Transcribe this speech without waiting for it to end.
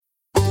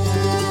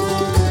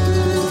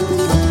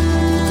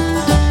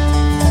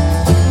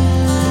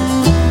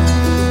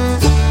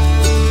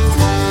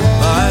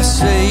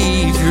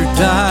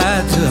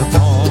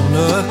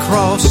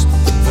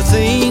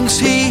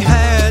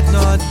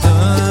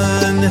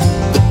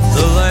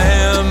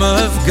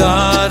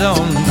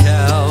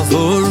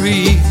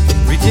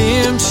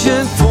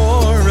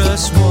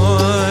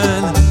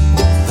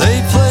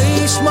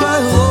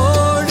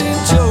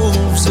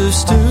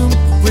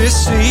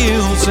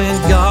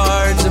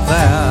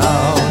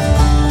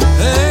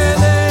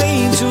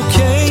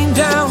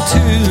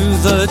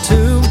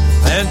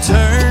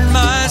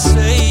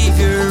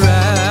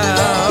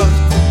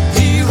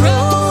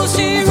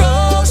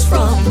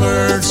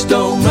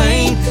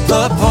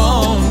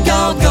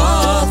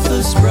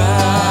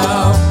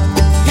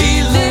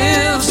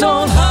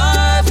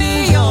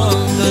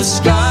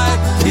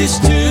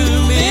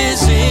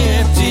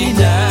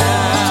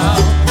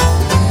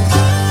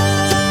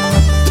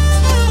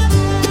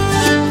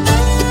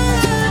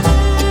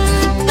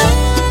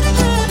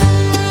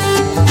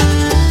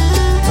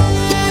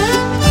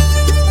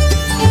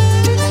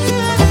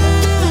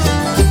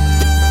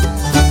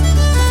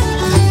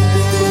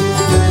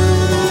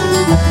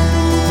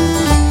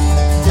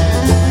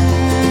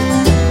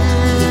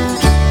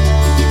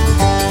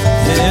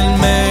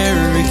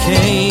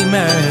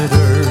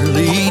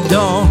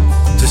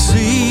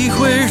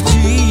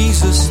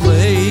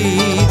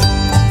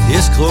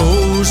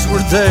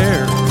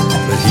there,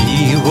 but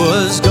he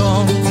was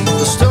gone.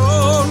 The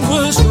stone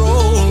was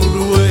rolled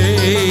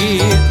away.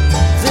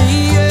 The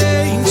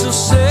angel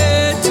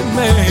said to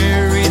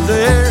Mary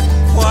there,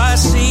 why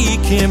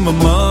seek him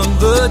among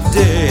the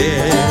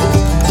dead?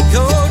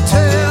 Go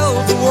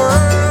tell the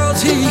world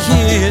he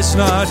is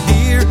not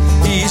here.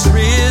 He's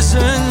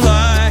risen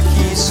like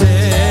he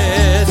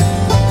said.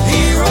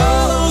 He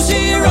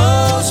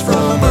rose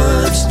from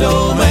earth's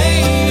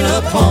domain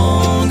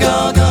upon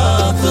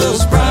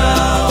Golgotha's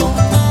brow.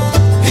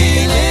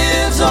 He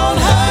lives on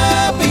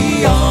high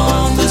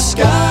beyond the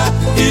sky.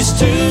 His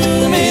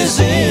tomb is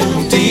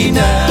empty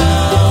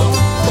now.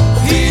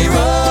 He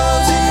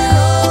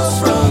rose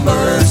from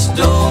earth's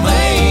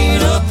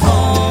domain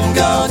upon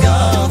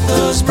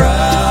Golgotha's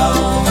brow.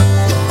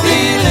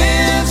 He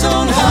lives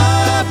on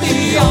high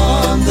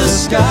beyond the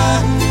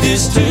sky.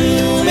 His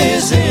tomb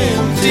is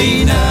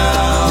empty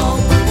now.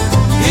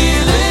 He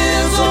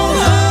lives on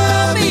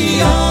high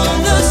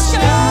beyond the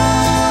sky.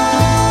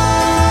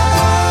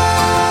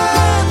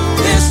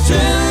 His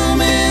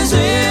tomb is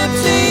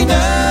empty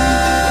now.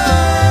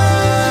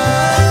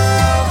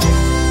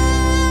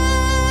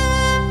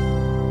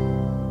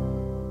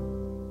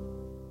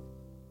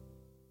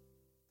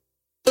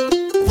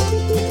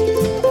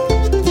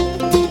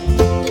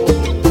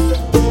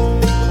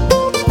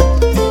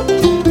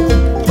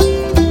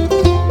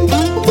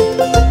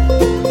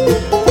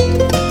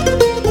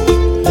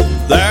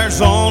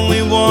 There's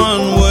only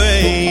one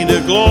way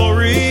to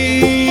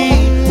glory,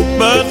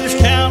 but there's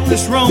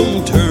countless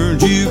wrong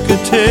turns you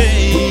could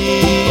take.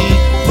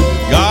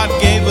 God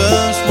gave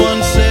us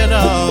one set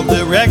of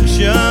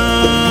direction,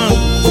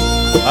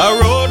 a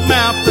road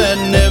map that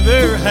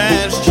never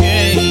has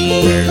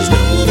changed. There's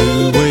no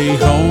new way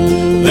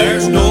home.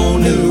 There's no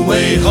new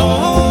way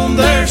home.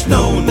 There's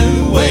no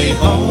new way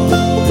home.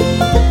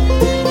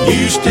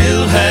 You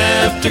still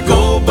have to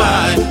go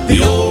by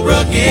the old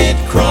rugged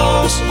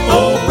cross.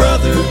 Oh,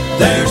 brother,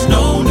 there's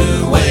no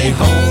new way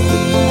home.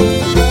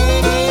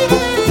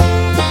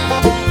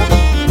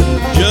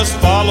 Just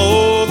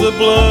follow the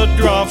blood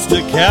drops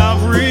to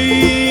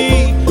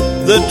Calvary,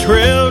 the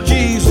trail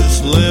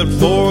Jesus left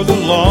for the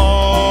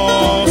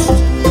lost.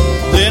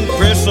 Then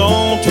press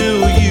on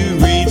till you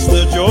reach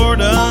the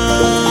Jordan,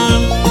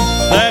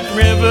 that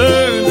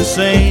river the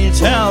saints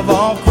have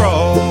all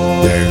crossed.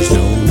 There's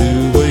no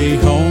new way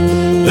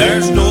home.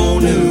 There's no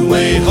new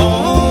way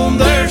home.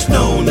 There's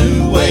no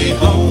new way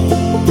home.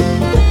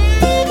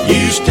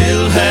 You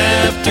still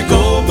have to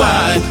go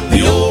by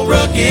the old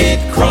rugged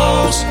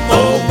cross.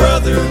 Oh,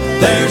 brother,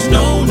 there's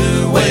no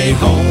new way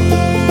home.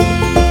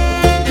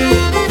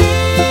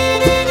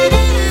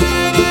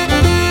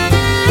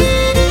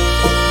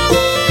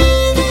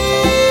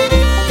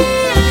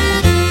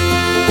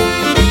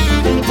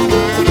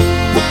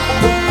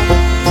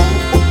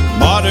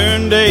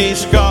 Modern day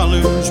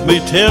scholars may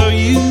tell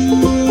you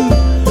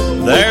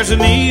there's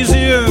an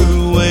easier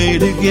way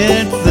to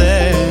get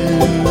there,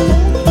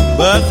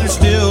 but there's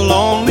still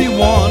only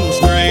one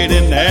straight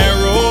and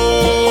narrow.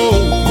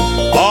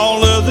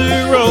 All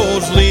other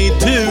roads lead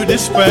to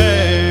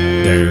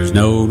despair. There's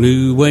no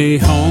new way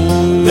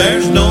home.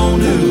 There's no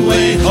new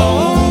way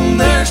home.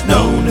 There's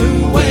no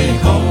new way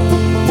home.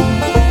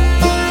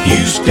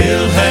 You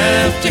still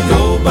have to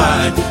go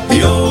by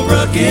the old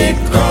rugged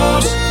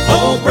cross.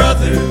 Oh,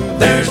 brother,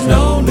 there's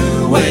no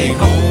new way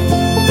home.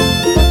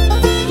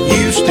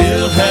 You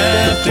still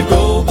have to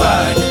go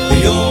by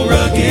the old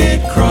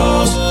rugged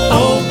cross.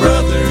 Oh,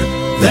 brother,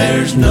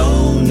 there's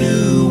no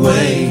new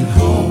way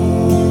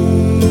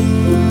home.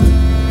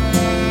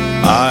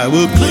 I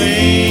will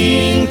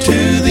cling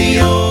to the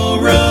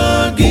old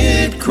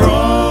rugged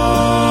cross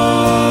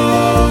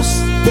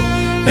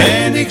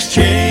and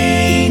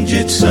exchange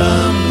it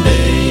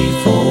someday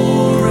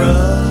for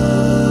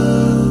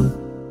a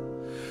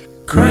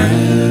crown.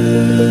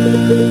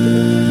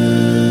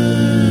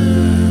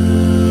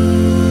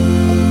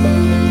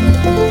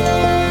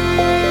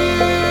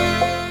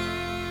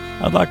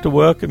 I'd like to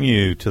welcome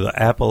you to the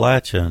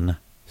Appalachian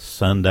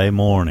Sunday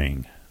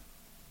morning.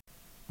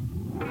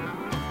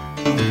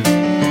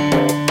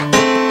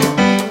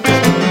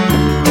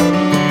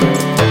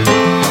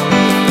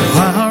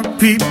 Why are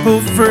people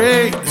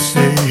afraid to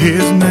say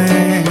his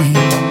name?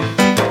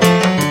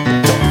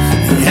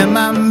 Am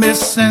I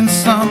missing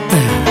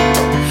something?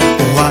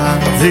 Why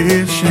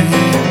this shame?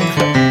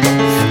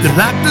 They'd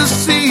like to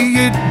see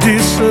it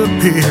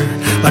disappear,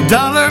 like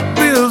dollar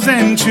bills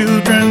and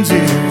children's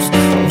ears.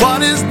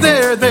 What is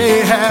there they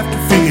have to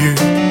fear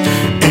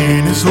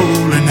in his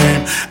holy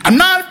name? I'm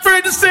not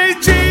afraid to say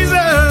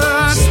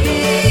Jesus.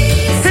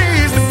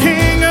 He's the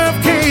King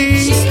of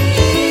Kings,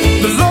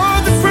 the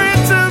Lord, the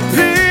Prince of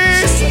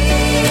Peace,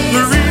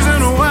 the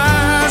reason why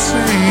I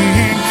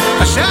sing.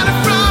 I shout it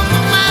from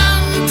the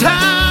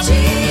mountaintop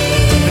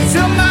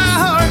until my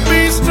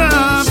heartbeat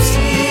stops.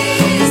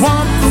 I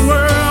want the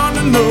world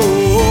to know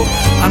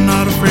I'm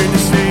not afraid to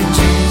say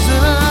Jesus.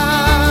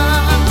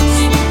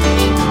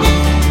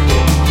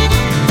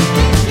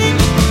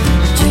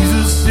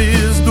 Jesus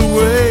is the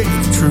way,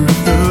 the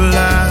truth, the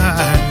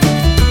life.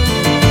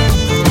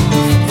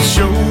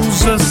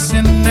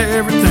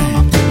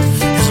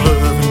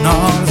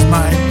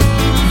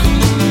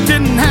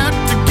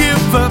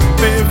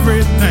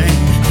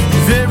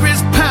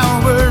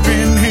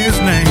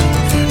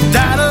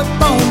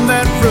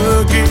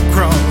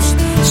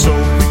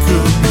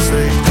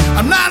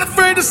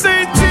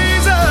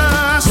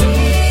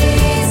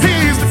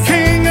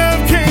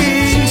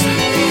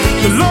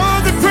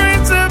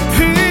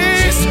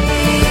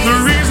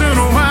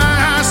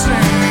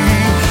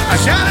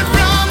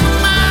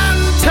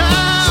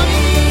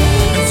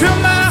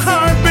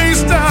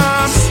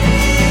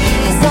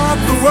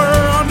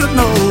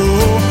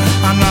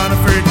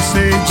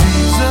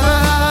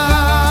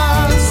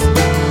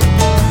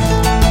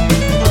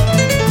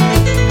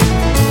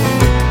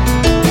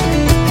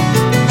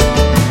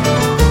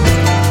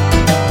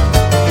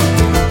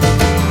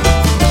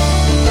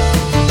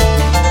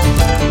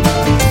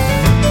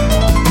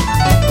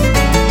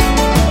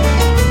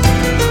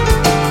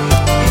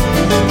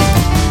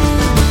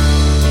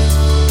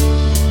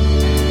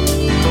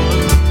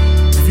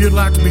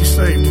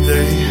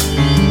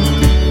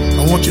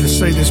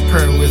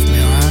 with me,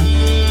 all right?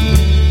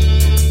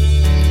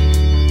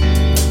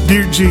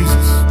 Dear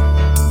Jesus,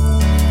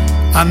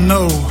 I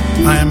know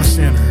I am a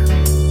sinner.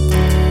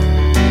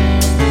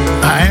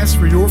 I ask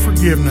for your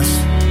forgiveness,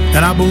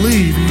 and I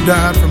believe you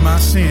died for my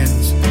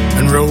sins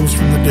and rose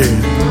from the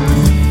dead.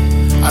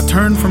 I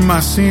turn from my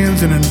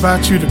sins and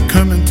invite you to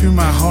come into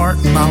my heart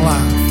and my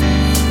life.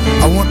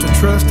 I want to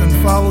trust and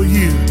follow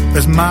you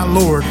as my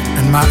Lord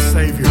and my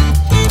Savior.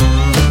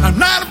 I'm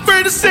not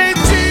afraid to say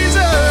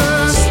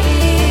Jesus.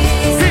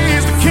 He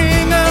is the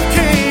King of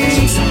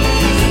Kings,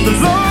 the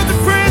Lord, the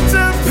Prince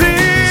of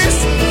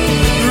Peace,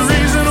 the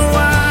reason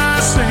why I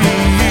sing.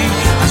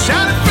 I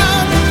shout it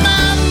from the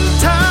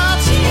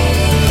mountaintops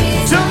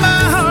till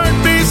my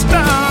heartbeat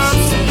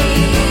stops.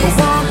 I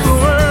want the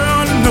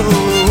world to know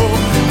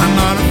I'm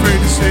not afraid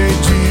to say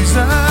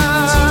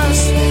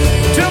Jesus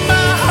till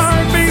my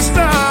heartbeat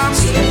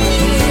stops.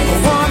 I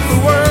want the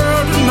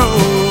world to know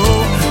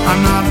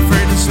I'm not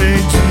afraid to say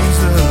Jesus.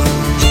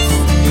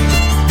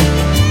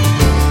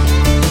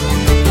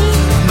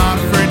 I'm not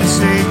afraid to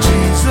say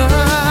Jesus.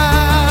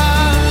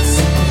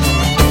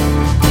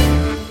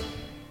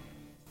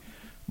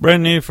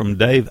 Brand new from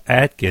Dave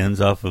Atkins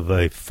off of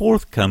a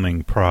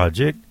forthcoming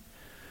project.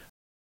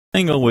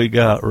 Single we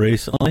got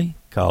recently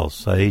called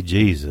Say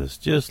Jesus.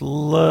 Just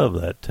love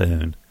that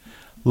tune.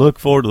 Look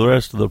forward to the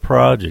rest of the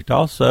project.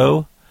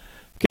 Also,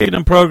 kicking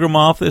the program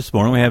off this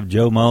morning, we have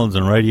Joe Mullins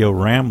and Radio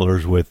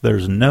Ramblers with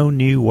There's No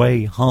New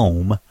Way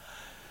Home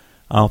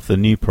off the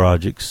new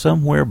project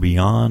Somewhere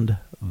Beyond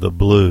the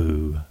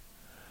Blue.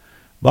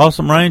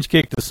 Balsam Range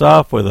kicked us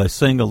off with a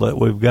single that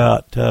we've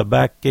got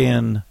back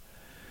in,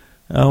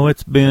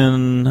 it's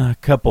been a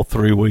couple,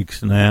 3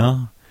 weeks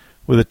now,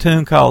 with a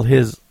tune called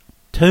His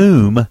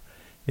Tomb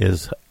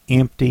is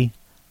Empty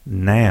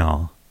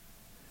Now.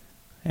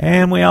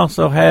 And we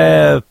also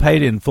have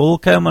Paid in Full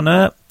coming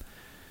up.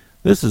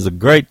 This is a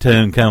great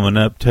tune coming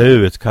up,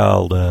 too. It's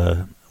called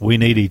We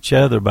Need Each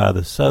Other by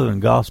the Southern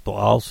Gospel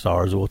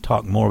All-Stars. We'll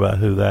talk more about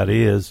who that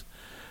is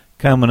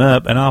coming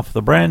up. And off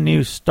the brand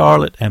new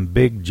Starlet and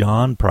Big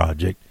John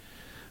project,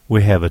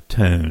 we have a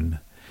tune.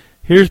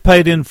 Here's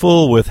Paid in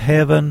Full with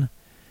Heaven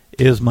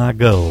is My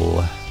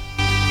Goal.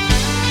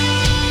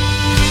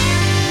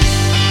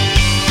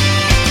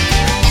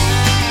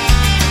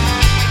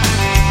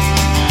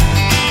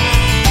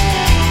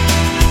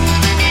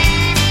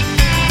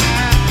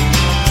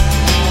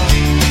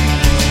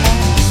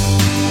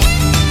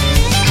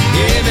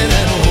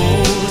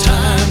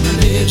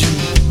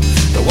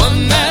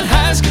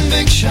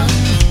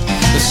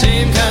 The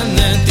same kind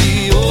that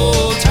the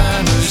old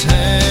timers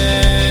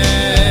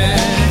had,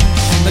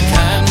 the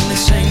kind they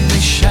sang, they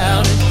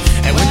shouted,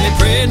 and when they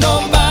prayed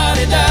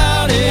nobody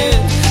doubted,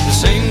 the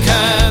same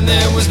kind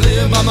that was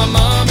lived by my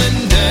mom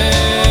and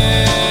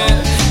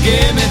dad.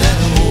 Give me that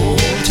old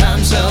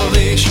time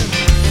salvation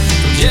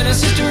from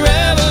Genesis to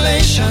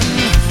Revelation,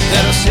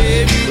 that'll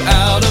save you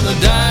out of the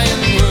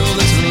dying world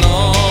that's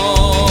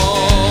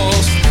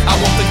lost. I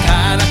want the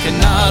kind I can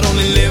not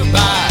only live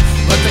by,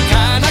 but the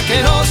kind I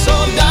can also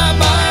die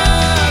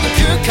by, the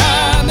pure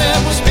kind that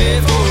was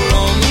paid for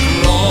on the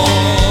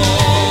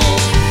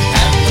cross.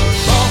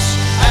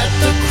 At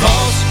the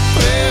cross,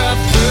 where I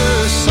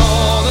first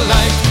saw the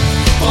light,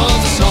 was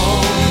the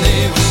song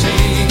they were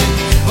singing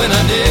when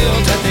I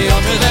knelt at the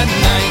altar that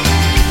night.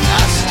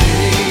 I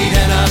stayed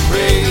and I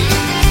prayed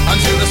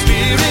until the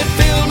Spirit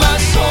filled my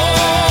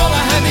soul.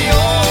 I had the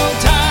old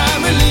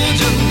time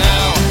religion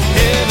now.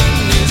 Heaven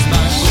is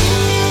my goal.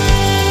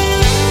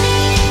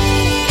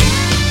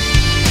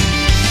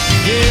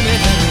 Give me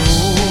that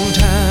old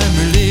time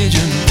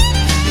religion.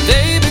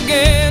 They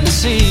began to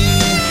sing.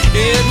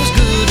 It was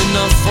good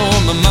enough for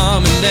my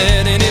mom and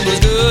dad, and it was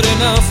good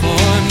enough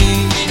for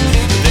me.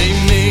 They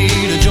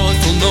made a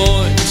joyful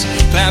noise,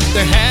 clapped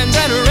their hands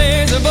and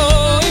raised their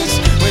voice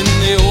when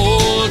the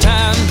old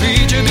time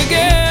preacher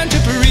began to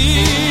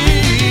preach.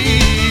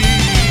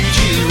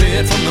 He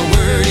read from the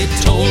word, he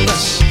told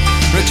us,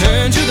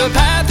 return to the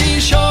path he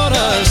showed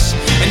us,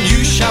 and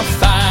you shall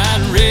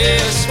find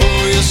rest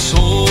for your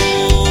soul.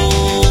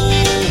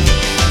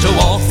 To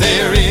walk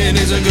therein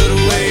is a good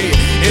way.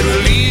 It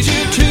will lead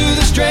you to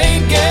the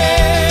straight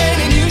gate,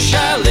 and you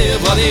shall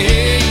live while the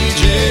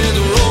ages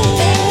roll.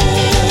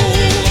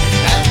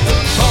 At the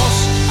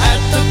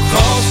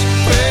cross,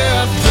 where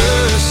I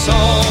first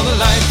saw the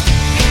light,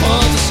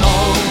 was the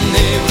song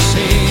they were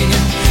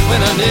singing when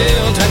I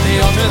knelt at the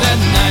altar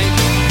that night.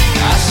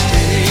 I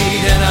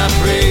stayed and I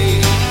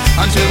prayed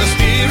until the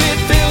Spirit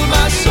filled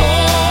my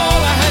soul.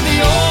 I had the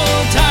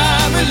old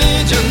time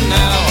religion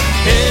now.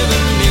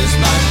 Heaven is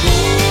my goal.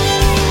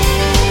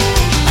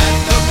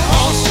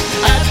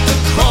 At the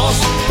cross,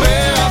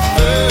 where I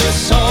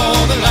first saw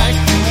the light,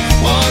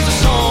 was the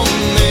song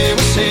they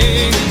were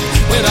singing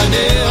when I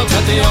knelt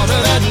at the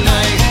altar that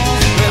night.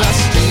 Well, I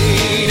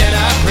stayed and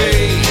I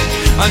prayed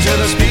until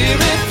the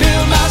Spirit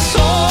filled my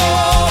soul.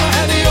 I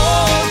had the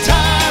old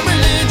time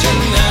religion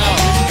now.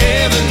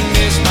 Heaven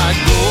is my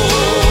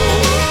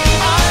goal.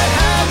 I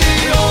have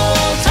the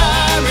old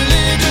time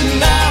religion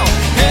now.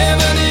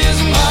 Heaven is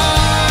my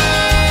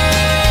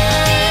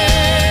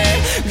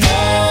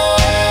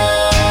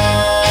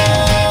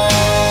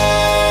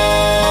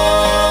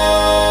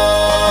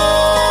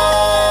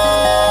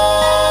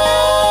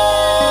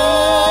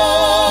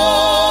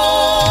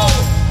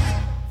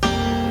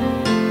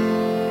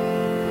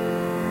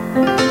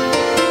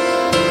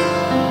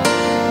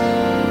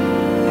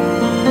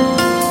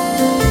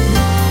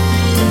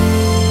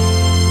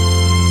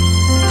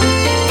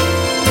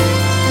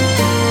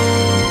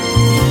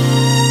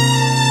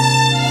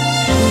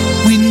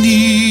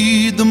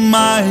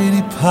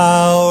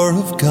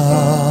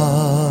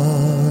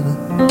God.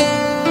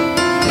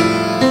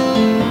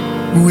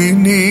 We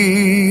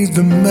need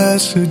the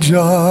message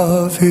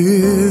of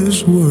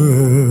His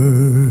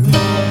Word.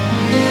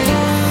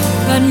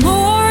 But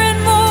more and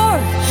more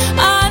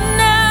I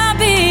now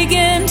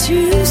begin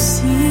to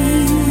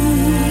see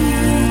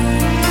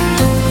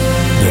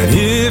that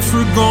if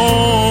we're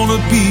gonna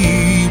be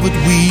what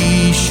we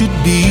should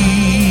be,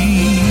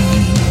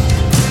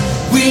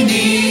 we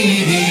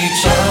need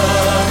each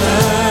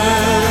other.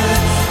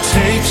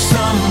 Take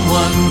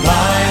someone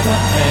by the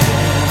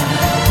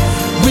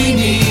hand. We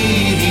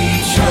need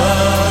each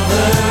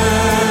other.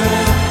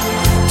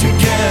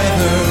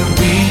 Together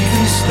we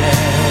can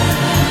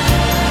stand,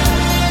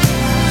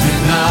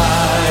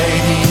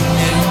 uniting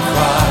in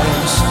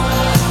Christ.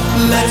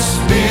 Let's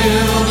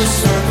build a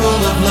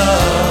circle of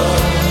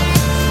love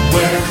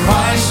where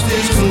Christ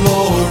is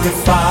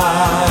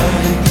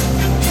glorified,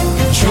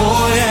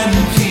 joy and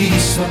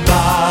peace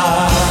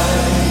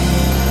abide.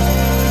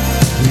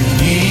 We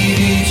need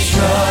each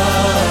other.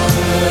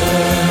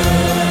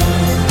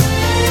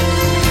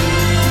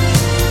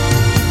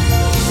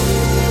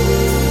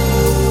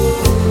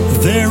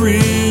 There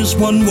is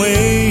one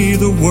way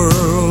the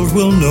world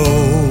will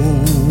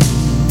know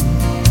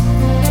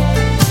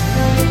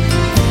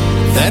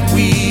that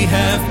we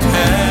have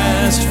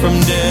passed from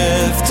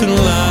death to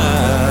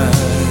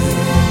life,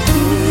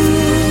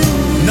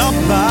 not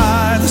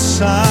by the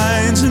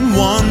signs and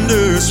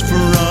wonders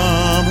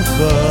from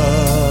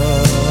above,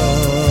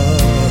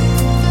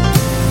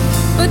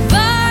 but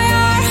by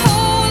our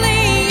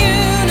holy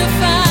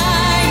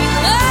unifying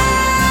love.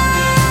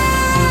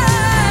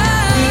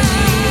 We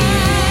need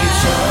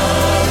each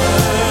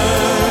other.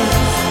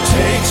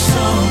 Take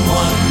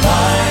someone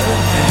by the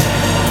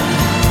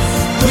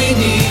hand. We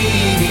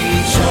need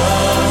each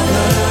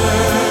other.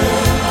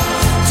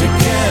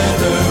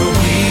 Together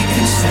we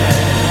can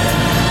stand,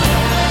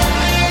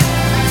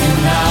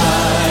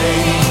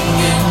 uniting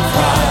in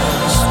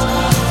Christ.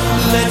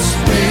 Let's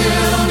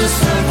build a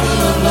circle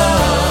of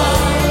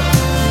love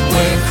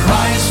where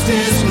Christ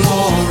is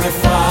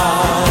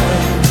glorified,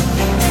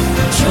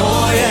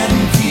 joy and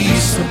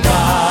peace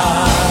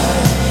abide.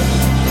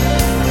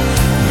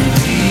 We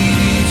need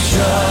each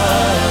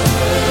other.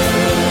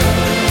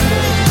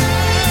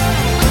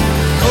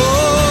 Oh,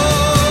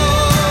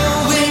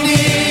 we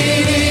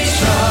need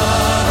each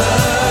other.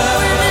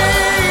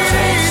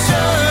 Take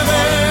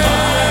someone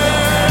by the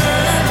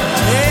hand.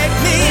 Take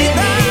me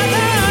by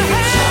the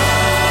hand.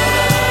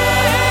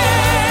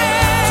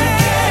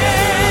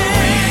 Together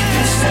we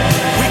can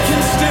stand. We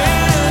can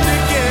stand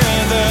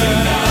together,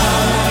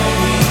 uniting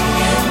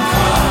in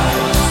Christ.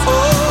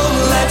 Oh,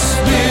 let's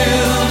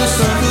build a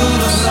circle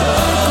of love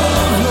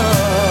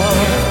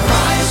where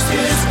Christ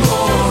is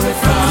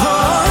glorified,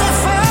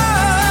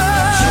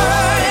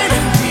 joy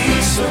and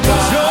peace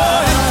abide.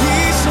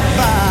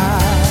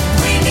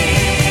 We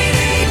need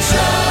each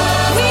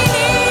other. We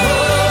need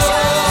each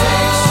other.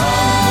 Take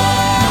someone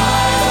by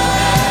the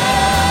hand.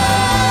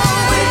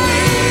 We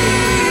need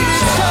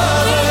each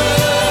other.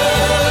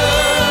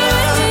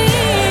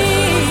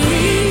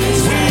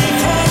 We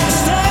can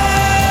stand,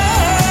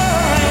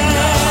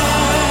 uniting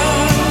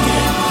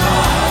in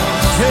Christ.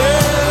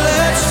 Yeah,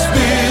 let's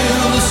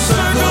build a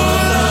circle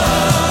of love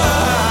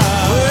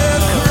where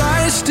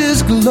Christ is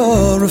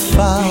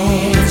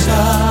glorified.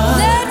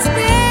 Let's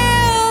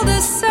build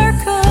a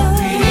circle.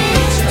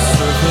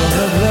 Circle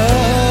of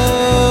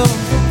love.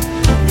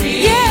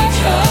 Yeah.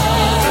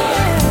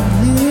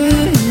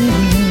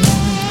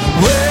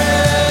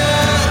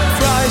 Where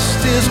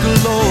Christ is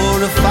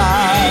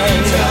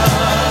glorified.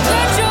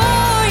 Where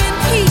joy and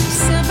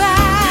peace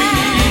abide.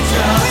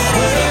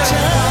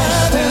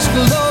 Christ is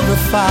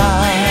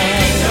glorified.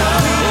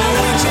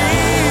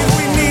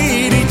 We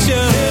need each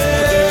other.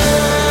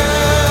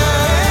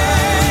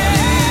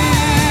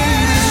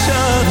 Each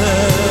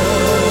other.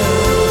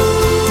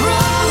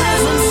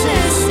 Brothers and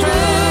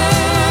sisters.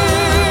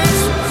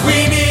 We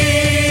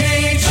need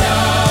each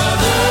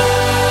other.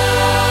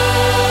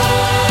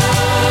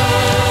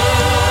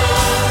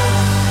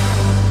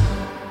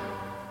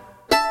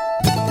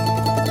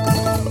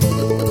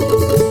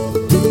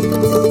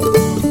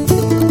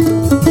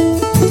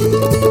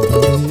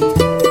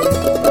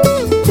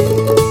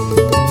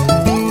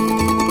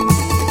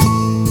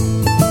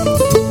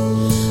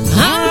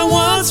 I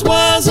once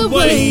was a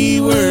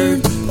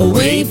wayward,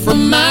 away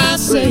from my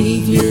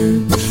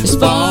Savior, as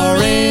far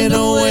and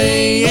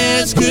away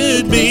as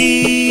could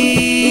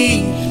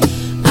be.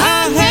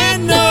 I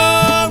had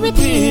no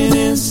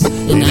repentance,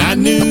 and I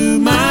knew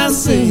my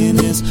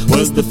sentence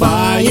was the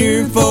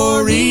fire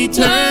for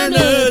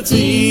eternity.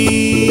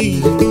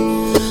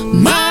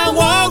 My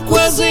walk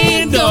was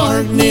in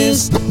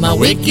darkness, my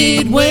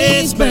wicked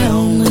ways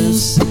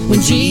boundless,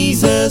 when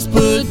Jesus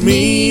put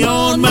me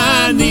on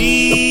my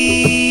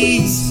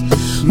knees.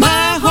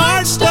 My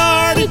heart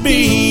started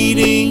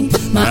beating,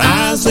 my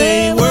eyes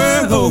they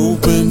were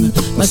open,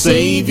 my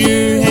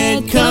Savior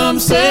had come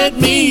set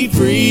me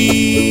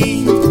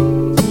free.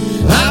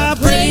 I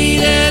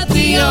prayed at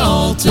the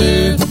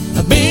altar,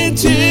 I've been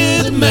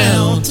to the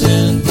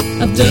mountain,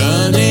 I've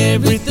done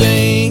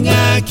everything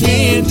I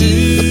can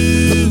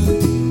do.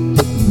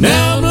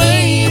 Now I'm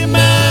laying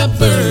my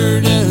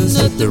burdens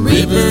at the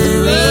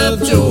river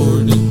of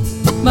Jordan.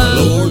 My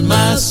Lord,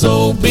 my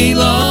soul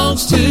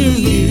belongs to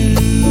you.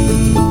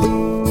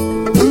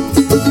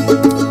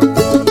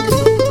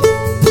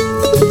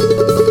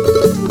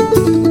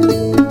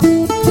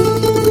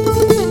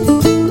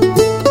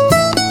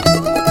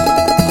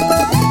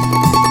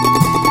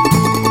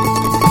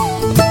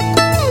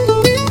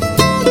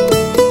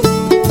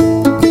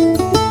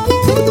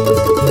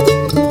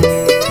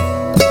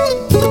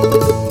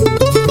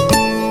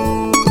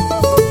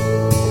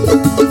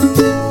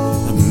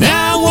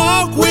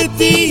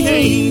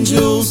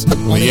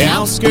 On the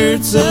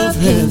outskirts of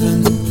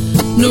heaven,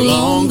 no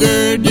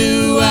longer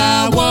do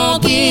I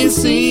walk in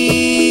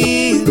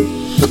sin,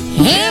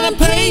 and I'm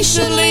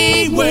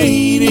patiently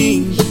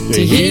waiting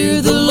to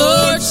hear the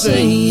Lord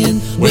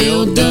saying,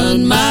 well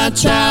done, my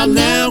child,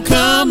 now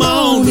come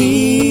on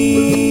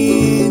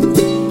in.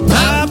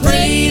 I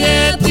prayed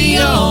at the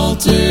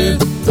altar,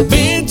 I've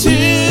been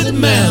to the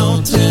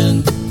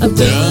mountain, I've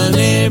done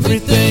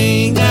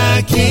everything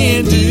I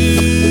can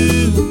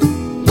do.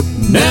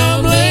 Now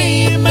I'm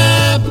laying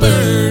my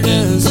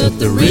burdens at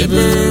the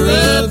river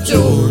of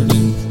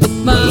Jordan.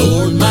 My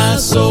Lord, my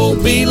soul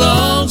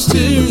belongs to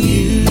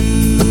you.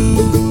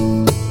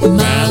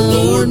 My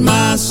Lord,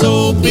 my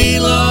soul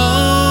belongs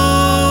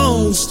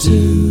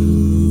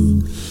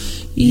to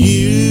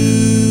you.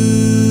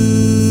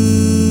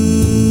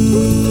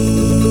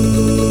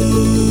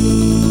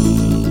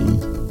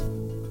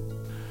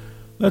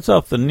 That's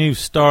off the new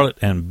Starlet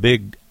and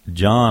Big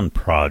John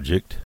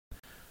project.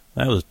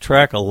 That was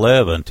track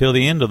 11. Till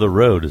the End of the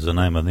Road is the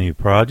name of the new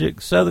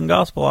project. Southern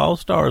Gospel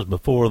All-Stars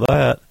before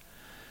that.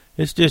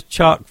 It's just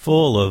chock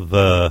full of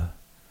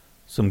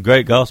some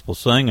great gospel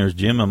singers.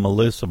 Jim and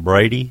Melissa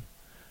Brady,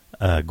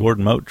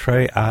 Gordon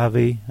Motre,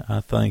 Ivy,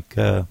 I think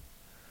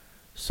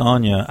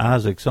Sonia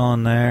Isaac's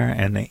on there,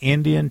 and the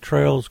Indian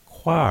Trails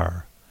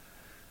Choir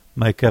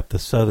make up the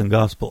Southern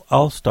Gospel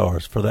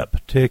All-Stars for that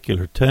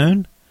particular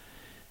tune.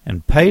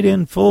 And Paid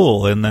in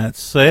Full in that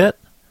set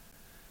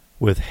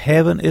with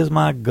Heaven Is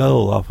My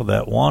Goal off of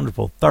that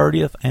wonderful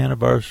 30th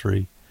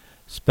anniversary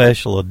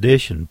special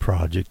edition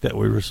project that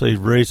we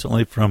received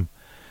recently from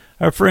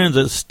our friends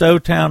at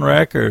Stowtown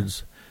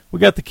Records. We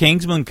got the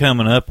Kingsmen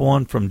coming up,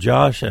 one from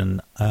Josh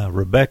and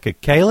Rebecca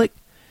Kalick,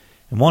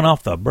 and one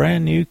off the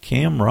brand new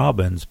Kim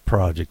Robbins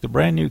project. The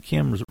brand new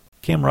Kim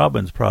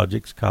Robbins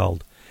project's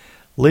called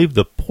Leave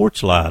the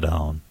Porch Light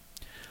On.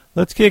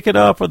 Let's kick it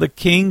off with the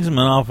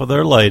Kingsmen off of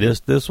their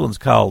latest. This one's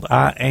called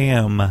I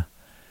Am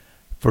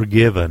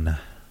Forgiven.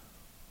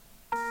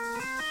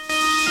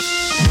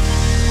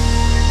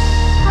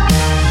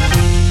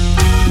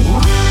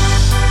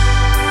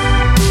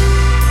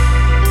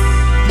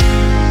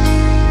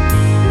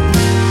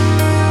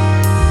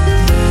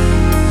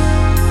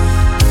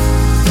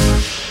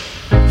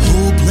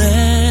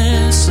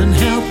 Hopeless and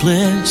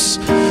helpless,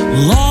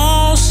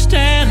 lost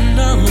and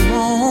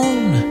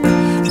alone,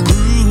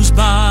 bruised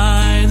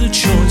by the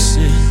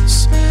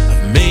choices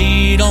I've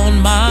made on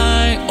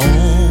my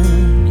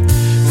own,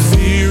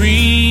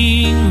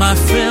 fearing my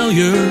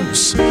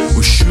failures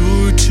were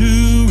sure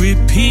to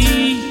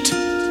repeat,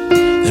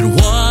 that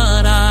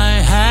what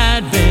I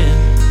had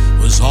been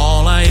was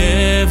all I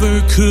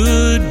ever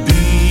could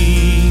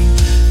be.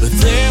 But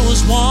there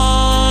was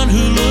one who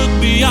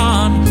looked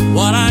beyond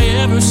what I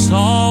ever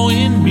saw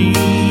in me,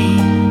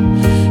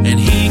 and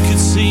he could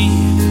see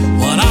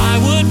what I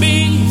would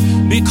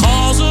be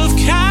because of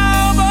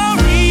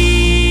Calvary.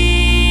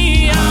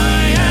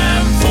 I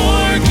am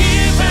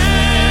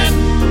forgiven,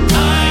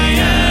 I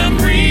am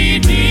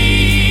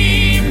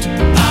redeemed,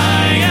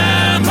 I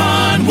am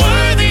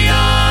unworthy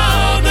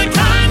of the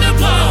kind of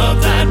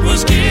love that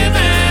was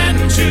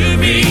given to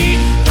me.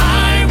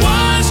 I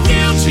was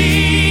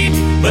guilty,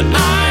 but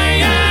I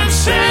am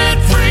set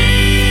free.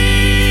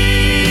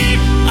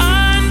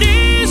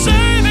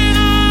 Undeserving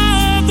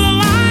of the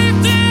life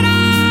that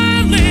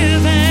I'm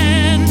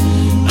living,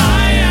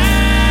 I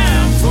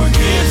am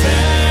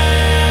forgiven.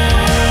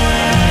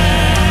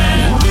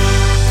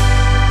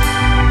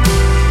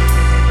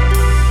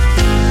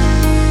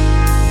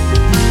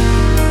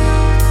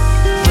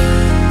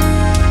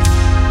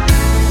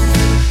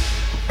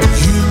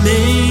 You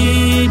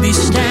may be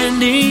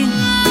standing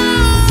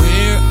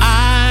where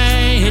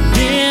I had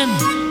been,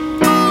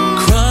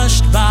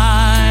 crushed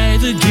by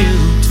the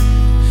guilt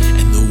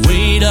and the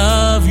weight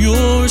of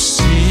your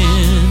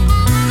sin,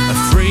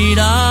 afraid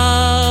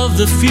of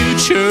the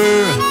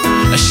future,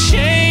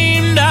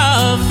 ashamed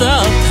of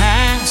the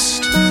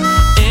past,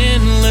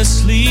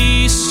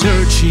 endlessly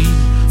searching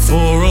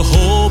for a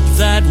hope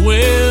that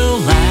will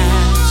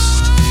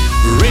last.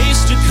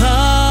 Grace to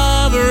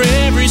cover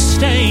every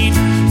stain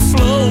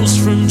flows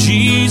from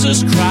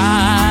Jesus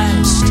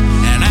Christ,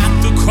 and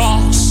at the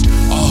cross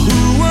all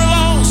who were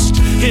lost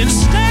can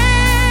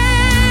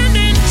stand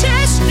and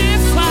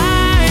testify.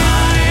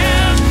 I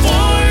am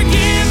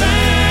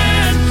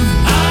forgiven,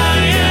 I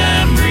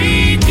am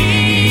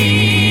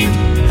redeemed,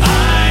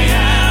 I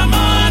am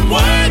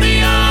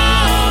unworthy of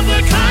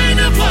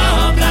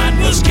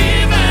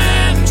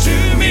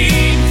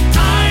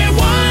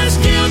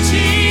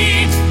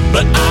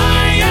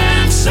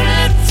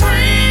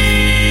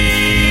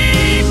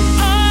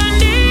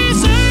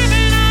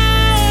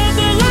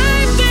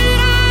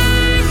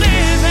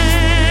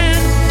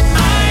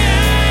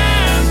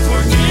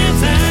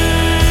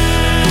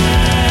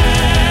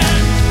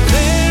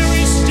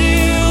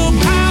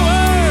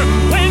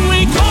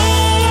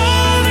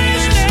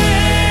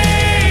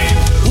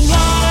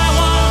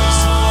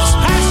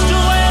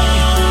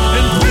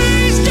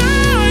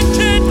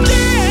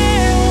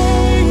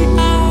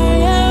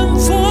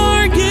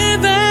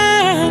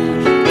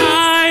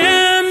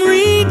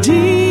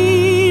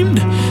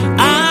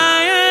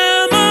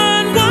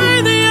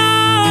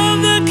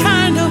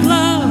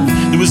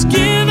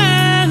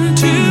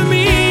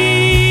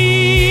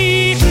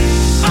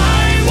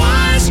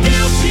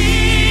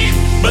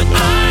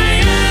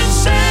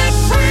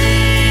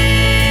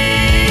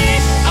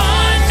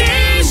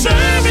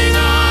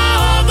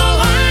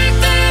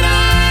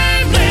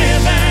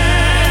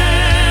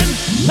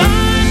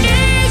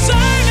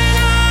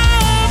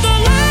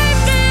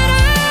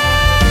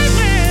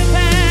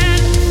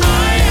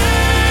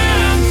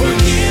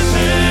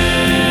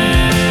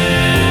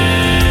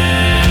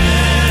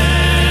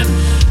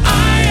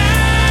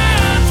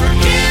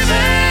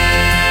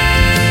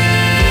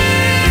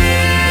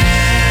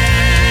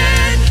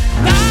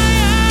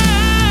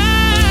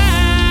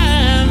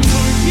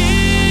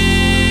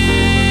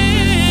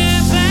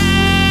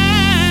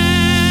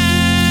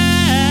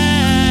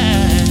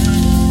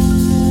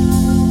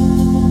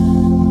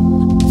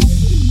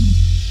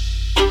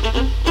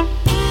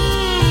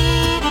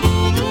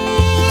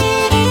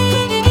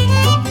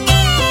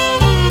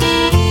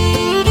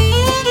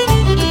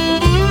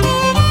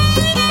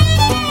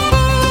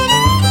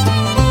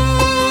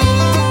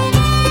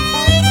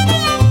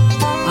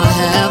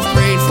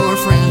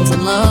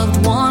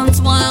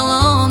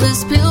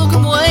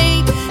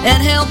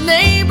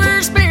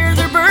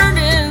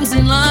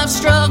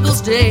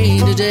day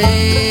to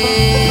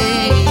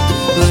day.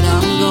 But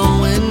I'm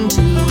going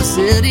to a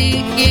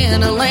city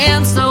in a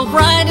land so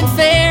bright and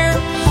fair,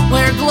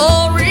 where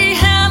glory,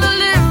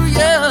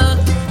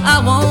 hallelujah,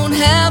 I won't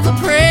have a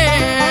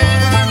prayer.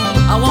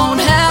 I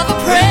won't have a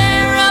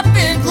prayer up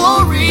in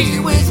glory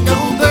with no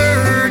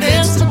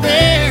burdens to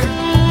bear.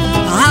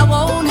 I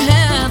won't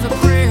have a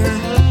prayer.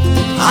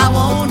 I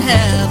won't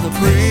have a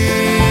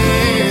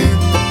prayer.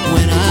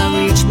 When I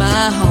reach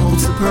my home,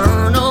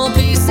 supernal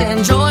peace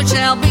and joy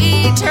shall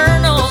be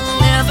eternal.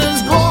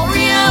 Heaven's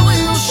glory I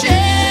will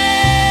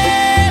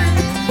share.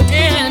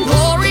 In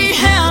glory,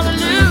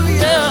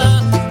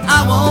 hallelujah, I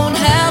won't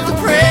have a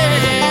prayer.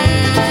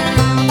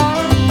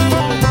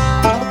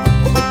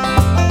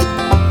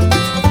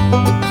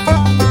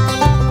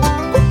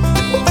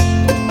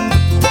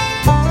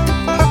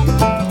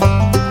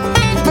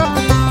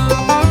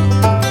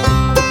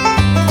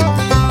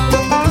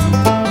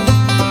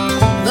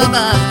 The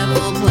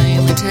Bible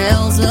plainly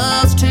tells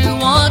us to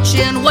watch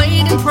and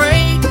wait and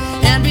pray,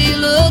 and be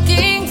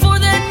looking for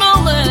that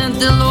moment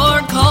the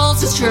Lord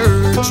calls His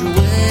church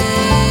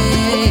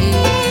away.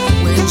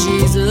 When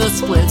Jesus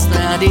splits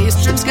that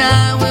eastern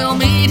sky, we'll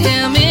meet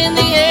Him in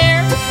the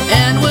air,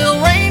 and we'll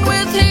reign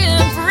with Him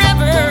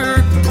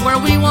forever, where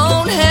we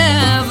won't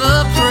have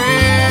a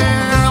prayer.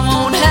 I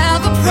won't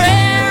have a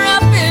prayer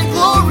up in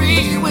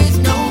glory with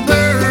no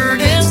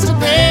burdens to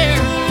bear.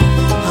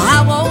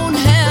 I won't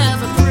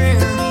have a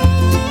prayer.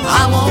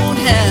 I won't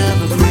have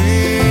a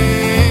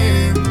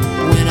prayer.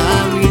 When I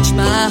reach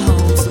my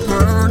home,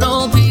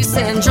 supernal peace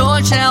and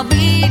joy shall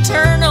be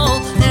eternal.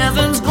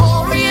 Heaven's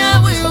glory I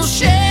will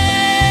share.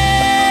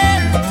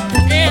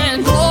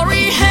 In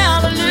glory,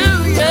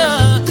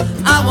 hallelujah,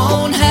 I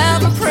won't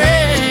have a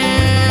prayer.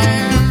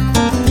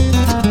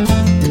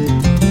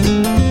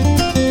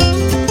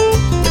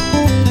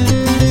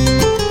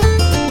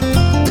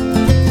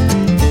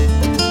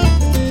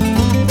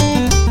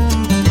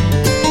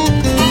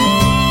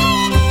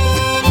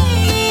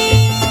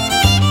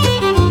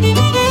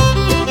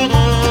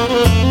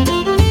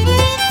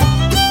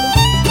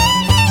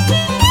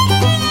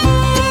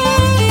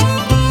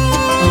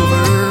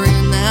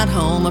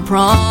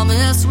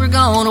 Promise we're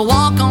gonna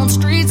walk on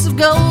streets of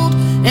gold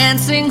and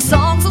sing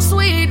songs of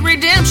sweet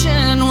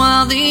redemption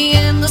while the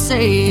endless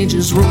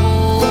ages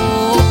roll.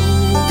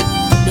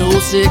 No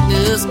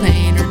sickness,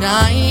 pain, or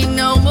dying,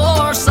 no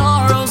more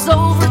sorrows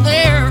over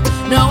there.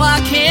 No,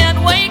 I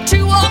can't wait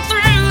to walk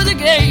through the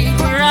gate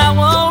where I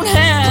won't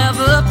have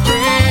a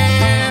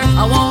prayer.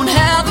 I won't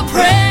have a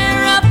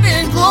prayer up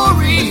in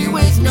glory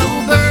with no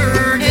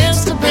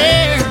burdens to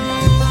bear.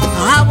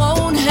 I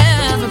won't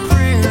have a prayer.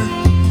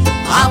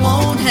 I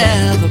won't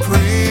have a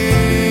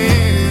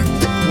prayer.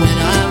 When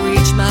I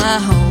reach my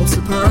home,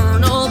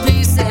 supernal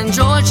peace and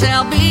joy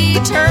shall be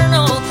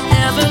eternal.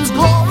 Heaven's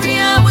glory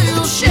I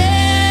will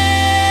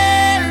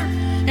share.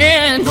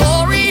 In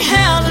glory,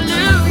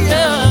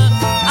 hallelujah,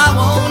 I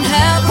won't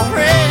have a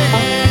prayer.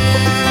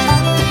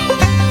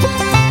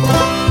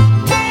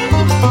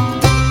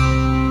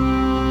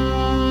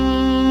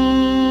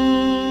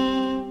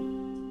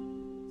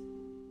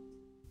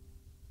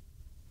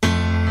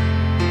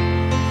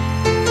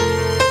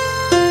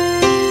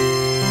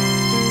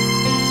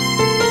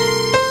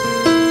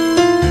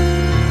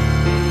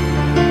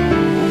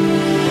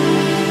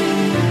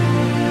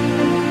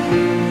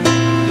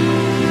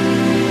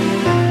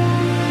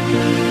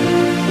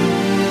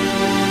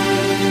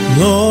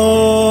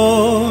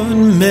 Lord,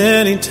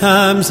 many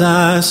times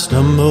I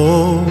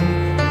stumble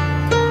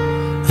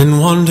and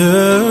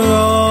wander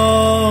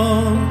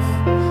off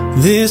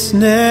this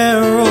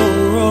narrow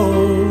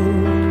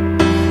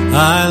road.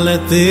 I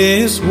let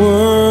this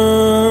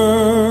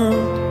world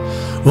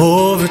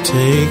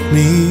overtake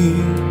me,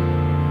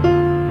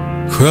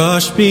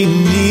 crush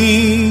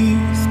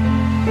beneath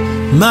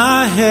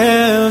my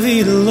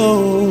heavy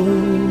load.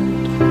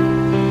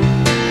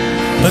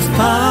 But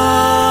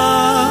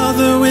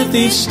Father, with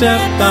each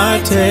step I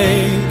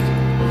take,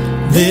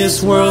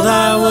 this world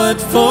I would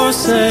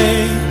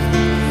forsake,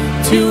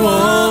 to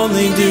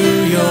only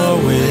do your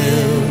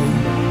will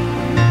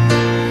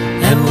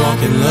and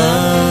walk in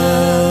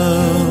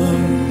love.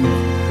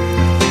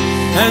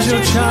 As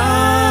your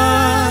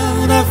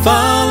child I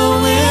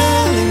follow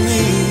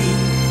willingly,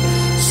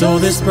 so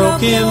this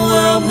broken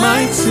world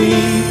might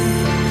see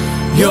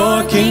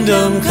your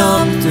kingdom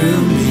come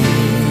through me,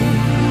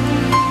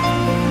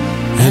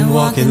 and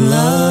walk in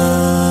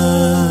love.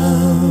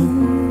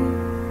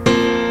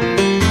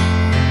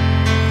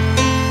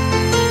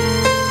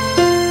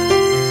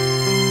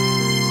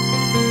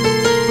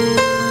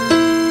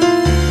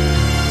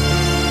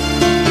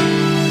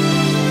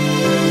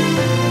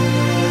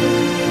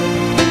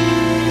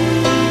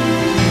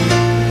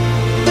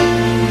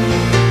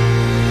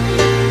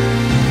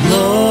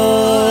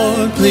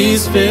 Lord,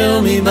 please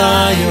fill me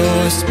by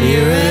your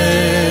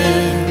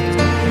Spirit,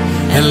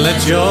 and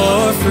let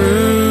your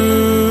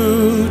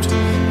fruit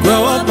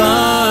grow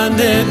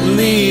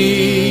abundantly.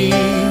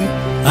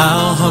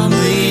 I'll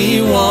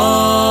humbly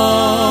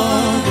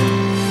walk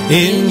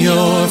in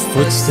your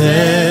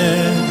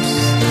footsteps,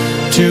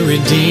 to to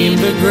redeem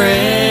the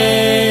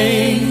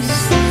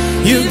grace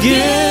you've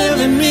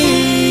given me.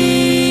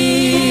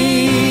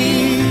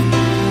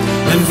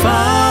 And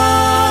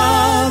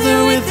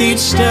Father, with each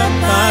step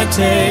I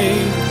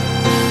take,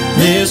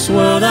 this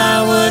world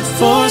I would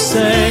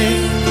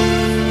forsake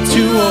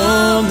to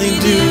only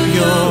do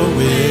your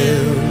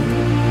will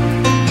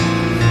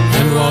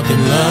and walk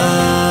in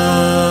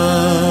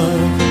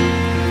love.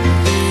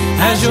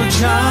 As your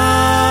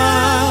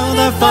child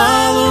I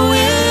follow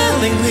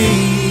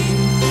willingly,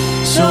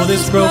 so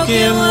this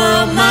broken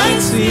world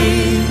might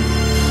see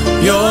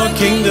your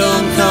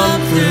kingdom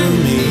come through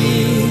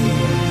me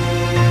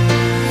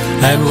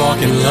and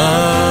walk in love.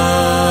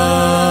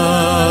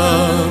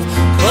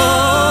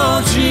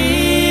 Oh,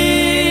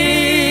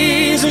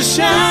 Jesus,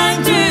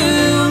 shine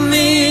through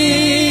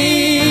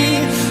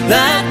me,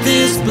 that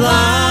this blinded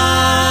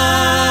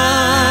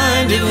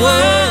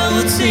world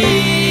would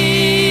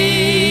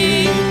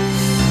see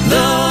the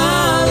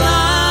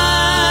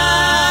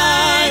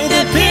light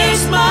that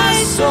pierced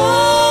my soul.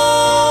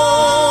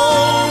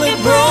 It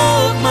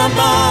broke my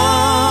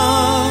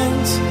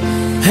bonds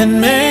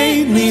and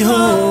made me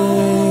whole.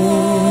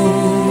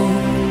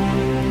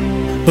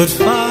 But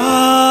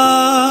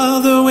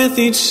Father, with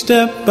each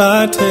step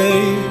I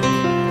take,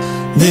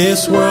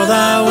 this world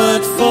I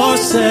would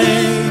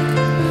forsake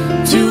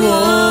to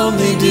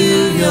only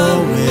do your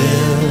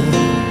will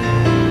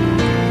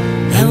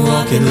and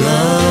walk in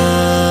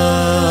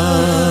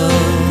love.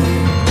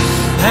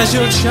 As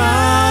your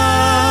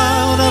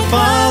child I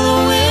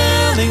follow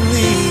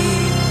willingly,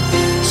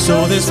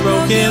 so this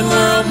broken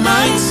world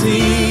might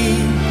see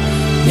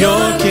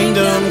your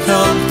kingdom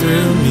come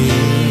through me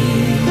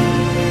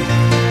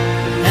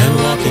and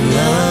walk in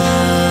love.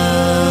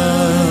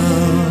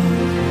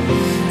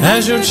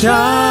 As your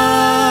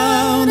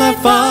child I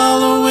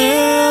follow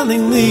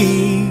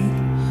willingly,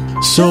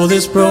 so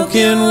this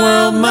broken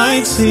world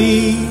might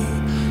see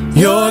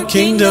your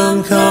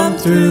kingdom come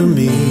through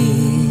me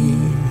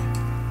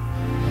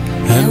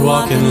and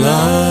walk in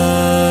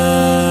love.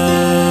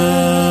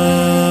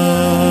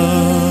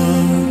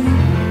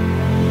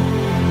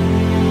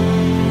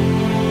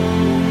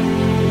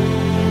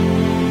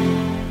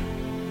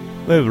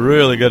 They've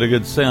really got a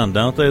good sound,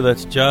 don't they?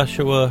 That's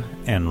Joshua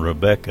and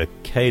Rebecca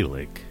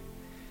Kalick.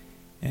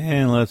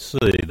 And let's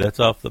see, that's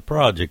off the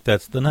project.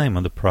 That's the name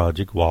of the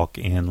project, Walk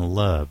in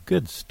Love.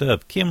 Good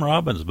stuff. Kim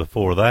Robbins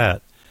before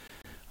that.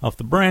 Off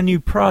the brand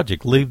new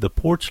project, Leave the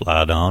Porch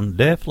Light On.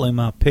 Definitely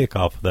my pick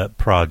off of that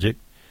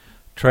project.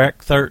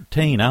 Track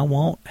 13, I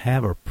Won't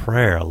Have a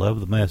Prayer. I love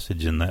the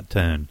message in that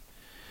tune.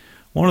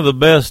 One of the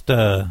best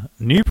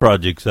new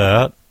projects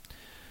out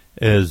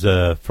is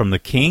from the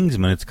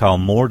Kingsmen. It's called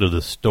More to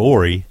the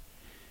Story.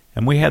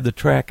 And we have the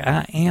track,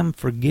 I Am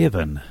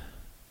Forgiven.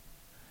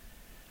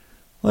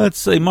 Let's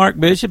see, Mark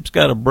Bishop's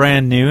got a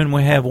brand new, and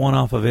we have one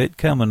off of it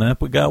coming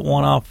up. We got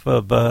one off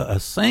of a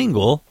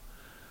single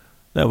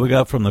that we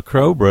got from the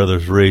Crow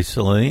Brothers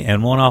recently,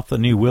 and one off the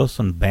new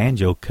Wilson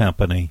Banjo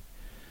Company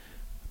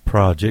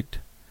project.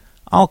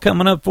 All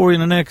coming up for you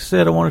in the next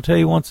set. I want to tell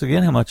you once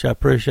again how much I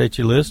appreciate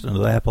you listening to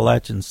the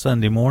Appalachian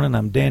Sunday Morning.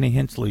 I'm Danny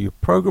Hensley, your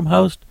program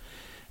host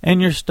and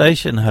your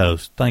station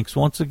host. Thanks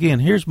once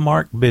again. Here's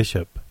Mark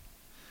Bishop.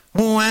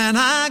 When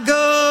I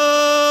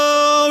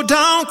go,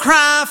 don't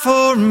cry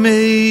for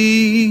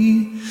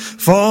me,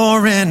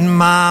 for in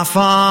my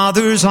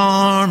Father's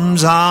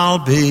arms I'll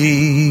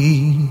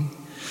be.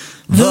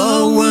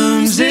 The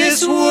wounds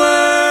this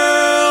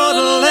world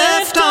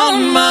left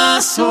on my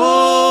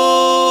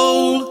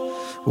soul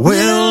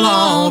will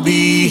all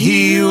be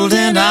healed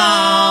and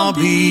I'll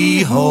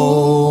be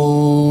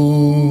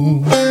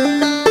whole.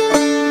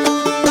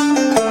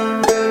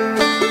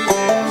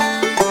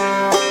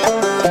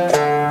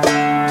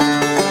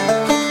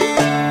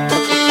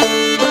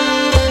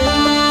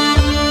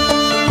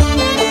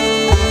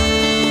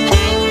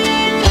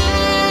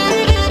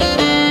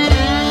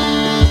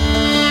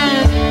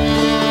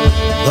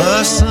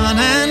 The sun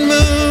and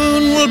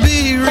moon will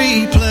be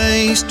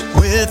replaced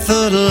with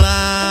the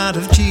light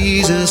of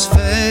Jesus'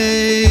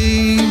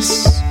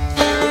 face.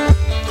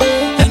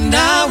 And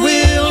I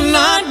will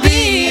not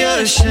be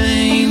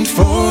ashamed,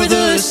 for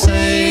the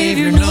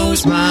Savior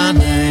knows my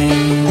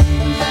name.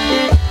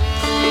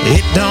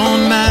 It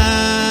don't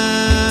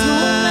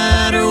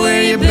matter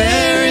where you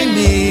bury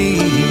me,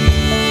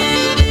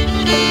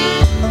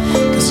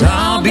 'cause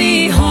I'll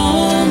be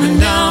home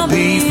and I'll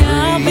be free.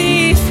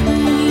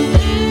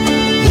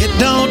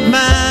 Don't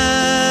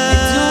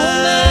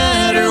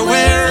matter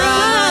where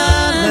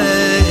I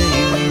lay,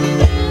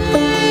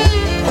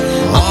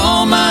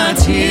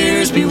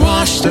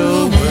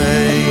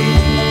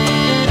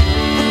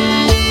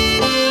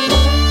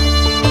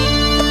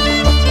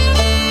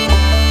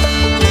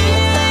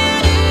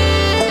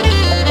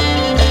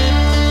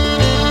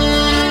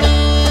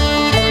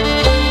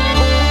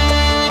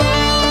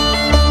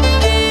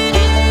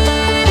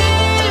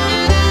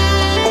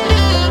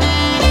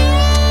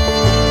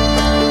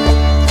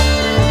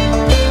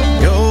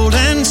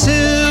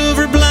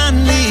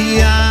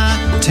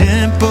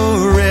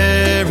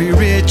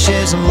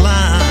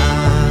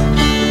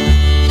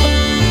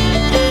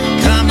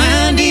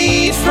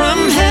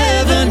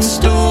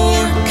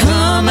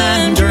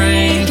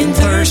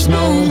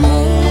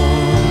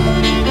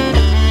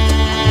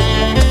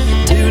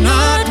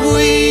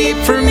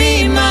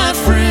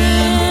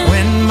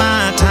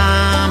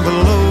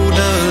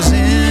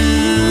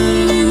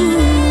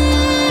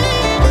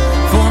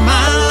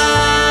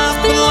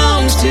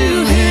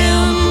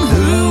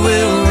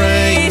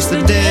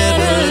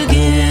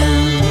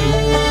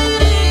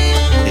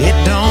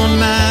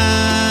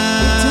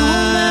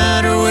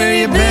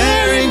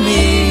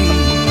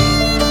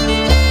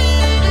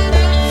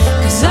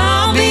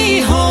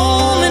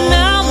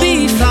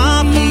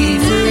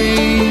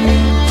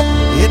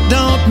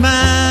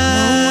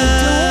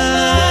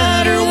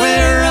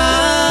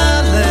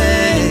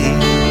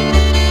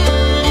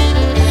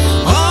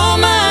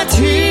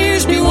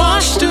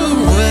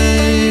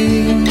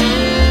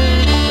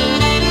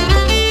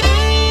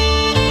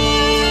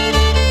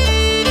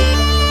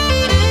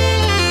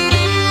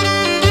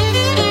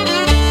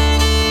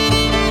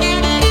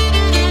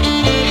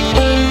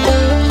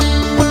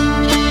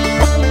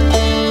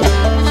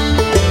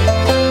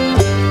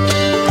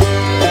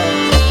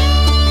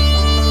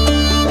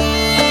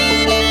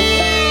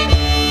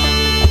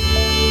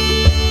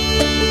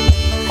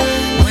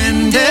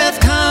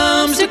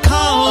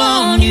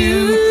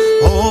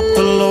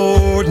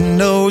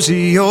 knows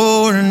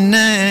your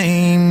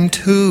name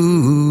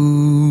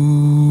too.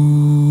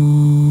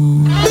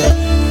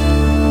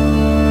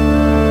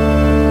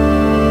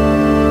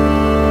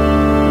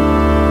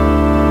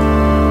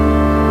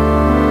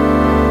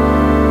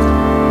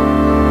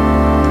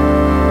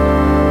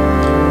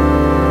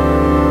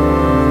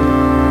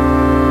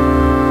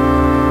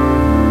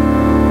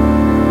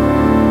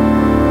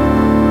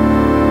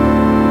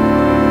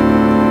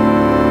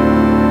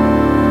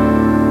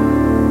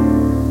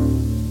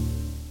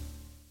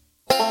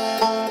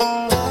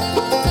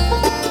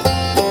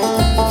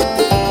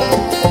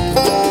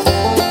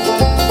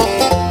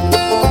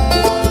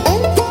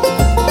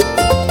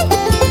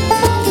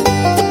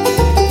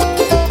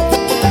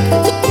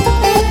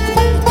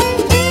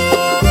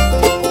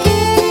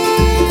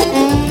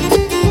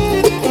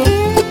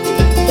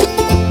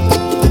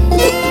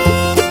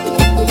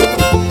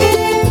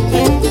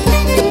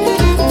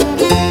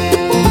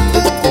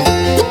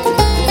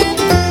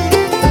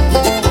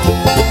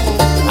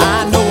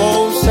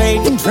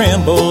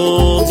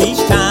 Trembles each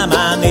time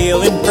I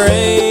kneel and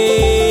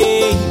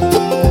pray.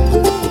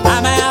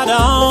 I'm out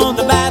on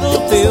the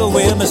battlefield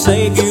with my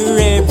Savior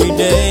every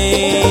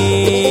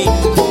day.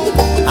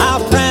 I'll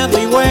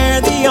proudly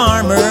wear the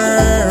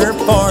armor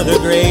for the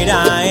great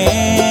I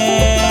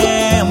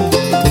am.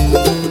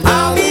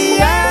 I'll be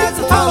as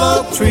a tall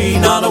oak tree,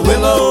 not a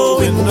willow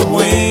in the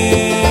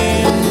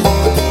wind.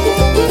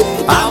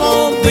 I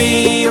won't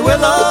be a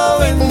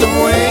willow in the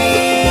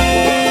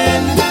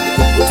wind.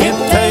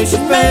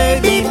 Temptation may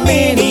be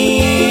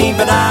many,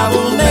 but I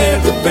will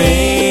never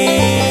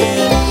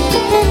bend.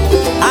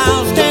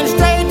 I'll stand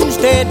straight and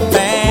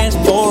steadfast,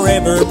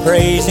 forever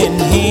praising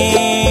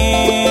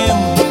Him.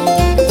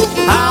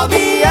 I'll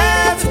be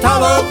as a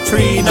tall oak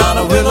tree, not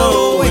a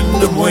willow in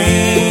the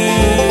wind.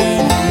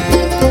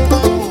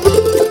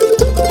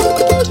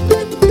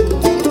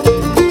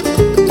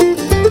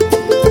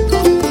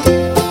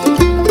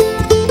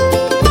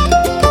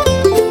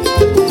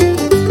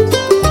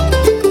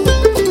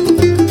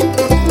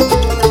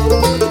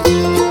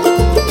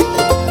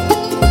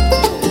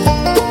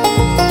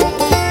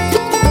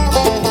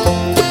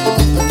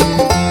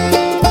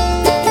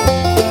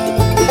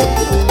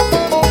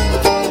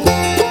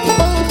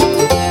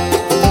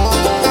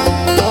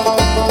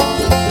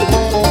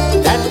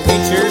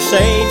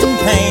 Satan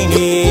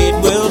painted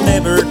will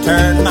never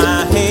turn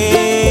my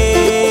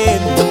head.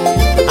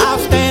 I'll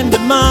stand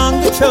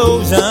among the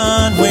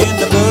chosen when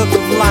the book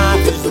of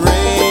life is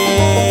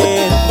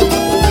read.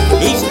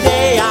 Each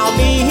day I'll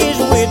be His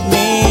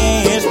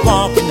witness,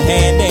 walking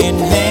hand in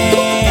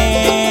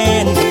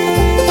hand.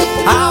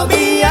 I'll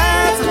be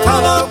as a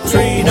tall oak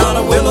tree, not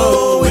a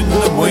willow in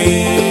the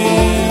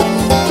wind.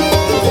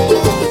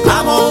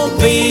 I won't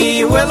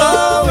be a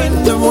willow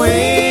in the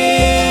wind.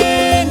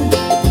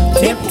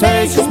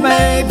 Temptations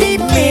may be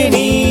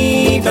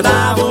many, but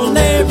I will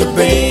never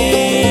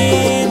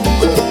bend.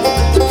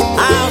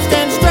 I'll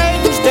stand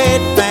straight and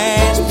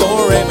steadfast,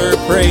 forever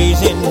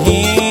praising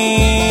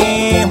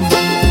Him.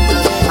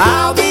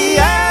 I'll be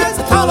as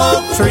a tall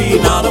oak tree,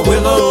 not a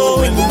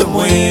willow in the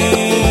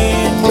wind.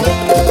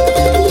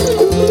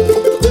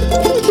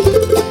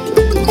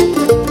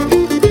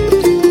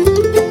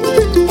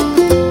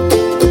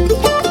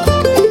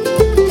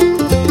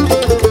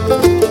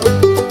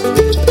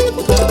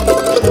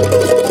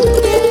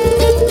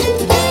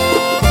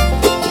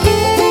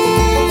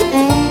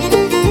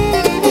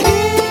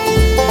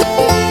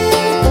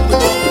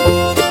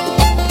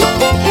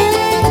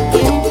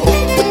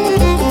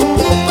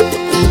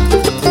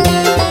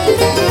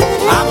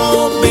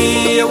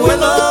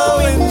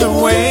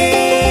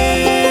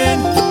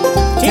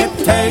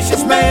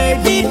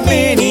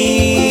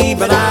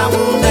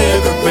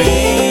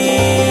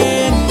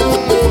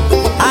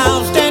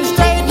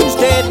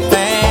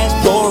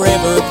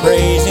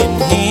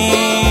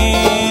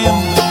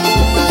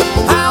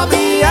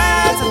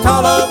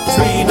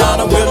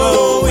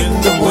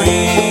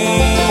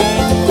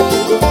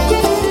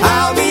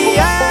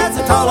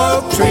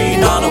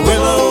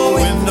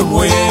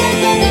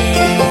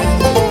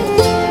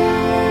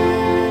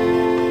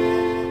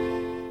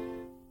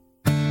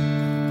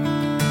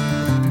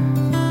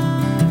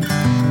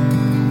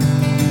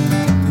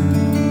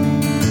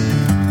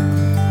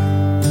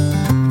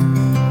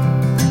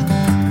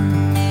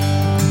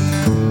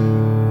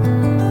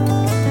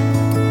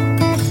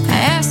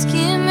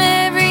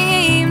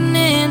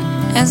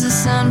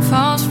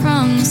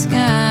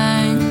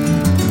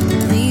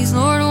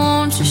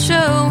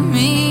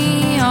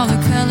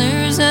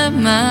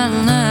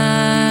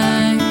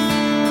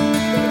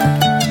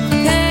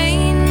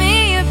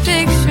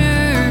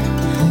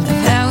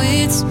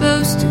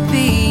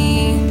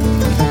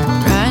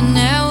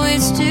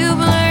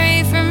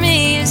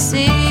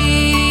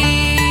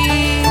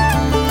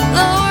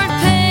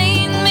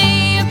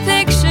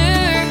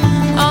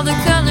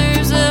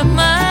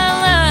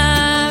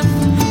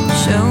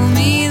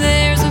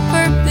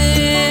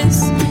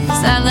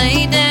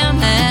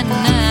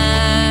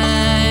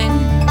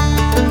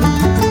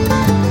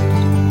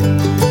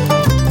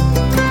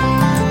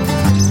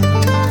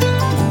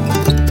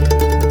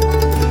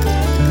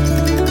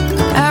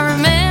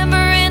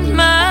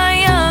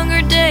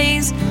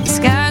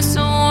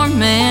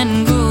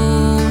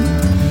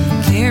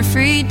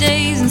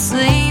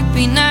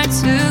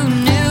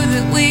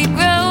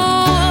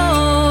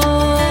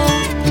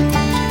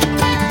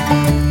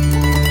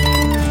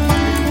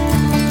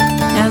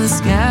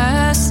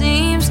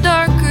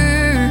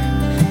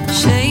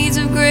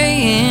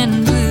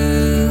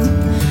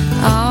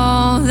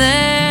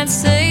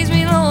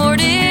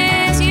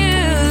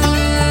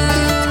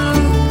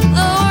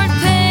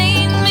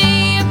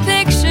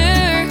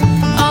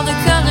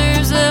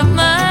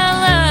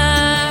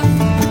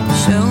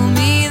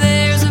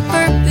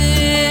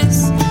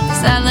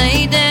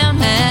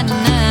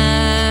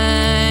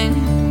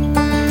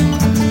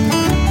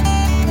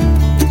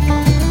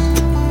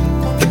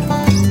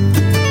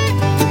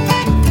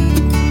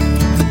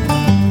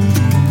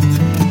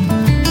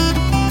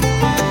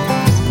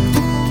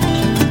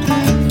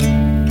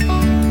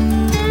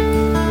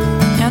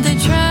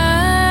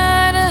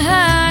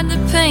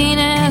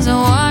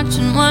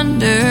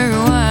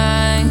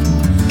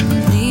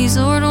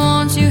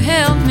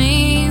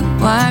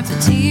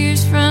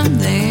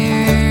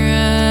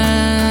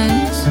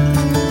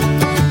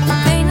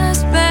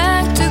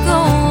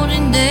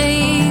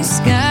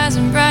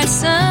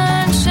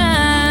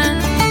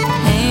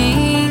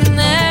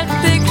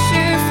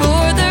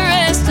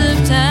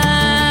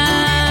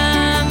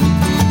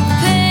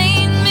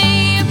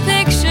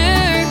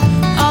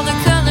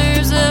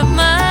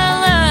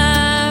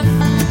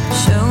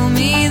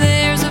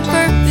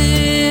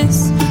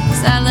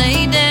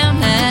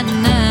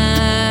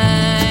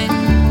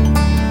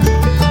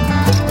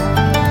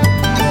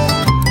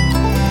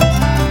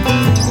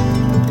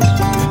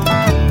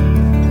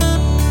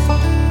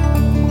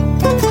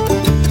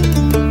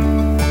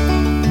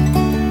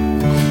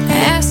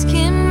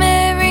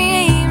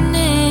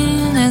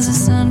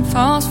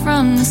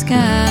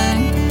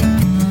 sky.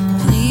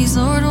 Please,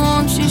 Lord,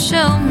 won't you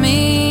show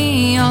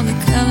me all the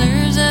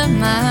colors of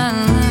my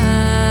life?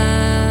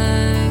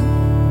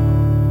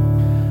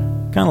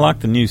 Kind of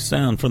like the new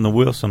sound from the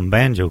Wilson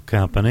Banjo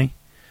Company.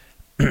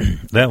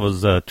 That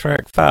was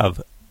track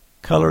 5,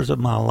 Colors of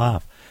My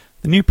Life.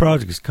 The new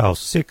project is called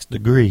 6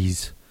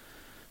 Degrees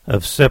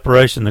of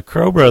Separation. The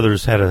Crow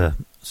Brothers had a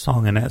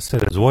song in that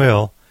set as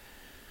well.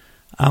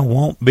 I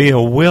Won't Be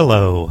a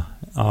Willow,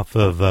 off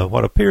of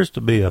what appears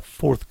to be a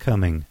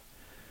forthcoming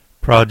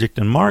project.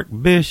 And Mark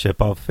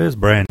Bishop off his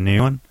brand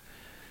new one,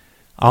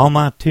 All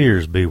My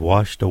Tears Be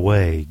Washed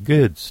Away.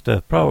 Good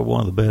stuff. Probably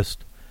one of the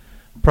best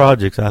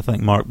projects I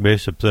think Mark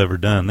Bishop's ever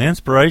done. The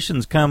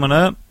Inspiration's coming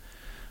up.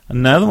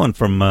 Another one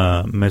from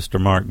Mr.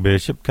 Mark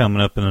Bishop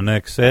coming up in the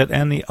next set.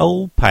 And The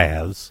Old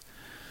Paths.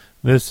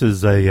 This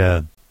is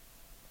a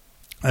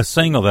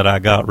single that I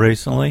got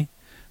recently.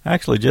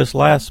 Actually, just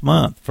last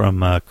month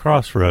from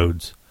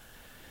Crossroads.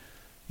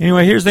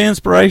 Anyway, here's the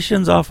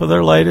Inspirations off of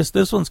their latest.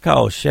 This one's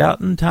called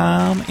Shoutin'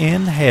 Time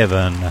in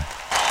Heaven.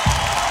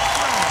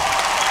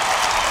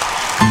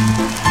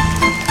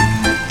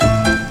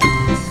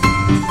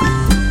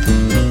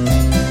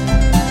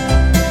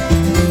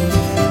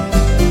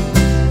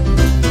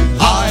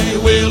 I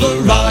will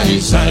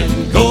arise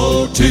and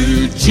go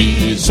to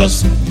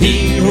Jesus.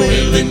 He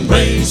will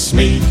embrace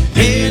me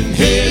in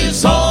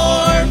His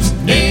arms,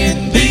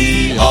 in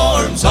the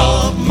arms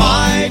of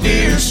my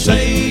dear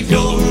Savior.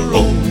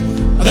 Oh,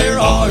 there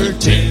are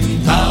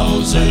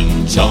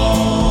 10,000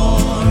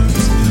 charms.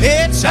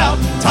 It's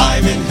shouting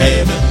time in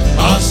heaven.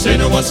 A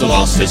sinner once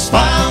lost is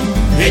found.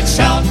 It's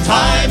shouting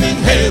time in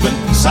heaven.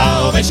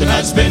 Salvation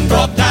has been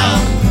brought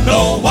down.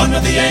 No wonder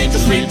the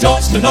angels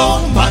rejoice to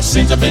know my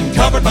sins have been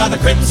covered by the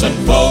crimson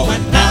flow,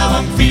 and now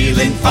I'm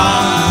feeling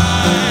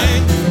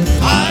fine.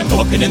 I'm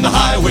walking in the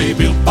highway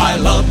built by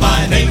love.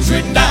 My name's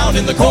written down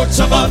in the courts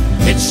above.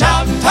 It's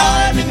shouting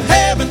time in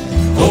heaven.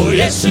 Oh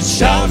yes, it's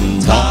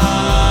shouting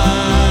time.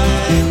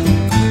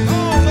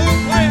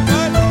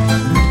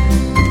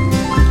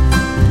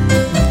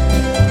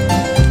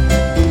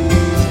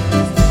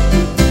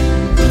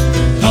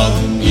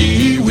 Come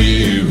ye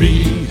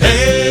weary,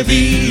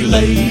 heavy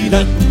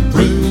laden,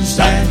 bruised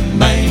and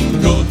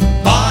mangled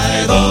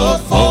by the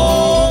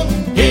foe.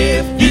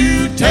 If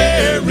you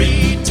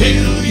tarry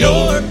till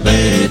you're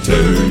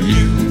better,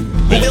 you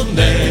will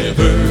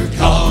never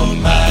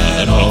come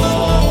at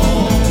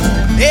all.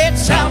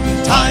 It's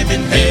shouting time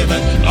in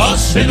heaven. A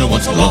sinner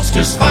once lost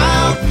is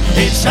found.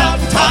 It's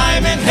shouting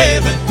time in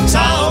heaven.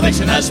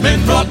 Salvation has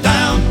been brought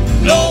down.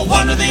 No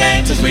wonder the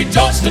angels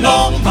rejoice to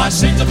know my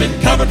sins have been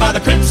covered by the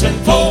crimson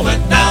flow,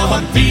 and now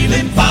I'm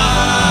feeling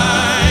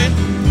fine.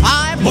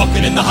 I'm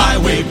walking in the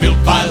highway built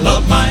by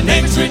love. My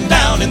name's written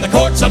down in the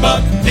courts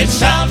above. It's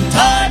shouting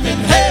time in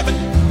heaven.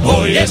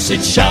 Oh yes,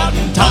 it's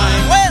shouting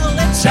time. Well,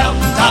 it's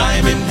shouting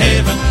time in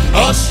heaven.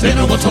 A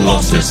sinner once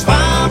lost is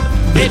found.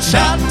 It's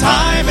shouting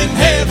time in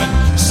heaven.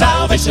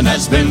 Salvation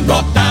has been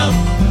brought down.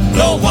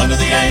 No wonder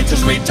the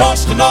angels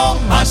rejoice to know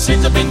my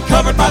sins have been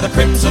covered by the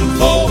crimson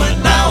flow,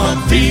 and now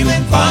I'm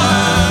feeling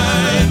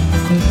fine.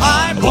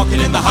 I'm walking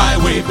in the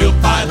highway built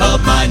by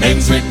love. My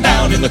name's written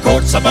down in the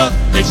courts above.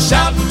 It's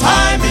shouting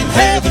time in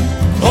heaven.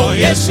 Oh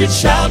yes, it's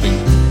shouting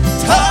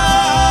time.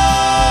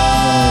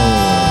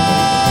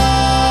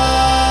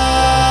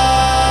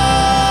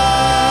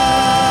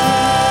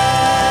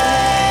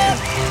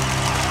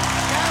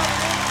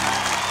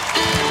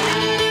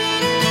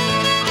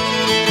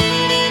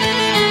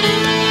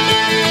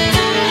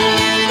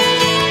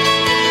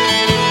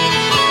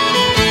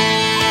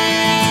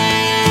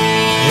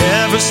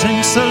 Ever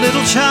since a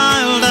little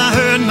child I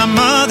heard my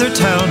mother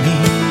tell me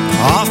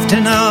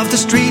often of the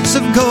streets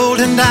of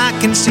gold, and I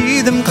can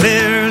see them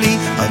clearly.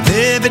 A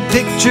vivid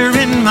picture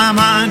in my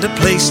mind, a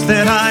place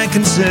that I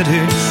consider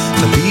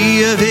to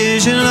be a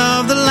vision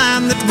of the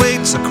land that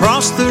waits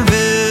across the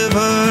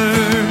river.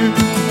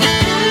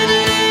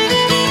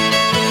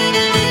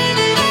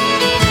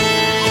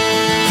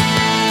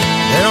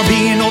 There'll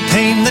be no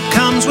pain that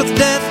comes with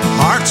death,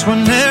 hearts will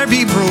ne'er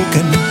be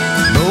broken.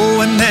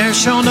 No, and there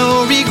shall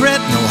no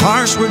regret, no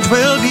harsh words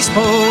will be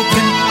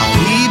spoken. I'll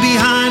be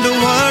behind a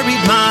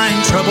worried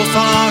mind, trouble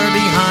far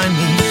behind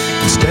me,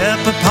 and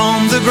step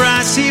upon the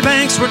grassy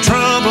banks where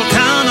trouble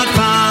cannot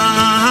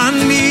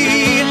find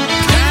me.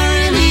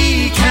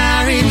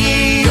 Carry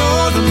me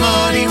o'er the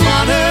muddy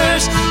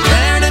waters,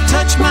 there to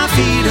touch my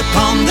feet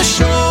upon the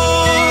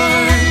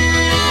shore.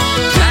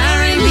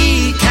 Carry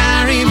me,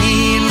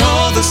 and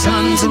all the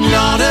sons and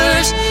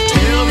daughters,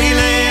 till we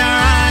lay our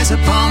eyes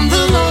upon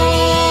the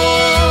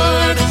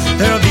Lord.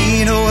 There'll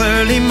be no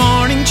early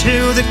morning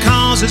chill that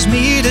causes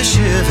me to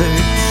shiver.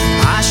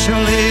 I shall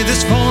lay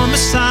this form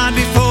aside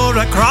before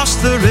I cross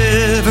the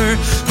river.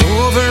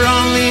 Over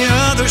on the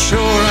other shore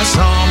I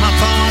saw my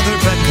Father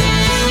beckon.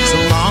 So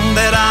long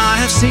that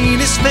I have seen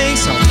His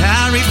face, I'll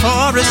tarry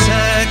for a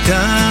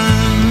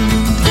second.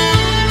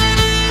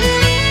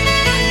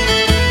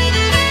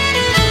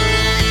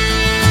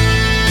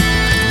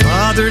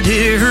 Mother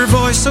dear, her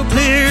voice so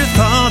clear,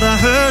 thought I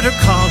heard her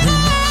calling.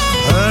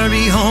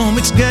 Hurry home,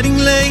 it's getting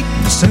late,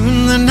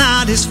 soon the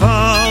night is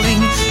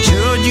falling.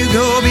 Should you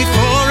go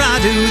before I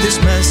do this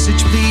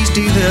message, please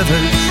deliver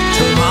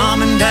to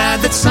Mom and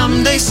Dad that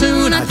someday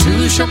soon I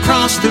too shall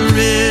cross the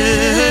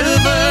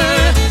river.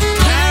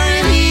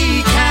 Carry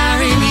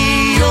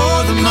me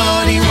o'er the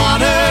muddy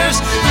waters,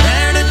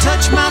 there to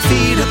touch my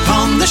feet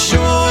upon the shore.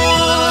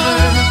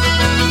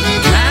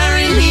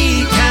 Carry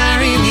me,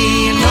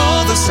 and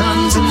all the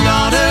sons and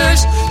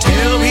daughters,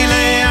 till we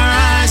lay our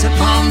eyes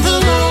upon the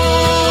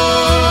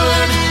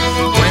Lord.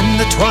 When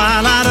the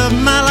twilight of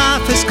my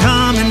life is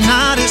come and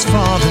night is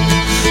falling,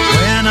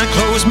 when I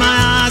close my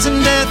eyes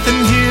in death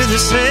and hear the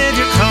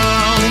Savior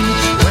calling,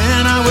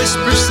 when I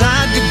whisper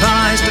sad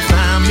goodbyes to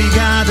family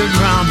gathered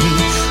round me,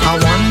 I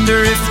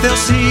wonder if they'll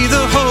see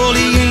the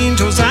holy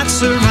angels that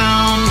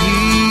surround me.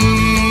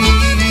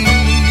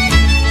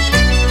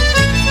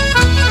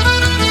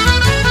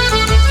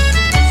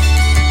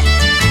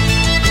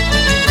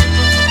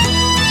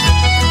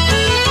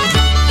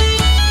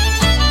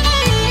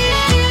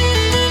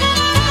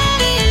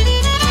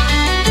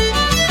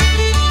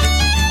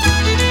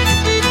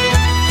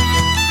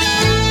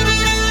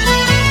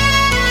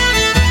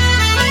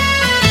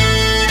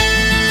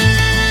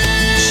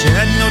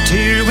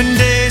 Here when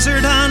days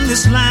are done,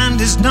 this land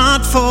is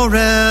not forever.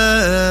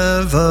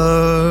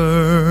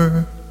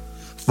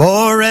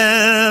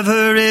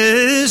 Forever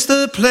is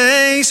the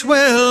place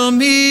we'll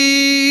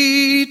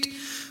meet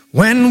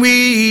when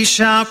we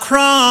shall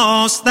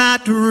cross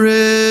that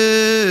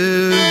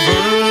river.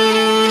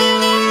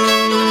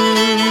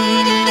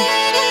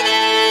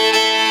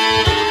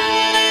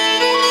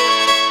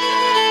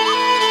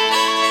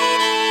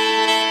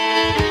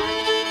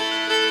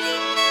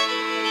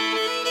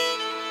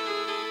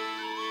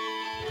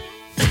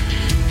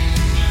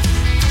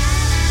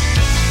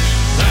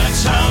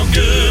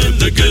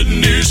 The good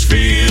news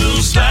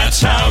feels,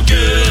 that's how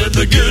good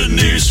the good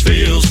news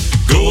feels.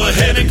 Go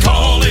ahead and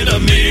call it a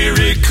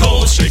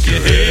miracle. Shake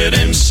your head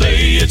and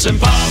say it's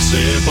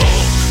impossible.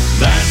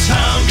 That's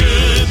how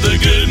good the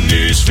good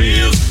news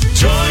feels.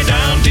 Joy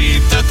down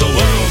deep that the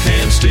world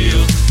can't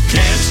steal.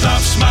 Can't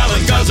stop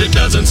smiling cause it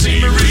doesn't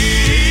seem real.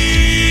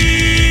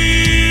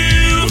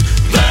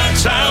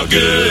 That's how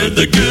good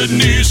the good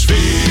news feels.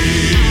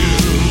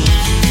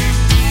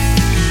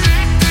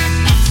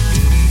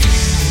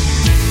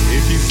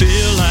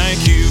 Feel like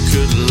you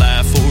could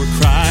laugh or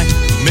cry,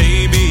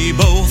 maybe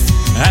both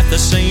at the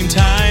same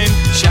time.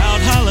 Shout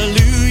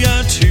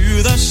hallelujah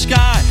to the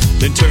sky,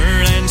 then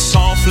turn and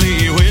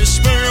softly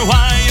whisper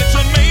why. It's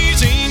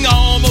amazing,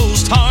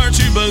 almost hard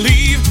to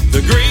believe,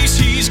 the grace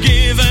He's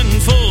given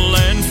full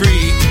and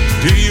free.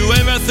 Do you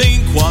ever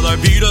think what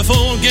a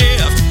beautiful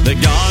gift that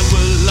God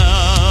will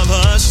love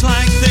us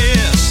like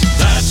this?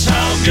 That's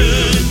how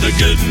good the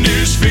good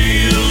news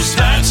feels.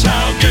 That's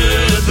how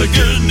good the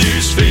good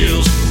news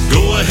feels.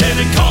 Go ahead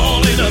and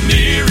call it a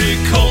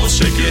miracle.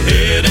 Shake your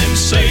head and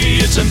say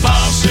it's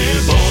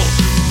impossible.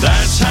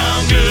 That's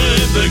how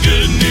good the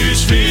good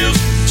news feels.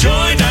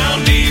 Joy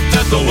down deep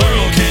that the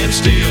world can't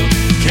steal.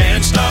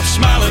 Can't stop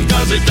smiling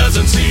cause it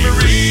doesn't seem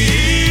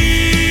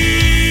real.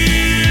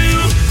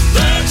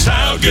 That's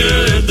how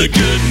good the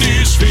good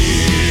news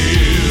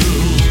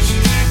feels.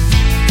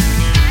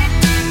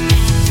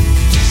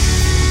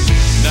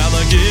 Now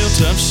the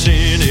guilt of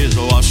sin is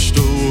washed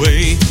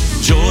away.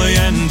 Joy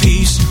and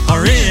peace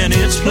are in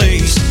its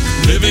place.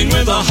 Living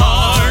with a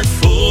heart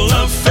full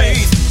of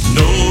faith,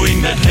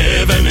 knowing that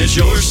heaven is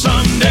yours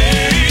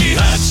someday.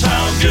 That's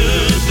how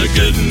good the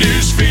good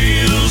news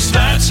feels.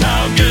 That's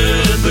how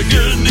good the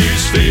good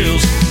news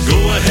feels. Go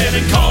ahead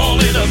and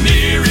call it a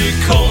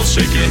miracle.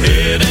 Shake your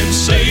head and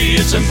say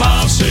it's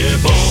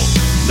impossible.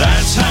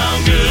 That's how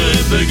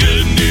good the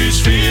good news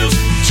feels.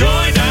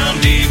 Joy down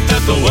deep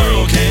that the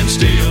world can't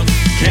steal.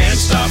 Can't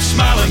stop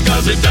smiling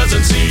cause it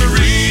doesn't seem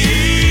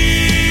real.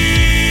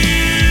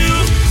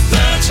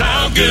 That's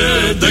how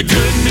good the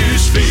good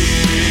news feels.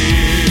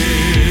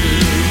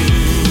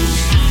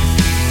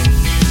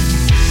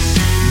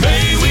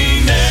 May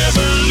we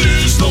never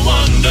lose the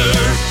wonder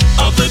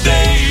of the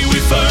day we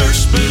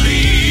first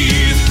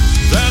believed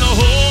that a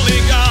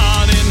holy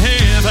God in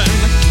heaven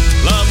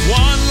loved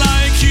one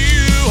like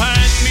you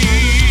and me.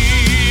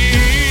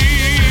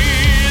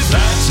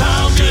 That's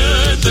how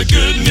good the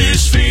good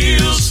news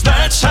feels.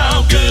 That's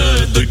how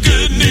good the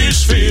good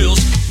news feels.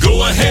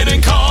 Go ahead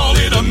and call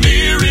it a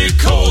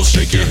miracle.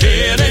 Shake your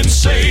head and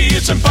say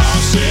it's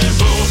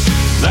impossible.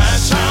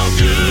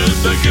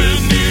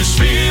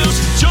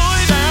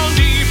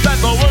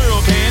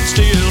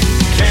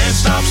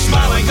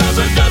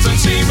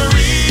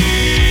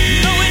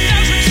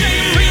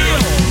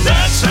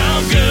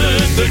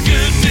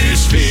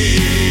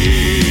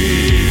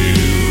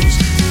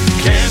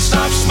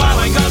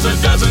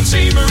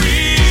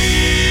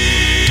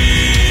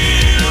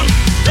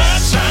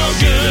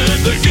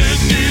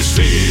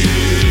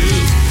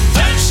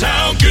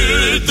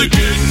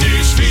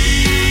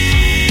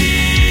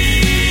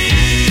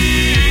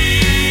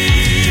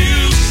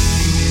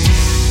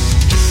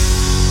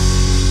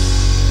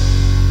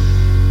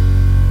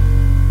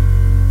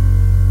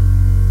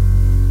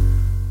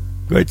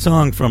 Great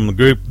song from the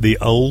group The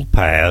Old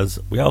Paths.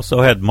 We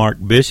also had Mark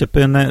Bishop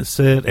in that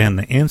set, and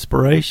the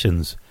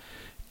Inspirations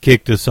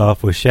kicked us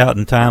off with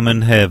Shouting Time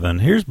in Heaven.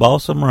 Here's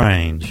Balsam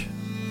Range.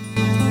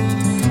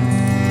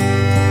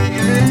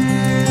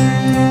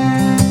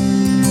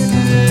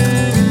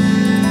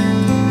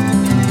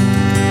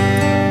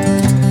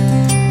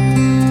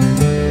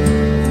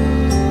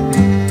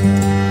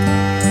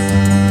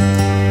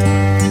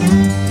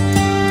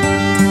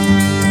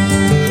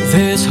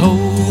 There's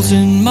holes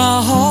in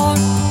my heart,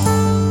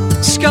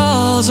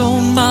 scars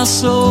on my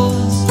soul,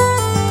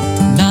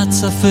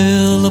 nights I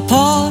fell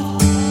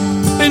apart,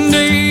 and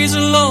days I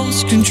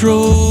lost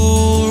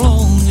control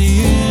on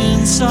the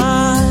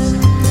inside,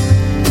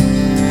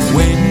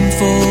 waiting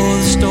for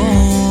the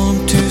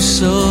storm to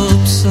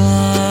subside.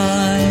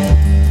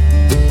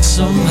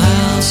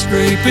 Somehow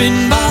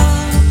scraping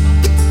by,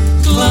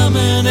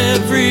 climbing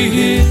every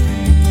hill,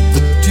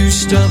 too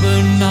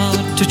stubborn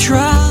not to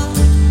try,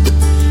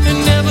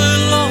 and never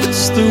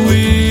lost the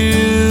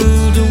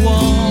will to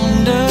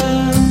wander.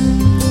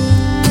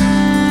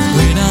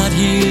 When I'd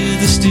hear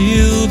the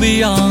steel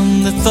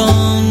beyond the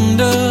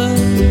thunder,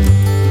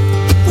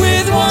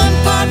 with one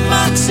part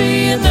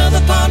moxie,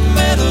 another part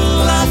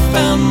metal, I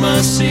found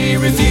mercy,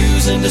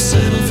 refusing to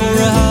settle for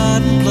a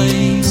hiding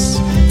place.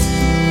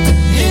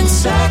 In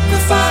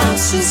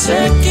sacrifice and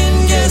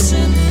second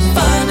guessing,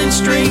 finding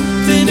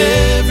strength in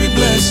every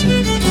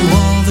blessing, through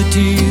all the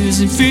tears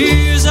and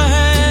fears I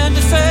had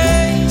to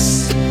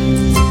face.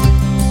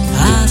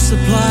 I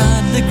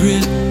supplied the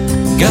grit,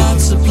 God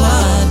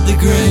supplied the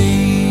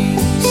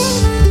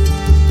grace.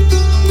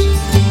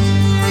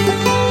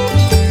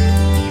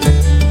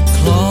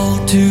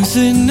 Claw, tooth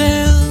and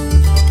nail,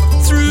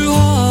 through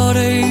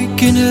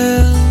heartache and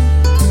hell,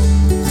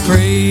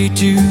 pray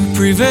to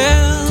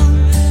prevail,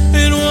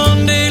 and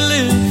one day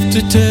live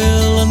to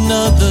tell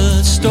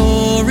another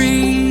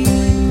story,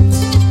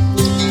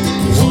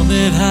 one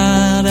that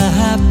had a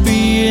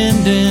happy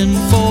ending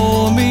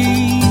for me.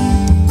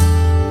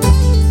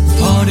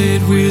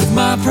 Parted with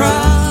my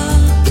pride,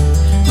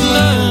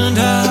 learned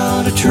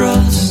how to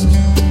trust,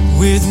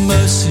 with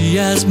mercy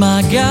as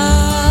my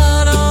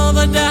guide. All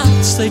the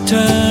doubts, they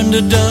turned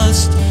to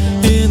dust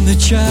in the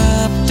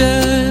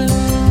chapter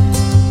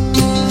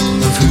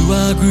of who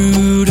I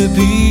grew to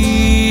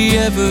be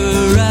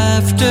ever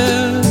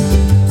after.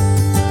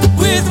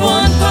 With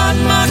one part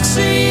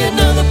moxie,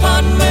 another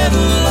part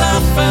metal, I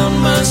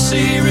found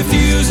mercy,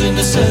 refusing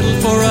to settle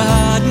for a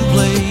hiding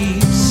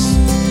place.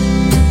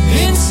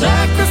 In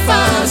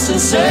sacrifice and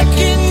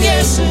second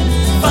guessing,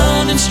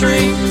 finding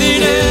strength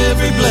in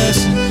every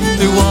blessing,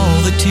 through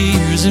all the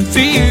tears and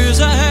fears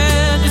I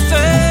had to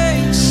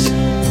face.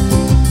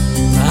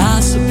 I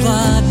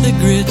supplied the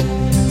grit,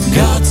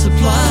 God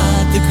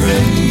supplied the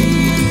grace.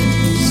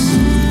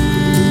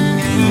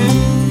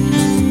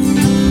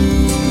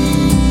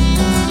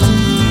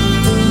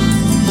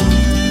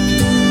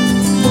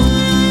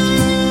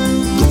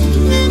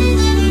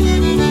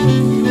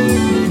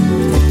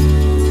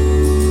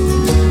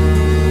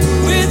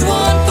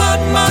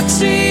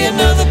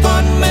 Another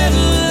part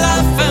metal,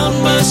 I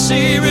found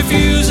mercy,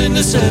 refusing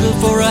to settle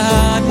for a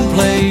hiding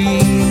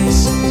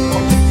place.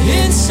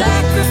 In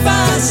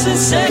sacrifice and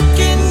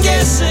second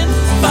guessing,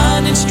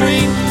 finding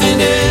strength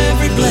in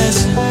every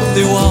blessing,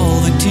 through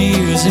all the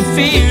tears and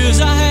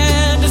fears I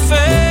had to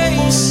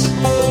face.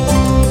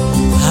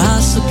 I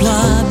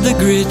supplied the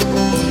grit,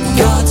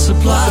 God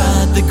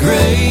supplied the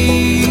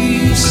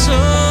grace. So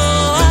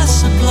I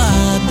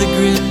supplied the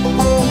grit,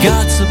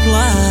 God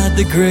supplied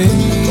the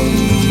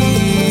grace.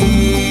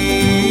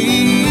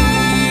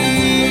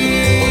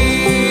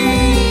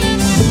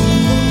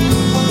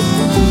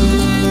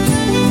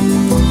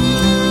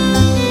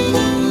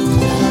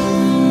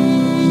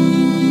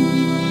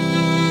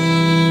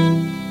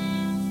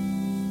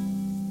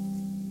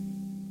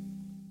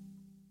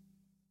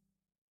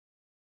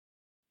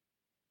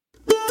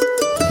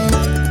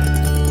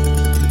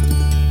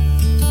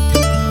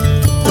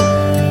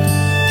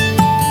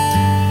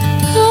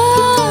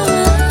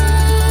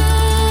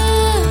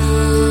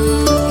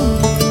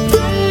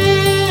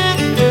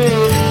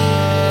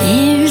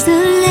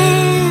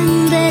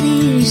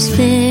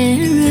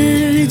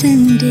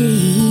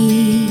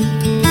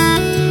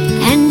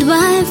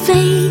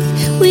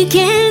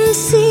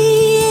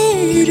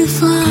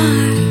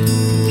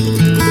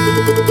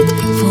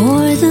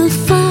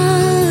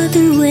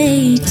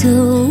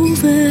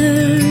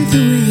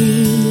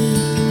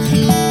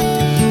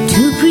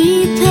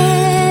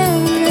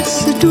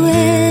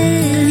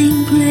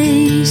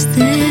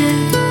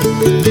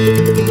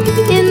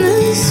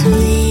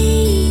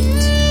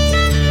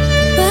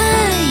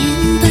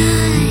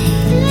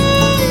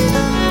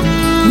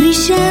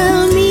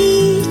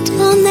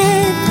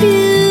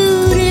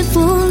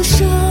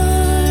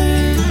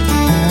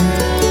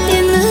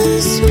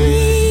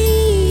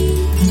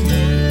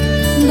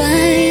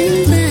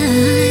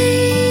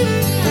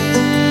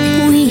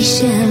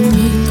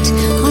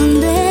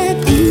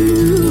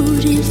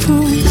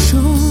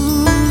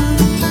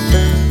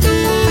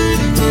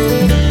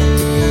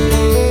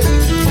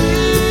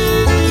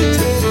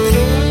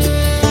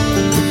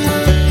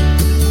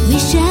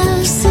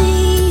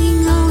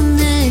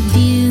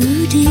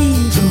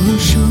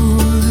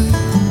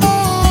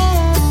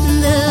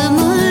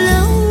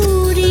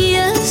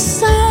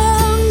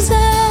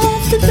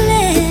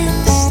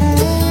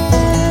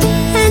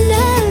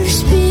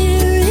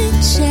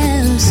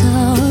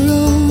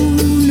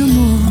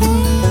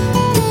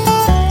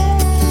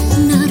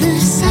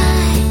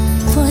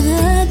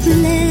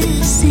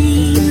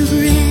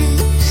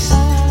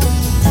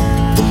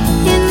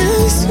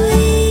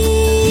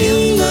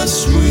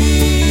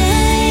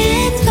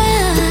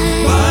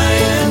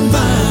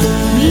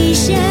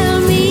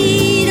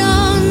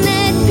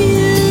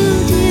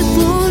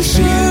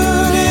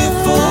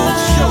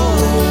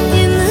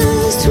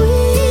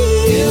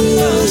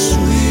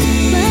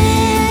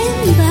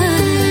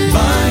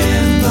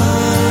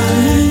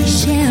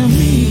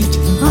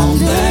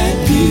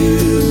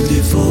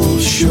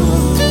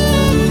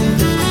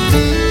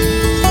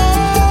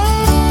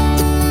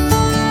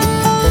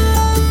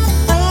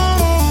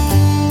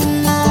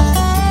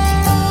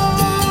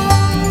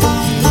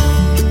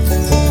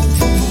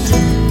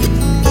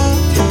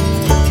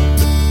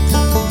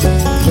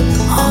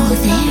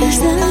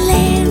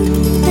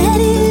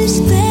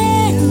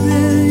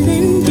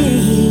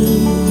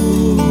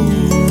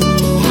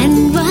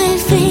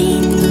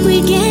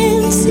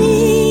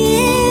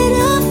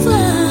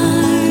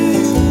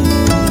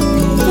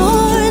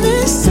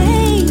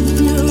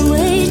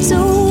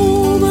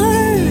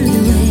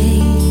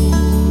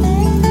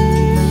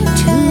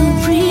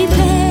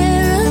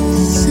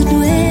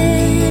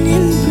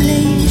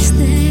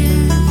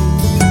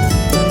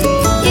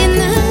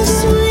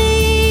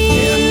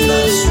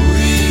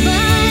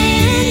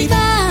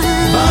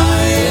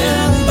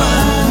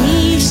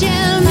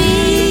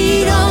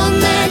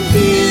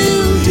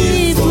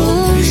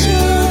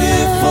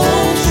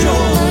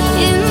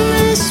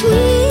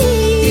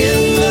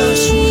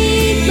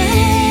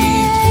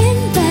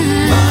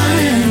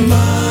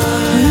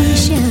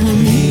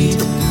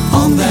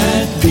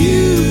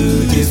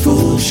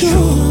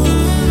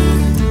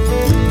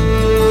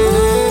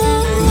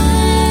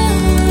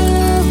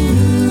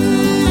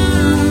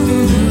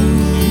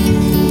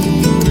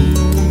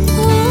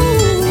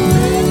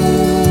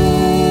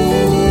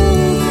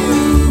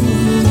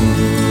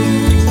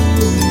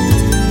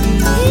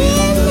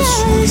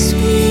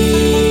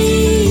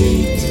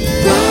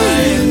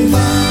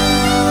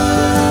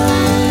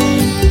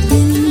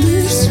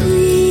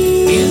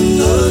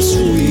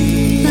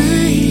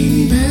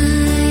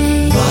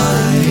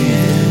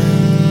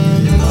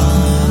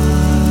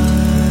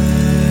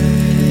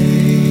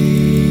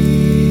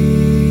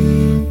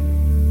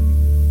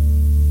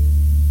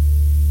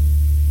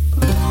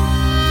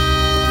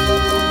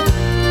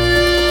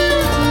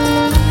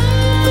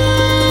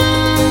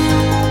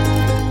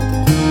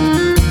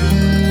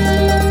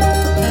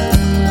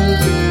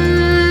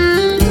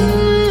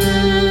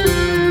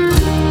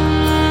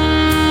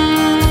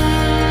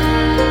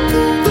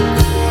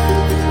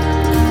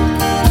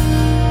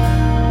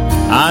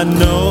 I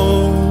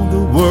know the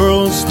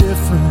world's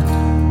different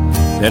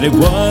than it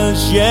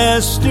was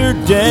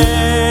yesterday.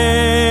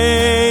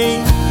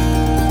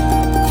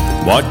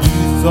 What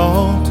you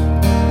thought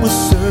was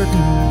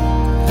certain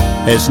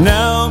has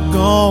now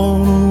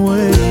gone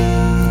away.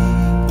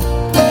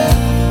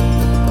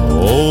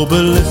 Oh,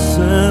 but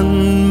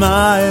listen,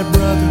 my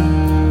brother,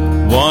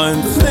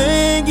 one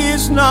thing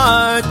is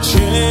not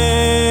changed.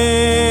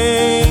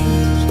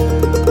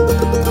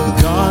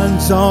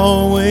 God's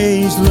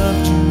always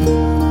loved you.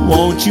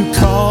 Won't you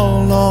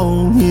call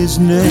on His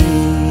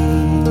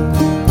name?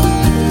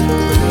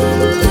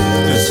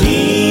 'Cause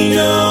He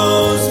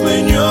knows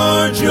when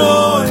your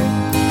joy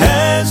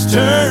has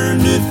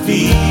turned to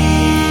fear.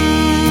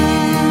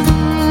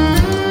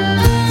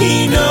 He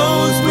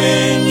knows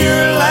when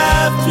your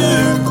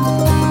laughter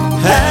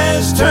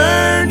has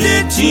turned to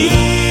tears.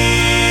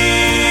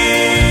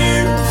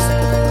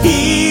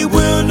 He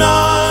will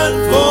not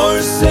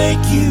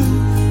forsake you.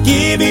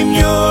 Give Him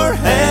your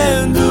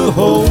hand to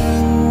hold.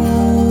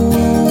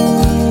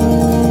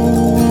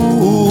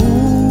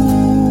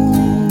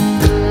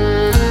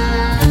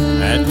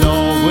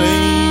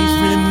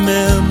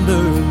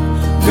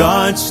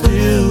 God's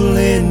still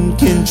in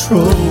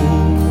control.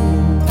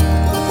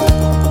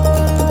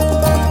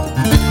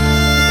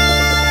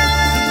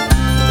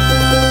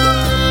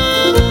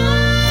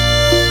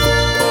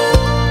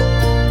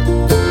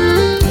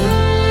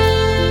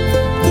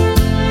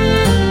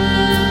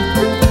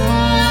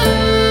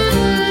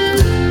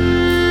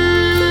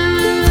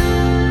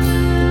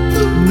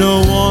 No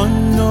one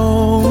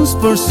knows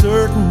for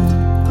certain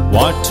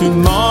what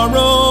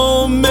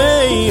tomorrow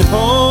may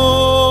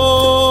hold.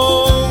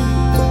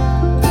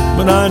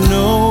 But I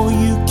know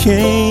you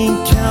can't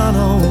count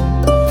on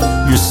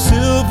your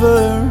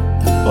silver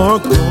or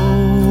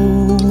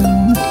gold.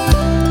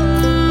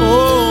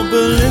 Oh,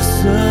 but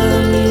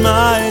listen,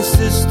 my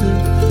sister,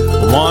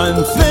 one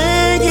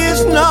thing is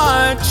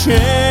not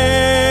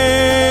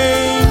changed.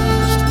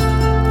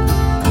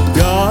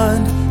 God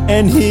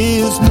and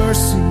His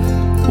mercy,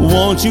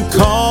 won't you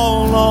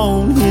call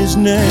on His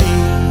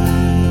name?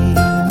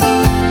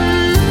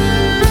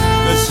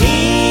 'Cause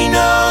He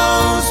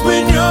knows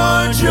when your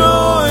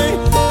joy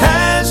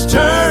has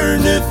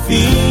turned to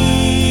fear.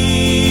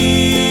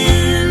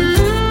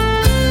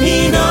 He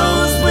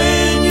knows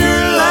when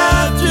your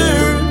laughter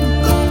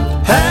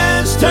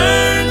has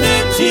turned to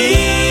tears.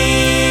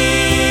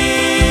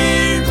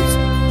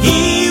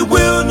 He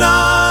will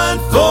not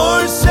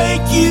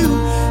forsake you.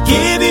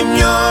 Give Him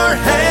your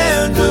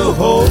hand to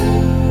hold.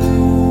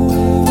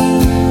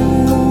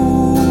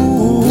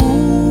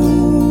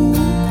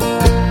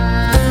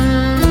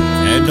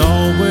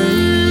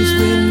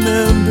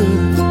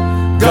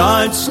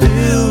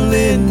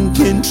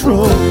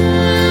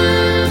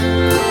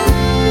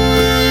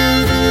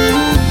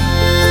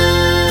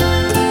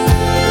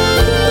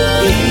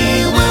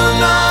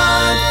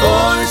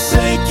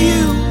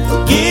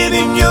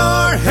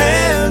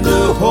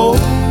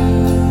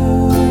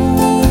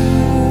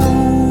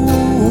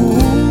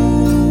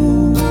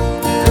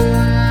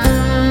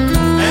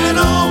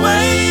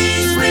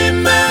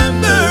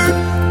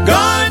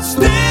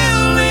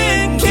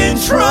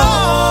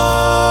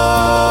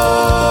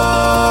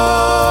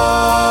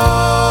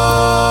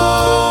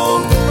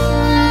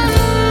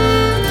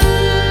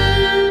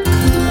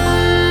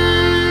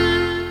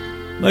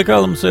 They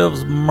call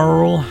themselves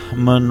Merle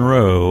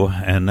Monroe,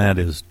 and that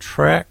is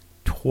track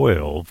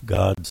 12,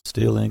 God's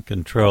Still in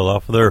Control,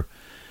 off of their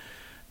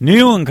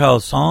new one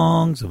called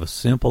Songs of a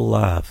Simple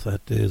Life.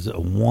 That is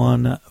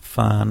one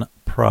fine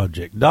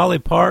project. Dolly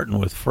Parton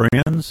with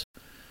friends,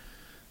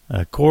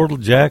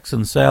 Cordell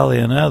Jackson, Sally,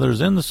 and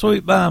others in the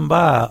sweet by and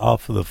by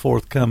off of the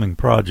forthcoming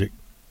project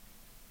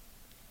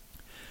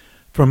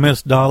from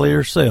Miss Dolly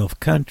herself,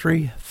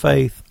 Country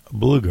Faith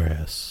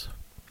Bluegrass.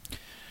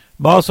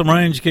 Balsam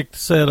Range kicked the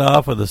set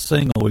off with a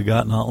single we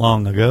got not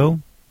long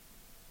ago.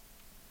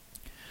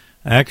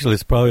 Actually,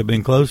 it's probably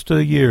been close to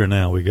a year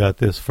now we got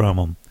this from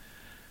them.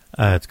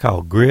 It's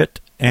called Grit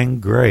and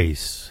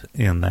Grace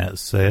in that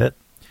set.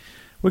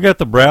 We got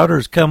the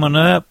Browders coming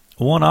up,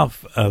 one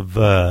off of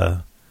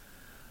the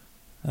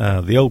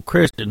old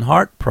Christian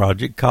Heart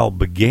project called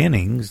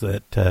Beginnings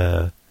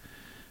that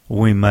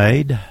we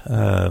made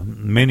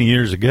many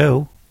years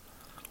ago.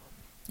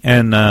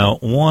 And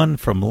one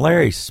from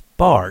Larry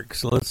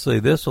Sparks. Let's see,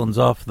 this one's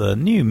off the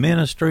New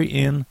Ministry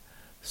in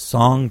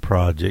Song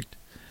project.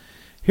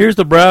 Here's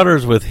the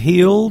Browders with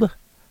Healed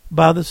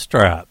by the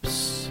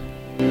Stripes.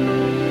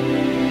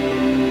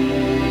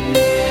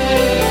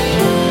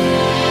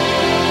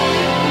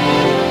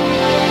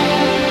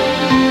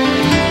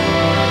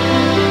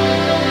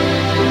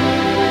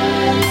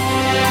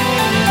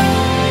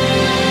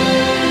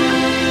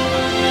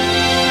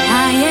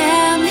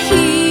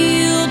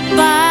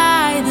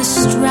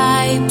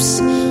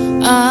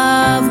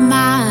 Of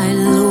my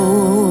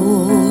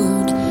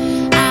Lord,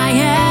 I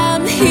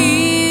am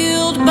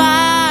healed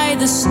by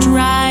the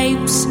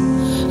stripes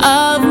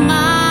of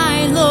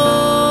my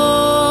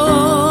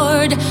Lord.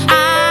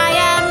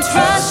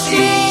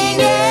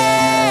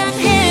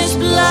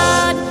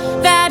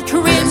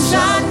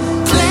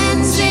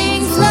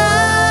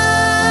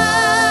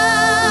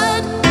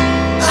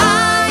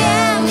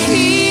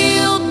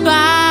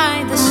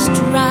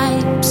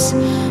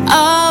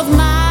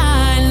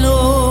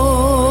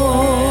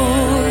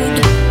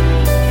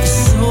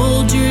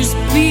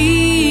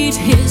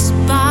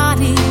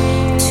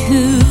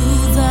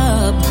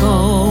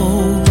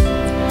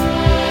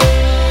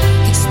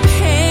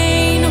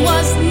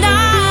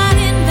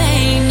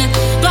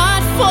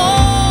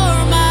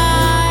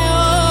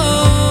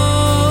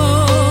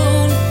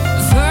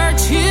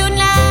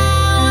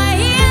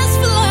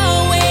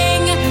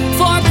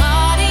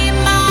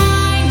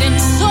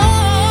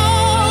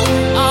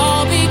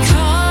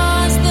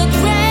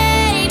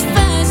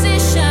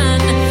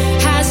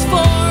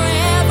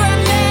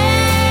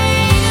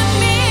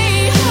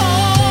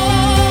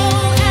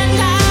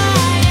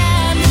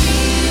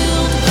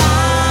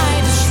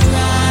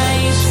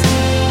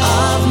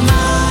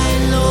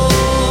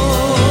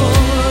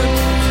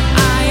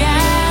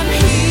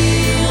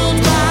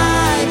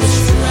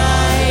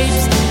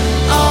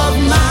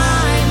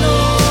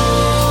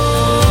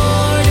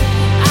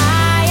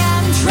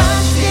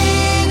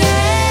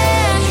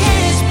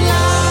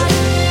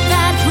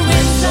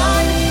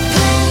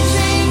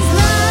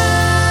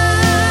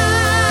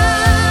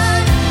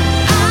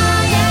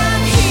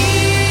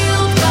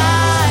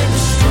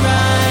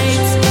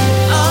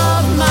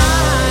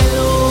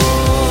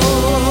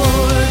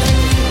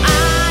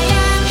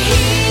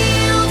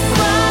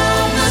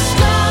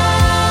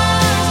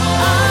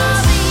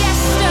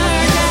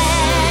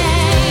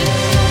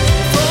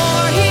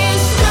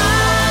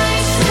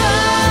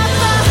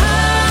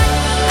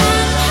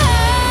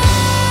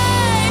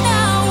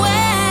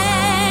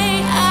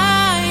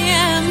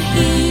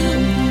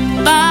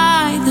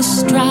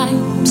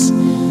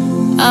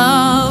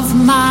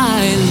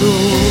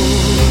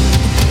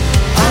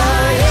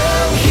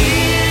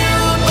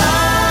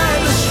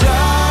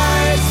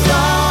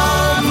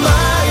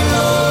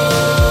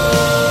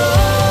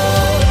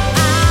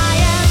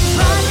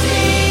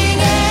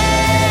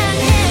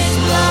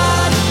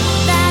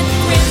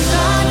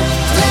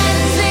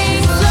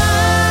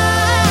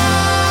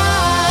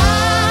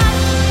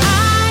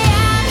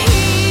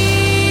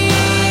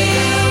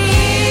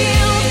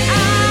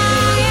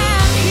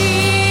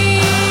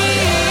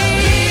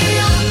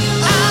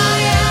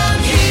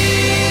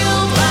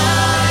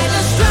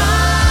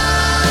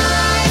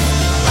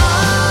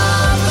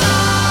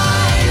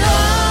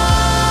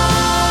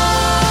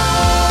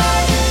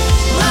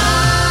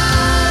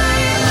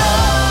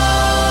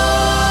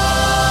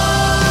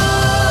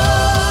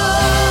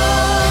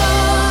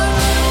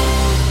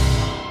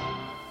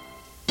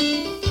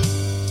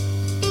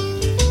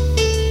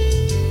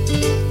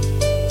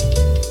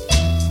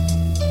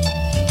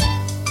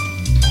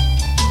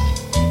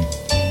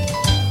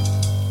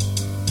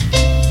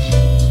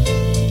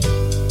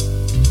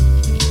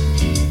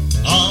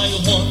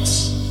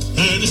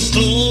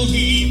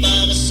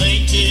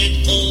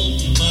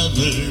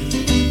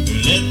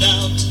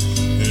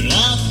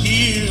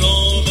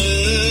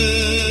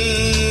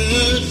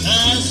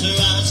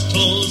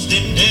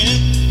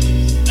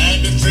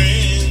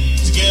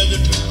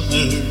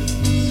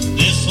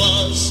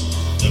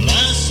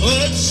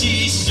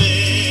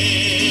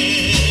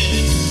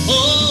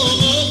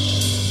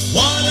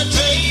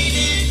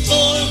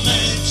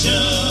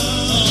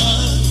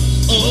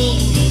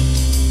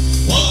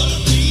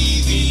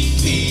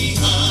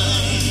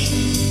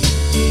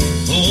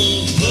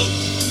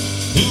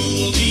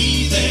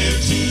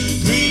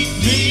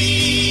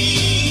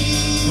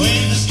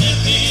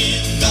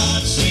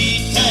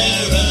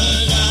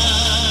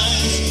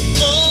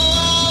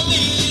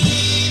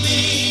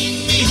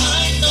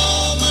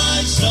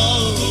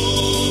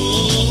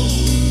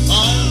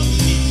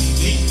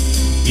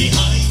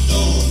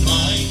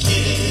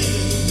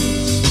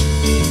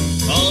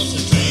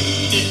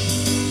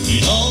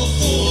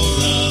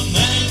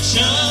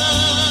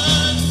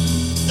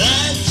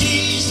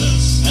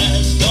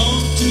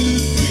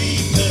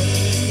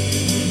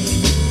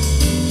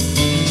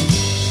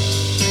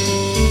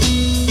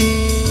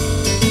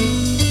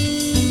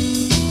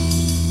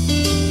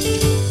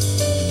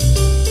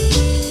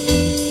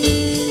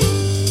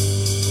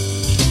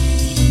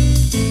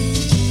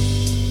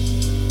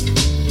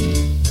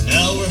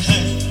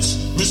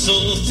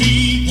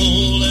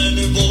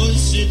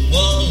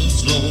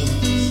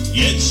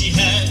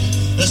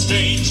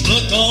 strange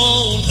look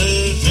on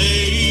her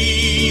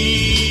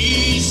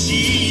face.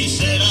 She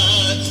said,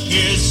 I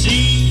hear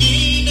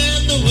singing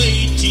and the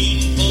waiting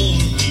for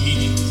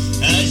me.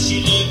 As she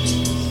looked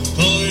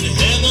toward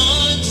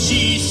heaven,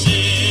 she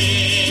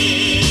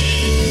said,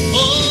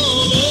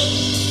 oh, look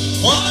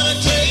what I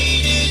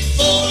traded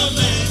for a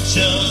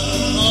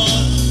mansion.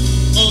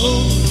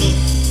 Oh, look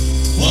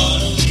what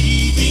I'm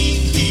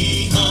leaving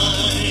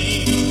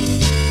behind.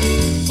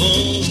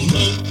 Oh,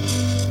 look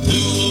who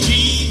will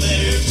be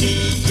there to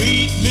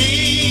greet me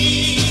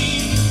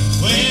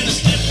when I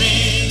step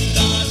in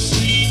God's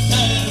sweet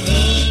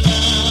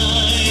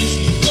paradise.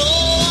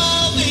 Oh,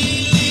 I'll be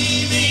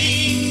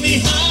leaving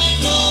behind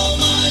all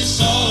my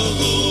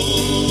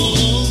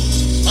sorrows.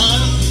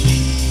 I'm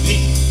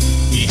leaving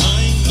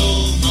behind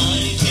all my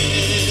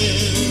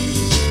cares.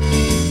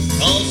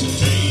 'Cause I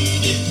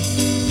traded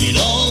it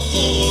all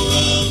for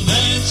a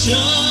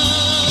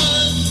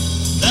mansion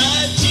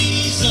that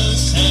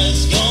Jesus has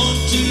gone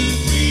to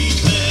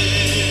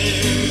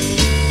prepare.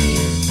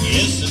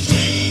 Yes, I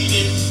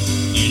traded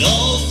it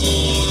all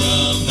for a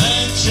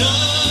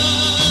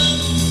mansion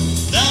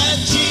that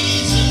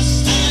Jesus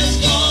has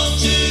gone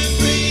to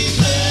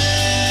prepare.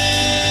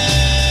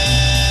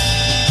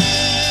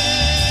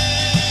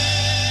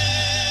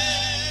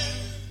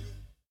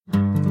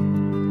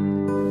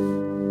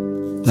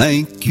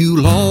 Thank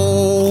you,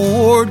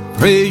 Lord,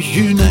 praise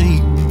your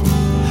name,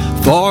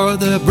 for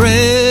the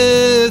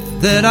breath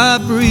that I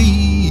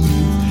breathe.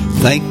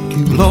 Thank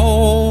you,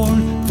 Lord,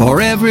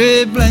 for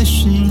every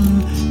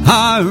blessing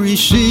I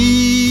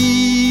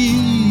receive.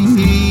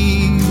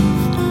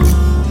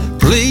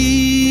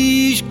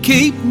 Please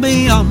keep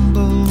me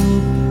humble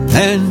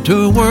and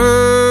to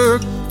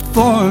work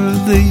for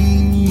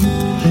thee.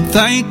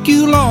 Thank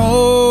you,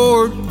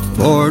 Lord,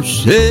 for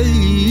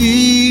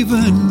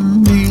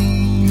saving me.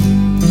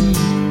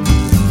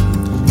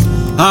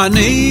 I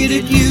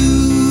needed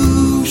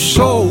you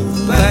so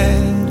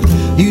bad.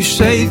 You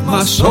saved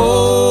my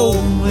soul,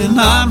 and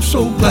I'm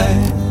so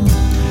glad.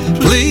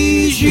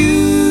 Please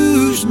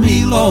use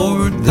me,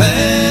 Lord,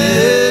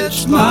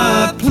 that's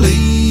my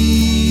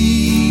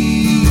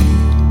plea.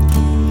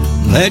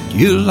 Let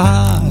your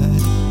light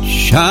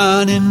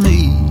shine in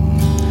me,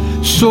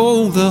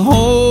 so the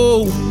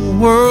whole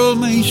world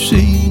may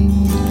see.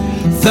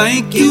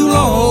 Thank you,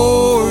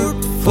 Lord,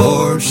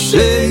 for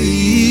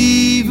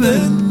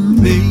saving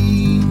me.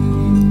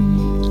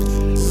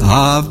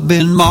 I've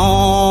been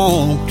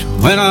mocked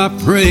when I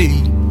pray.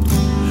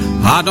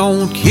 I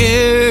don't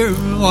care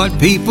what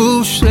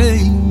people say.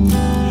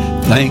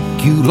 Thank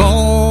you,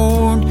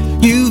 Lord,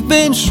 you've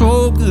been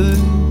so good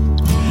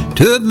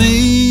to me.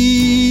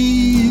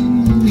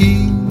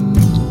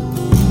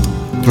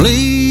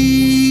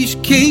 Please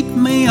keep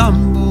me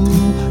humble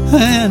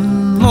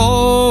and,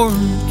 Lord,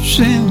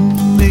 send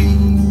me.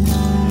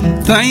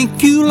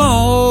 Thank you,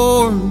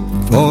 Lord,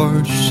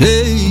 for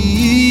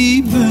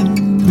saving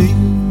me.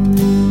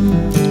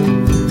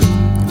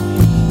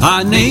 I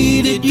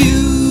needed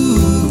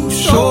you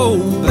so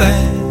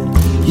bad.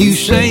 You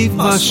saved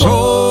my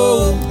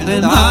soul,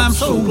 and I'm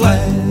so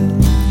glad.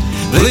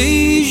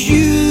 Please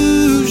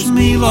use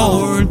me,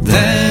 Lord,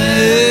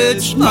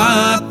 that's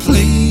my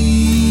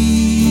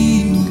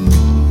plea.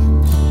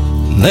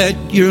 Let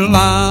your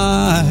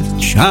light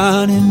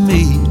shine in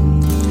me,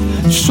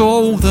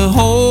 so the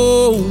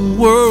whole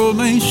world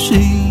may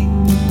see.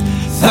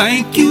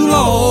 Thank you,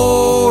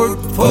 Lord,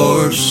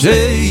 for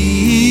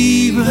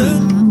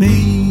saving me.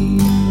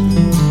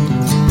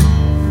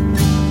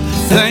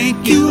 Thank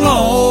you,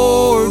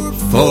 Lord,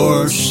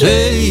 for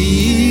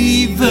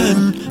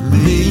saving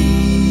me.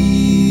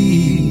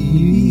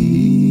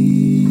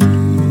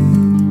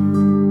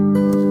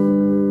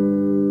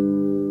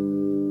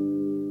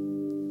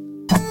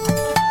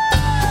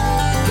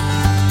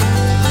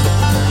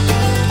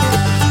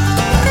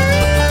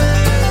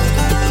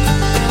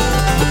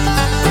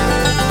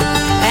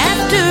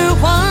 After a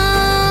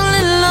while,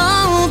 it'll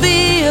all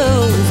be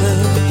over.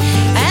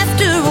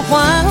 After a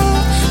while,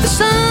 the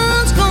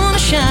sun's gonna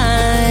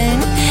shine.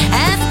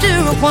 After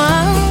a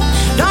while,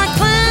 dark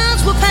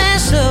clouds will pass.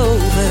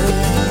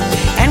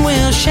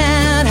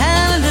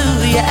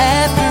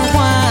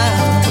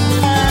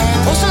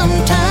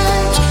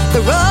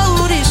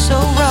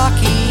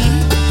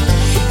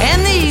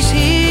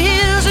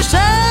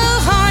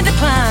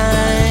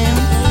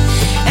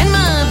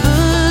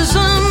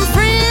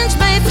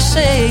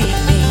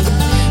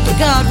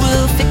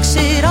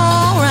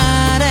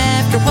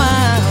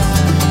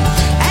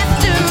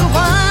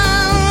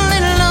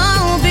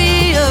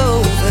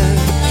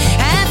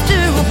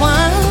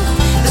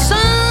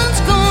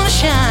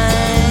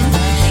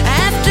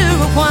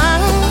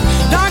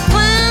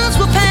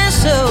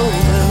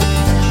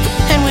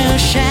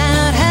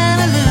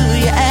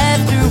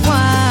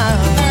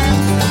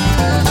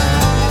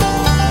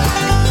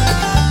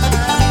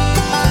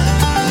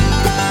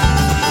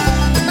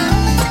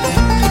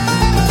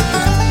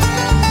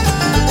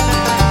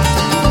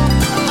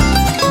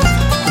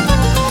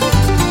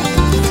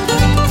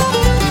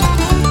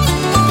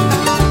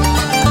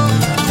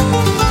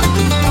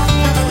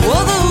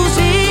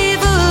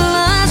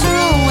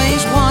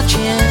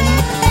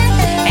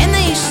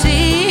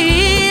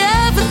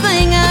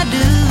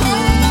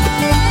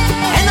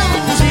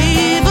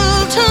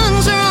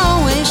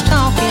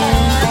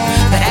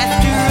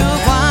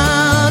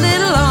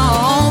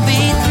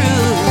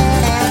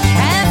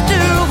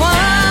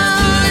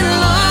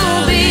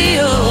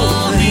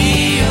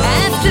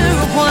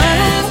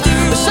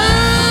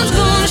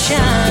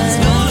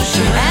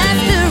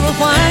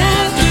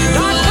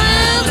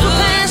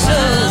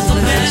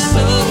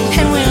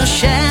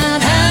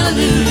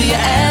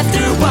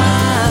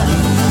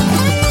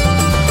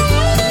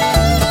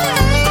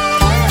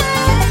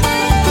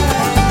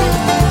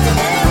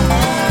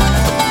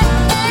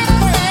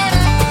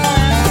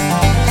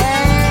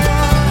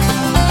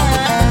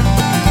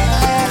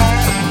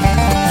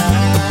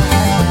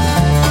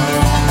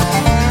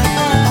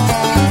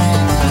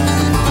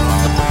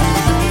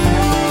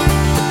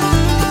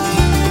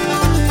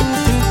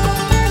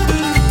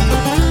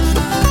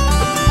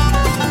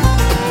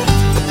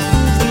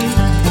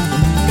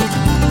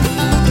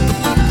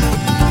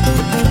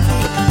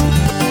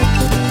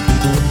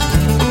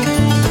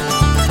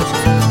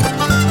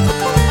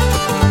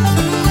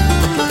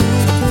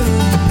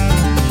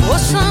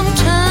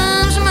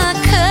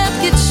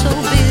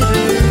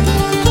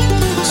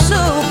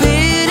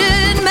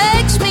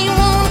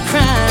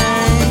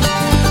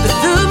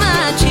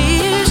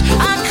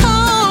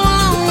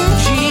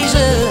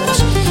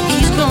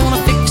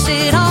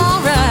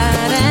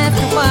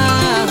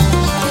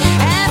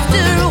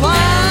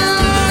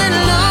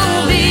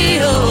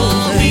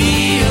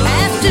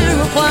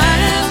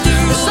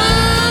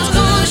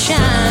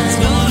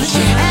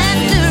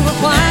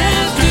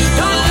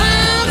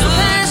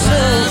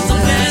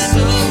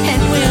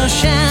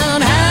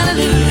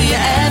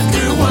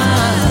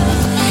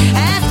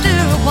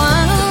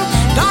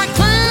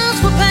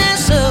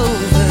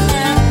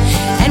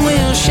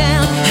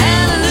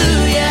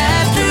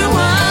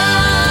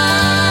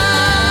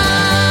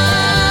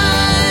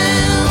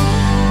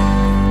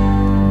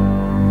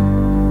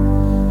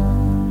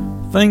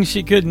 Things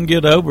She Couldn't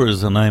Get Over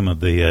is the name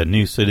of the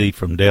new CD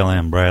from Dale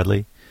Ann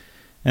Bradley,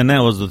 and that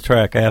was the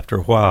track After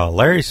a While.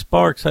 Larry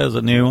Sparks has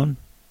a new one.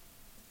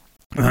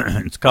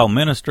 It's called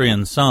Ministry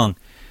and Song.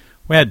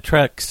 We had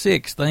track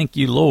 6, Thank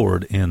You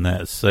Lord, in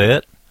that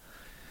set.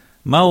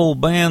 My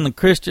old band, the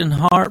Christian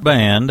Heart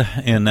Band,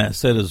 in that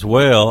set as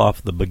well,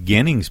 off the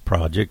Beginnings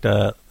project.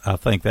 I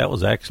think that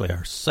was actually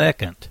our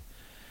second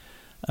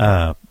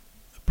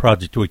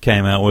project we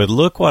came out with.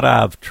 Look What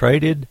I've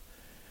Traded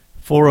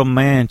for a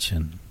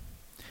Mansion.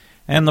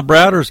 And the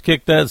Browders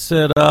kicked that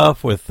set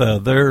off with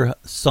their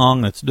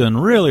song that's doing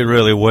really,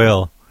 really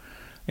well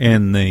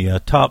in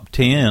the top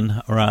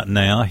 10 right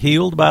now.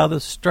 Healed by the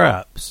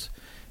Stripes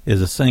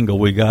is a single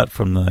we got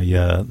from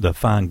the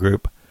fine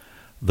group,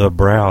 the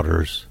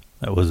Browders,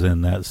 that was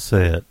in that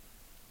set.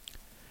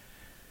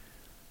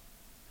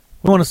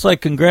 We want to say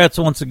congrats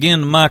once again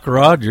to Mike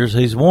Rogers.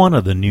 He's one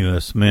of the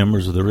newest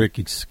members of the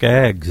Ricky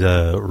Skaggs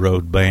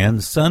Road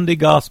Band. Sunday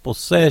Gospel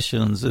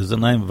Sessions is the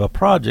name of a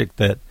project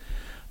that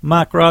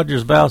Mike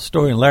Rogers, Val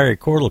Story, and Larry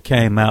Cordell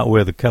came out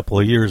with a couple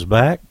of years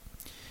back.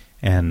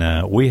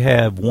 And we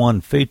have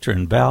one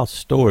featuring Val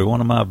Story, one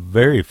of my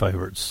very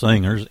favorite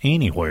singers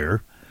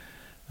anywhere,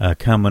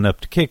 coming up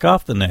to kick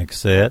off the next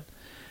set.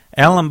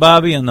 Alan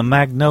Bobby and the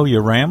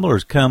Magnolia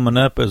Ramblers coming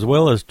up, as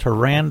well as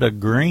Taranda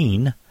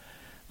Green.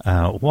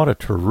 What a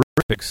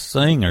terrific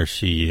singer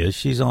she is.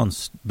 She's on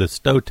the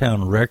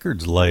Stowtown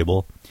Records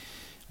label.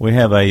 We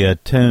have a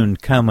tune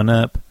coming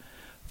up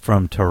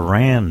from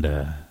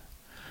Taranda.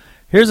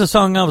 Here's a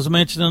song I was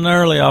mentioning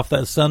earlier off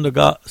that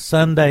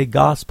Sunday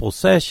Gospel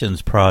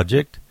Sessions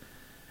project.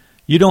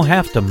 You Don't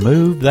Have to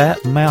Move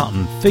That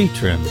Mountain,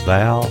 featuring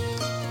Val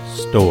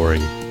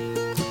Story.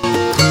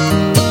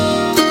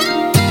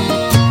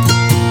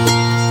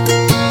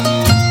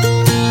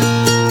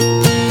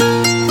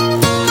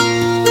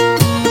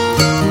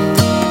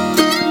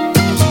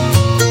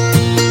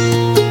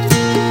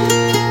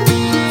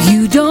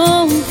 You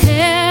don't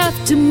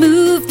have to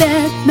move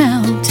that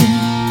mountain.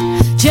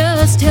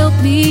 Just help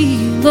me,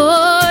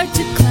 Lord,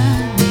 to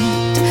climb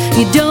it.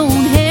 You don't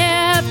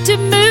have to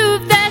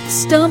move that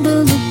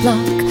stumbling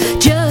block.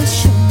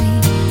 Just show me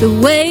the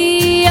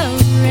way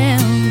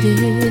around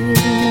it.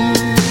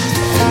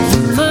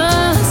 You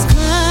must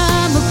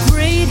climb a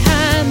great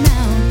high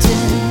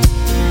mountain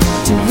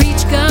to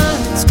reach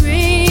God's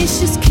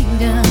gracious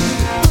kingdom.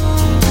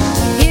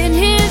 In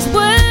His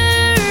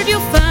Word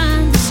you'll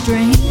find the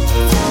strength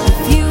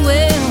if you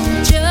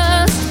will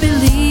just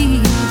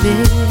believe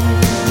it.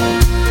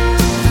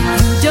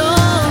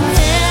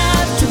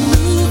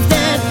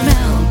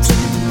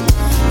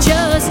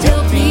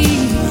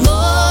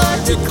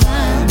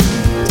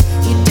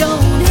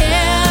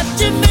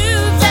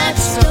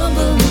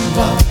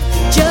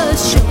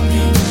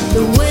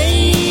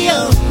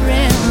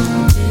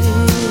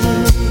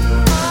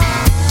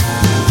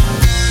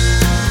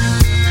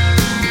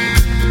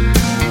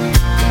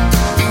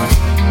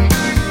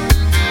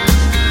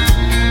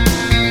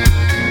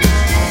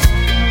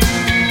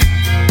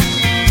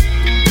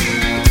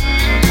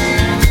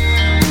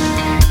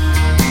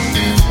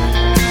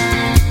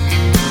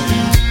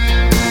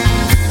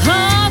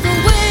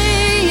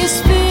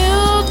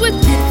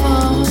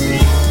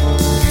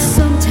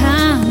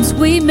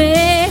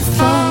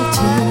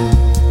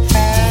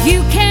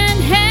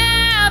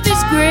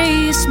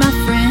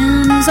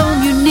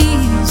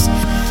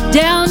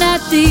 Down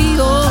at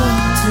the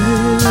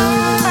altar.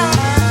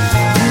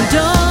 You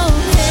don't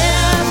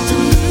have to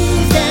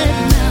move that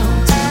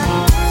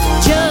mountain.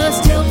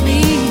 Just help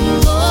me,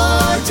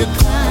 Lord, to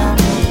climb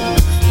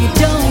it. You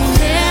don't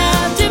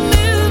have to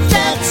move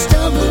that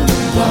stumbling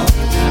block.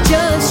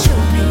 Just show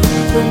me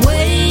the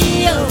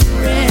way around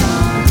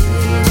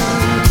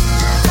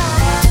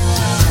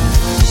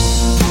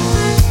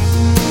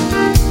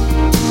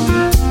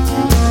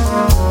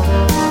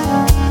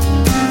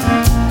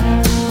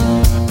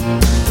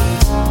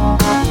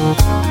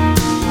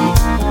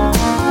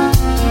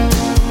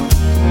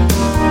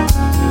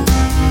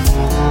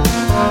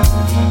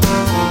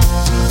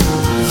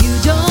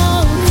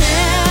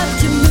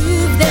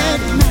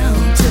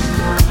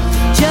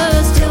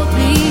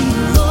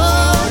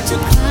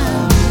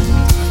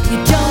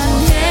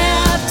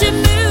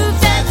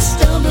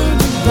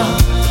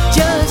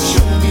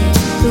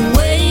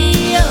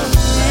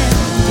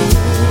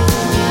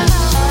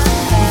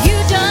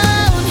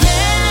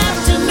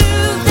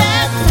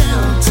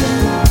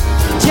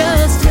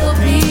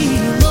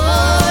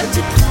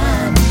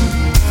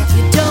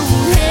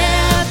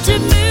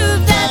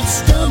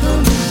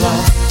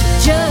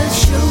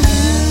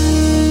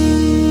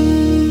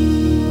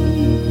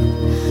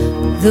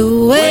the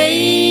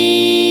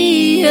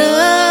way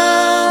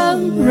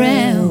around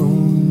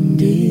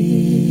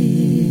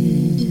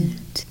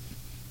it.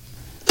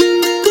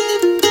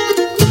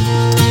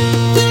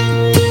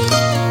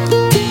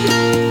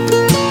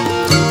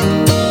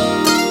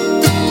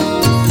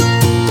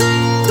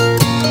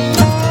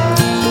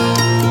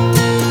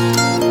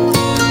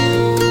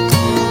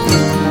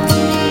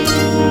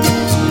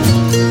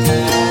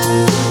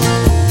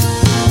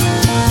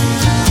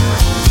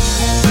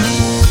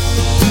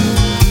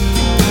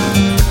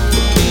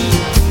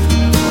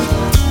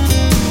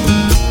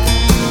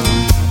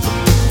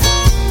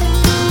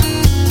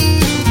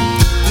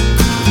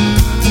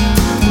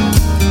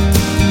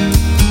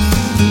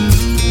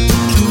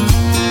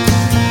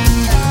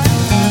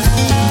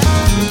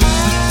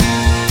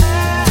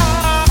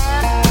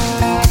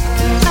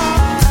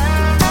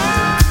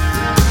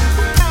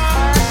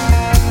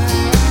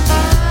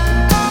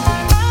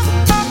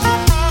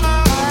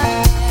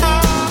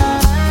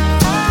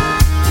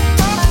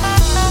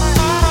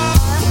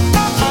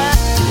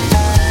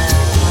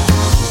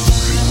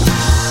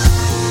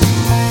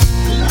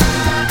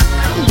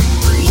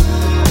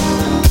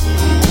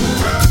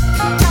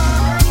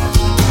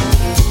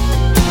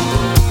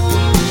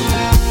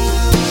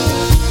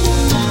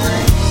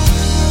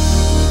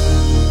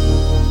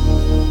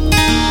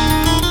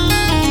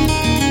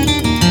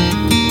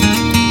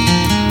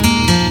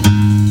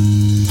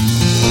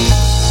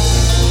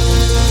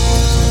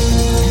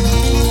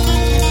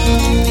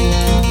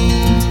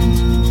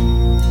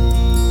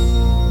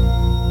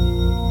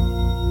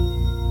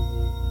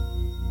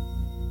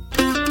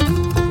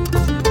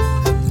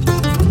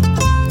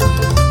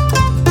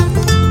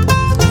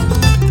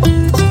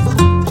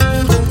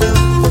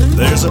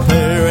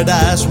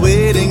 lies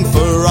waiting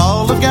for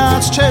all of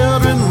God's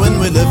children when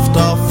we lift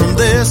off from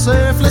this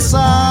earthly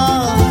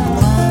side.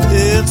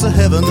 It's a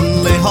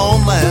heavenly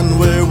homeland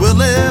where we'll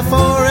live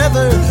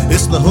forever.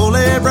 It's the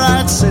holy,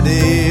 bright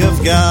city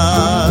of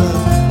God.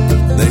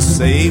 They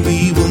say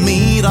we will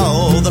meet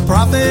all the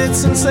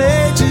prophets and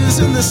sages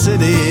in the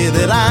city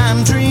that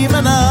I'm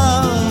dreaming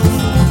of.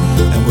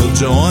 And we'll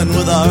join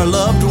with our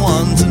loved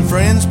ones and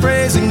friends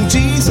praising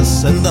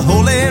Jesus in the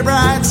holy,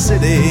 bright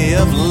city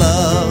of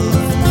love.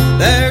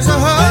 There's a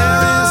holy,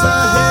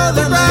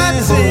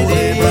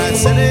 bright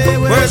city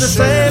where the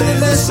saved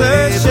and the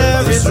search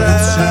shall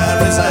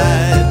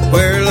reside,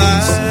 where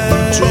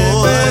life,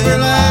 joy,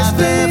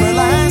 everlasting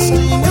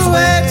is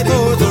waiting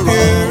for the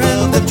pure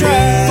and the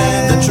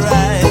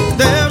tried.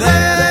 They'll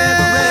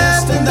never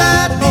rest in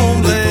that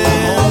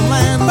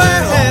homeland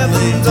where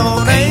heaven's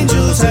own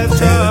angels have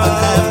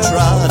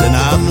trod. And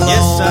I'm lost.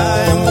 Yes,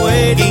 I'm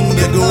waiting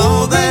to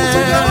go there,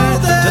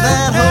 to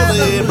that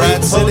holy,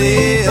 bright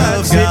city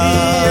of God.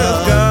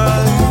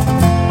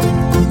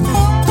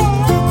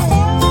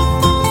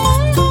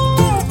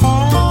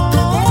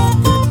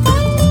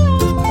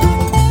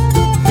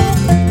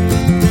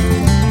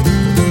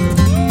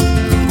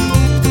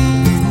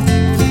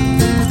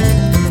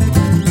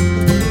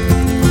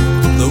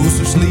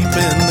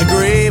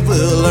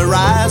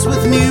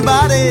 With new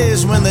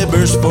bodies when they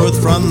burst forth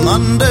from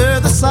under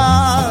the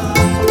sod.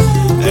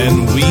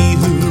 And we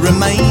who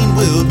remain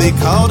will be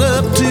caught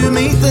up to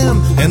meet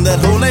them in that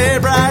holy,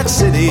 bright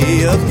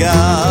city of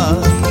God.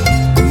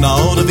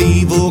 Naught of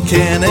evil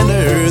can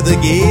enter the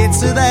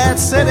gates of that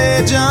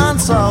city John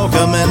saw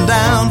coming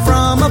down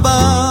from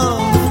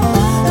above.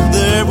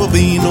 There will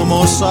be no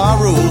more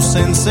sorrow,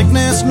 sin,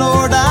 sickness,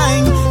 nor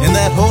dying in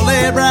that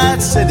holy,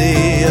 bright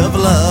city of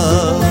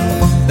love.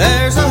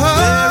 There's a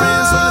bright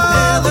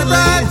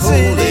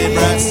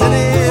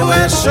city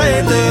where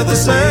straight to the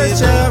search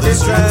shall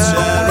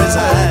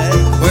reside,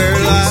 where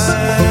life,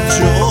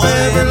 joy,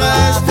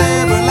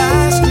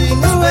 everlasting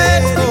is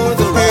waiting for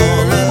the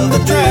roll of the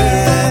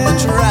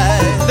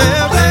tried.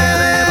 They'll never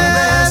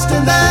rest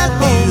in that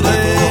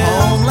beautiful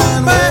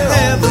homeland where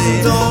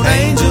heaven's own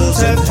angels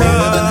have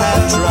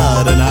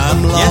trod. And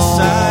I'm lost. Yes,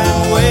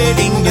 I'm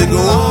waiting to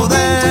go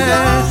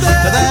there,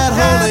 to that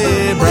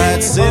holy,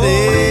 bright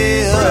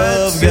city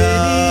of God.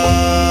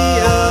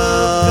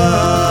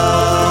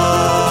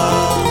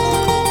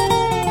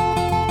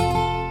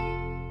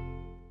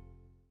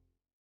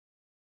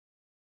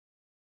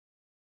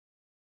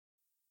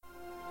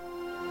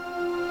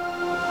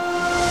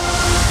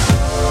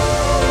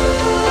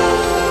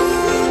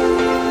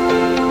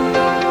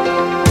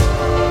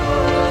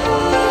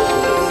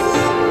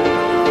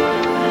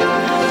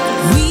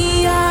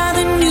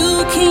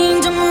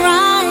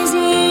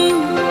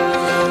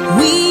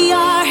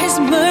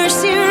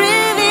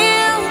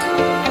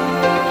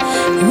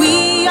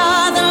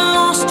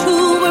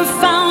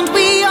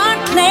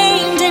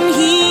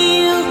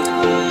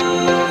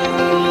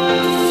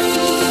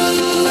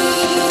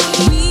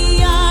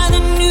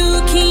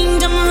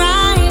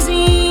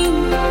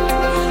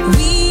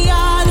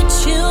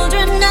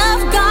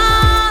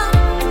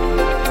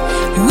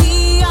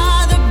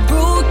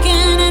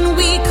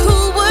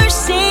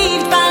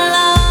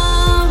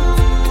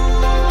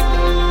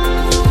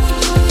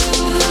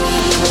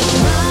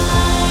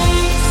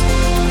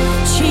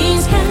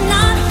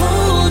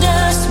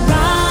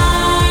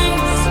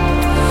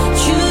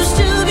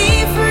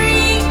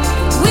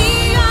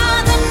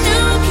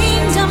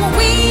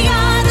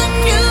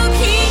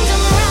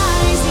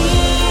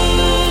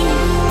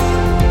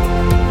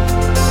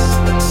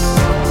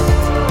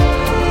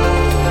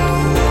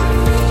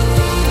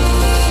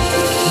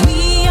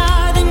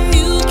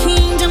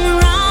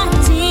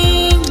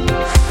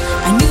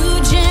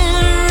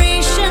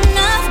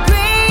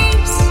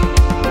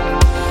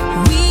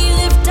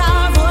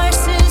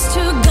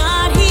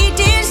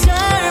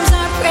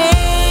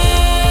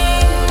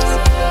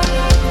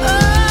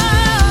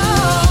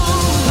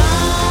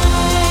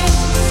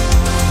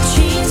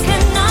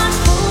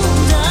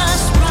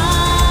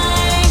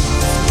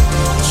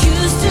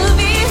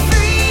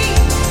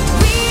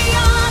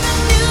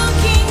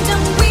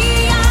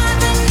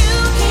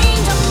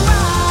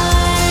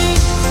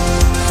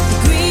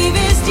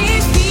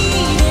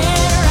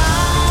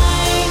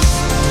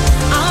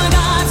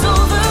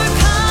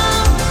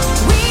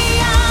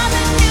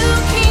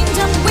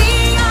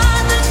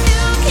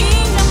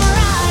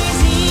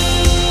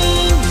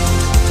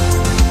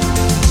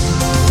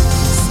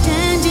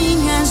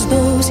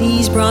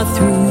 brought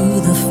through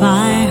the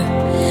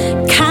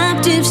fire,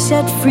 captives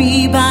set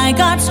free by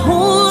God's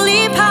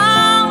holy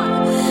power,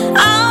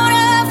 out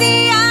of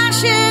the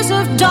ashes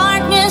of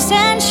darkness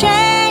and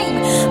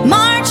shame,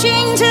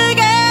 marching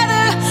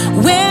together,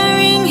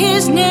 wearing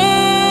His name.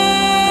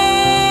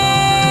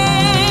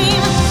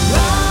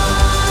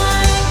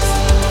 Right.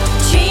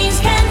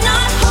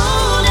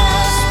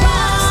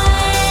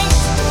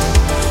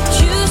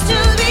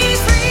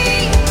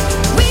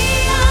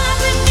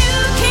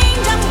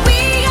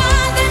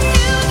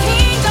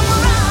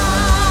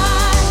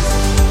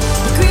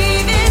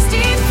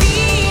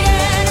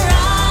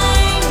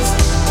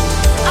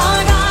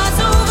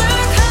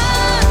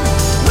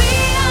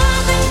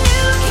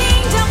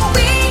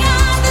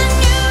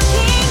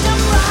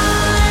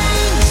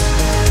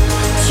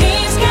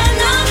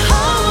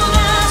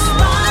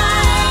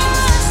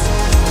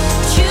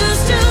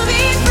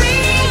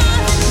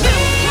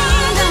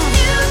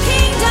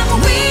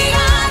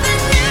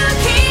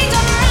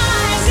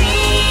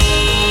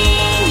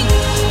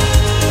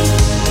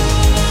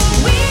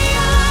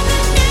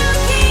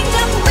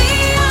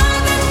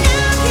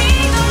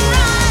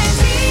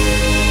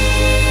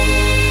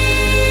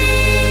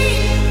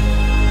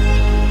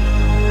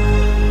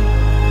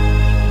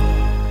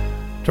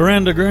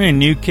 Corinda Green,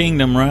 New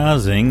Kingdom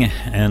Rising,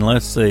 and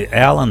let's see,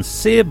 Alan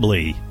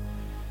Sibley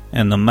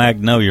and the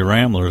Magnolia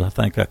Ramblers. I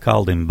think I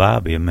called him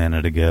Bobby a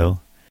minute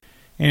ago.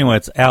 Anyway,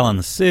 it's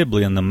Alan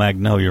Sibley and the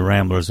Magnolia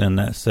Ramblers in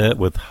that set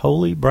with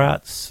Holy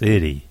Bright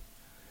City.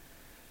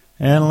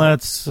 And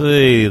let's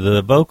see,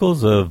 the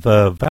vocals of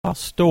Val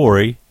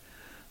Story,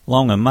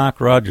 along with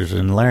Mike Rogers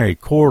and Larry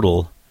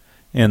Cordell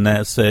in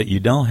that set. You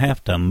Don't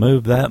Have to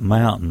Move That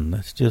Mountain.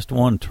 That's just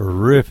one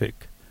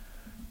terrific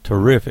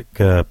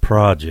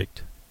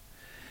project.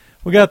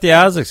 We got the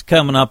Isaacs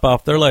coming up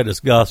off their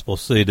latest gospel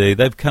CD.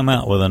 They've come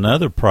out with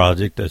another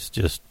project that's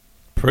just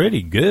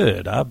pretty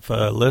good. I've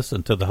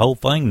listened to the whole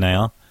thing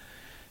now,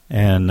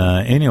 and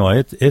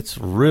anyway, it's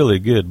really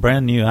good.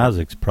 Brand new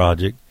Isaacs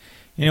project.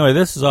 Anyway,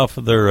 this is off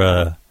of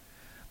their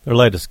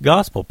latest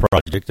gospel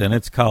project, and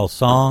it's called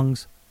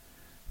Songs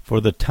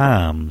for the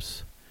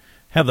Times.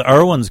 Have the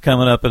Irwins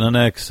coming up in the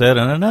next set,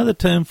 and another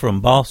tune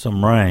from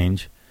Balsam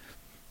Range.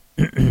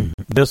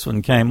 This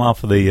one came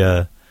off of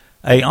the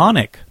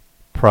Aeonic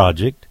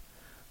project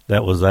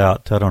that was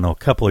out, I don't know, a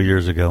couple of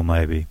years ago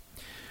maybe.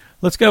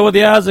 Let's go with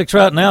the Isaacs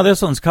right now.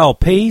 This one's called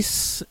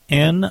Peace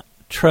in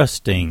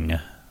Trusting.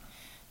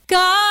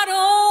 God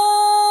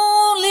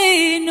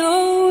only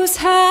knows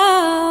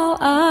how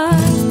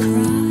I've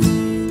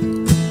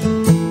cried,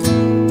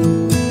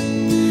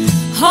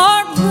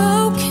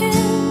 heartbroken,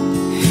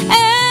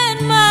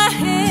 and my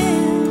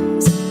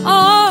hands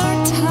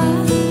are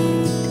tied.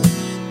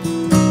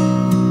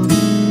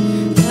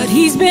 But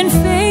He's been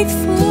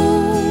faithful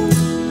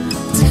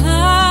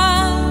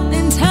time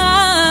and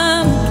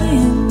time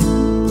again.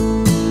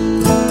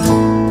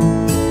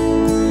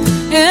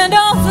 And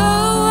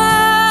although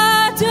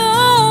I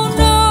don't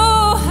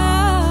know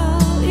how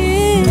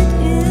it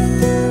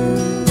ends,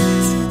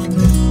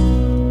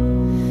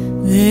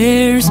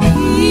 there's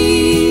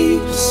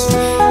peace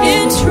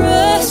in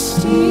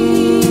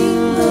trusting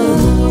the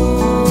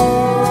Lord.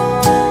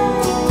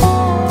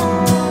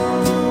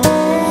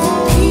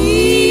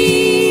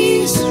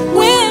 Peace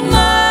when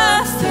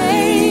my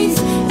faith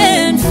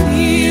and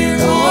fear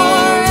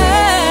are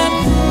at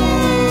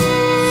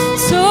war.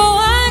 So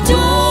I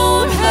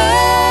don't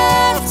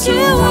have to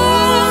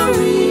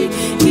worry.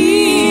 He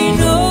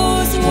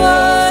knows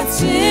what's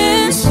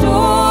in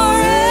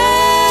store,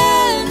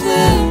 and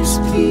there's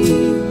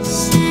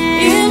peace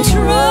in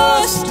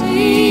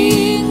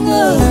trusting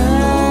the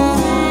Lord.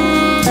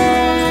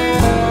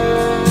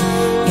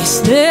 Yes,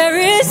 there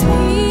is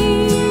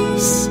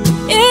peace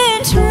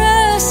in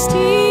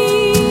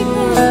trusting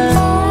the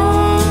Lord.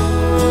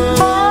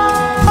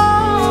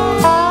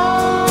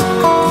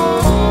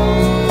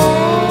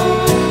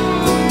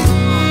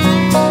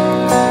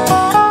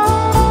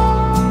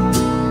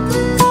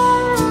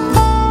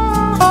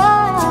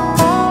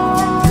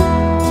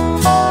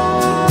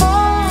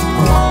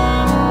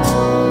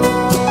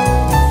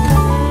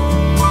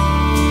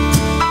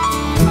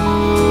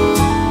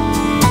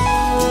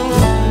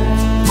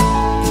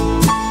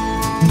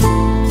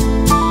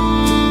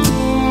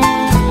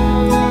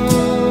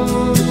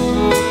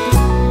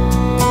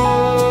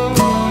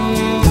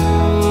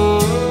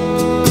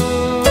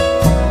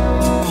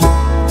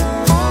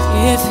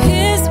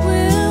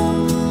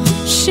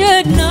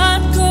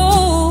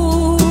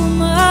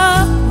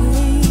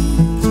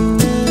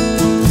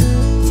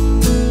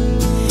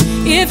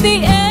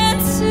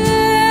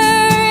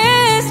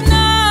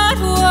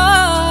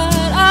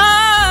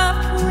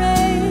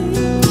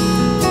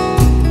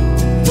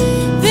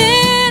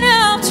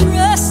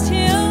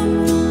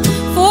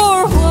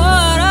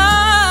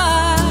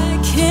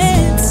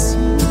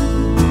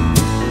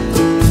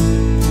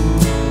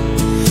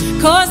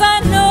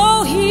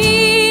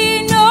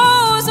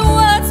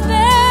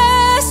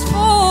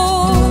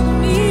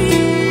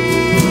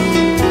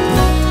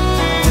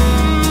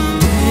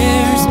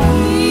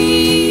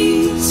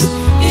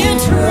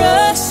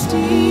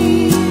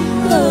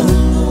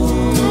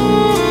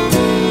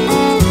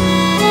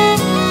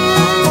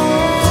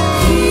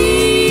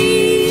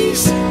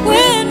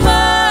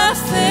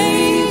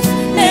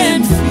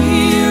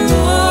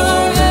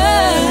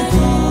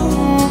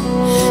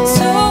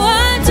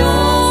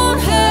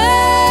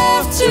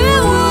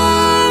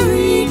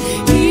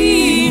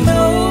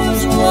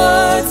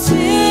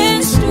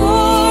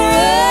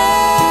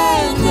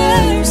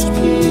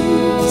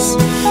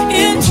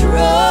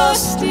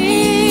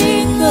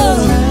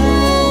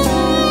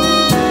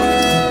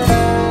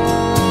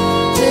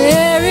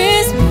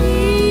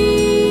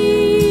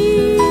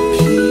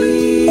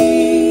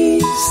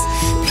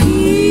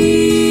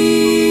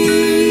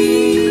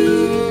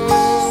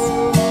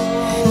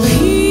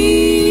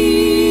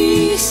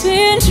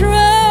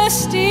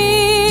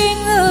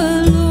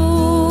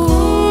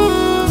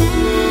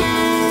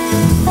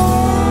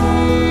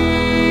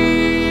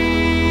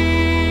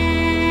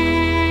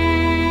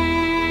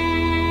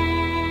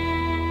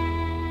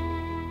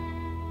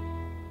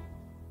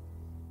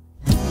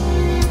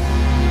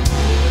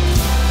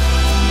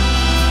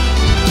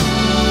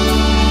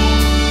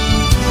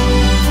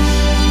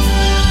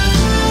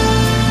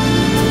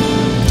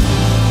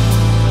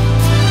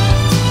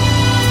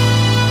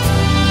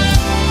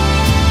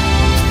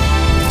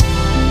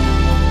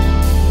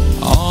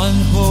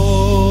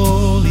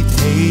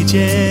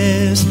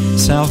 ages,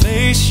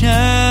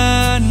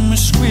 salvation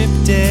was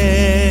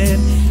scripted.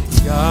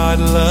 God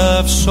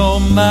loved so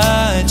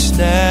much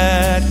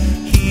that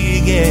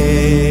He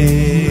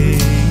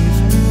gave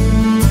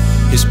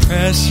His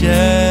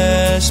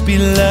precious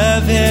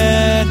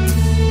beloved,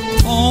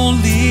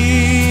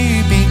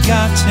 only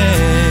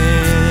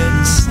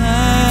begotten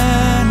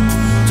Son,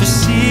 to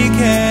seek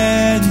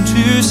and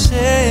to save.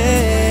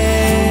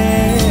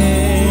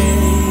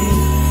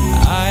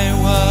 I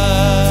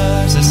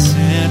was a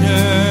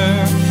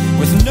sinner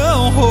with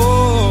no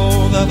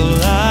hope of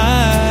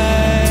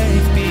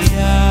life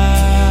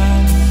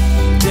beyond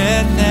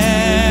death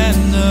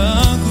and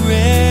the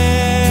grave,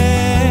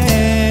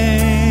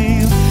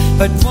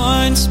 but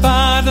one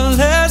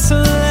spotless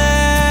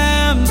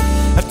lamb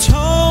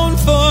atoned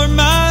for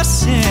my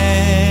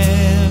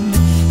sin.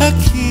 A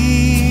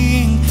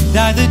king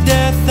died the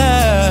death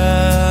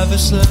of a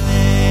slave.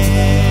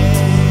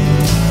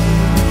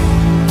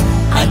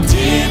 I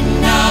did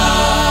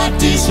not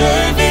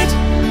deserve it,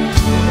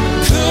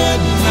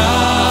 could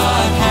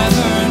not have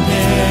earned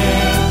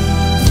it.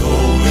 No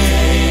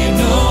way,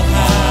 no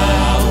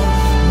how,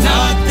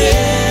 not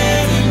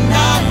then and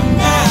not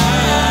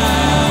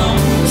now.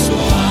 So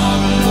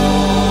I'll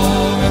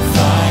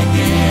glorify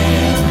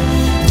Him,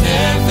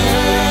 never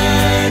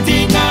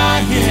deny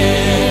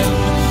Him,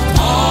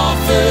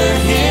 offer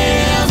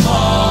Him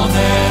all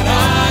that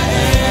I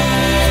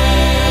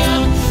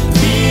am,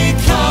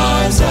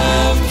 because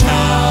of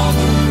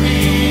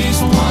Calvary's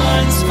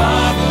one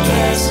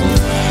spotless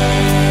lamb.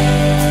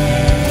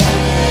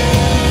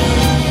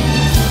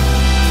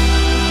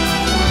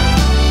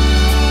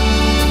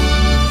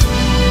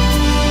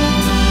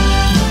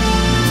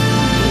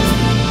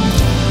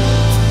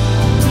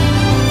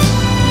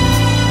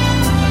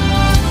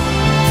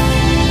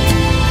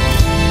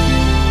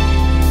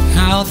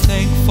 How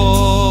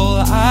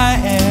thankful I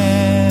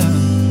am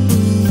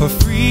for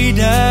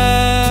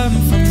freedom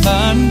from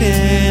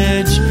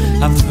bondage.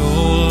 I'm no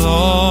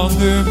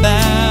longer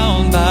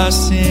bound by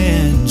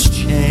sin's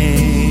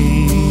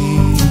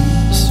chains.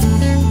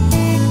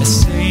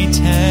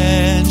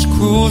 Satan's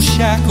cruel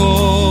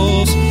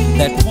shackles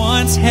that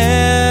once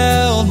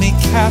held me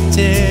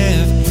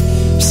captive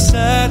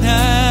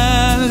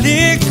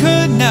suddenly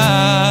could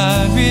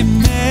not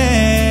remain.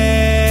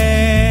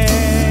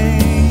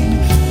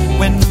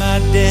 When my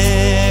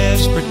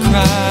desperate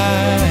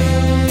cry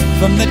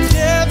from the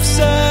depths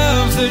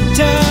of the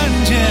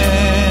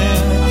dungeon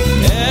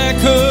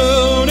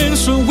echoed in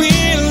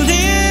sweet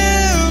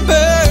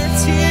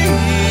liberty,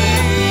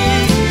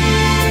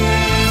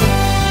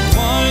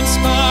 one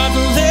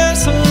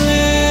spotless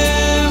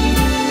lamb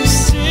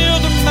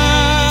sealed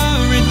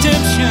my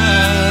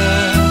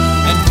redemption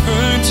and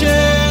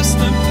purchased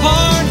the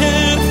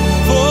pardon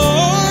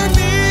for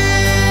me.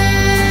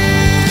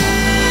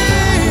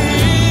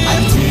 I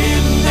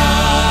did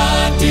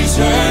not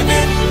deserve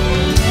it,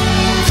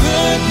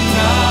 could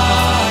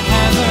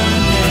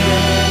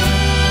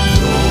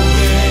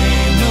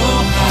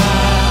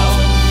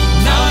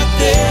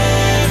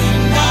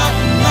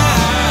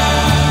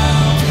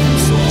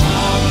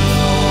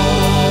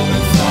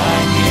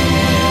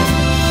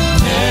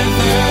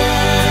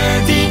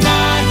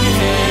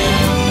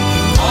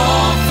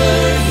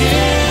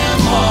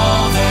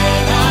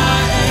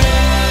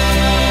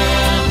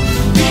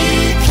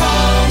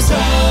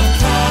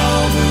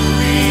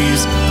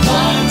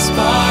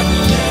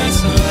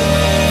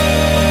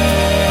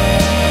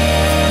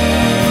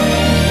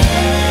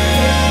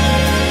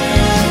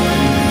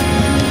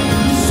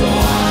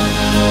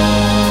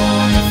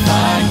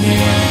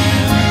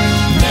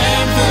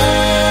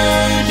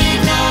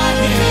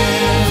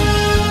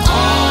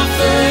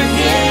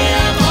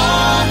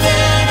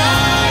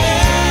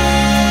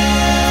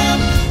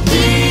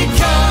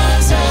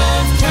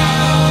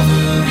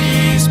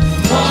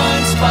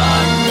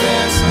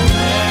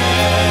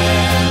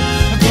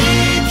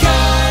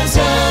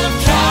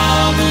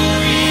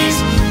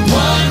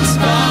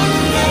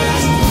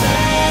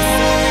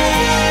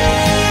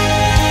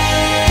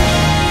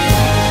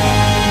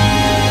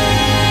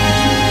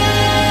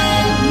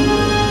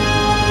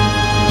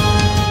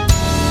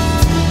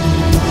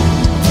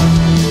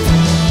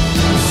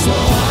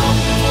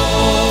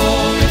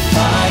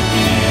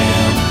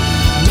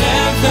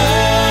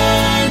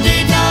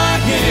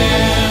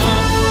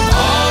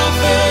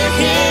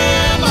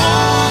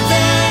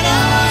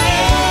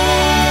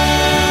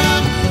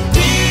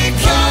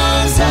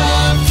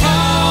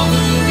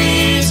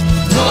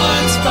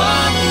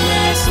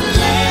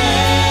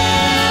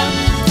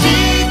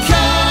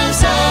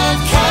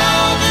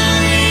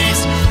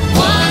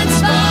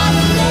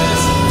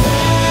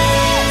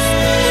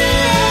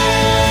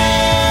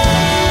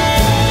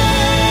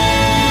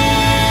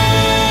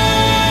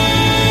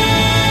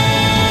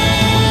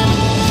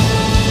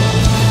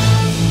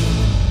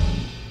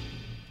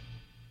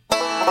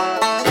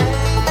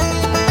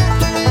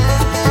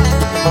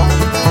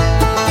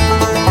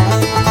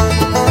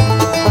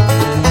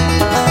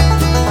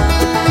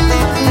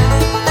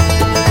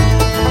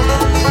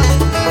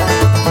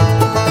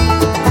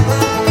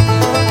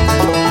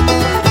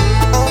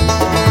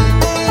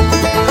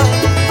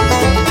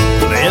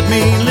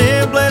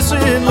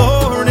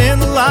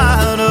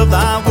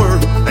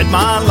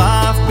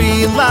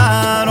be a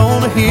light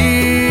on a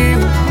hill,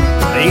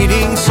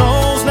 leading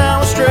souls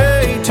now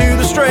astray to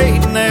the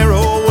straight and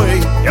narrow way.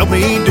 Help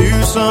me do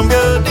some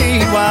good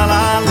deed while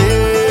I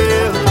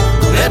live.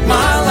 Let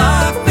my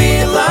life be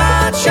a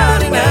light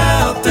shining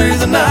out through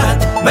the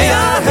night. May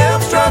I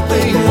help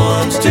struggling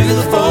ones to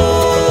the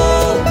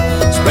fold,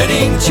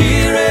 spreading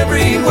cheer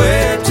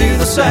everywhere to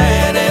the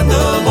sad and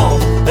the lone.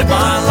 Let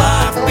my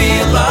life be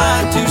a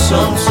light to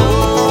some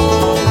soul.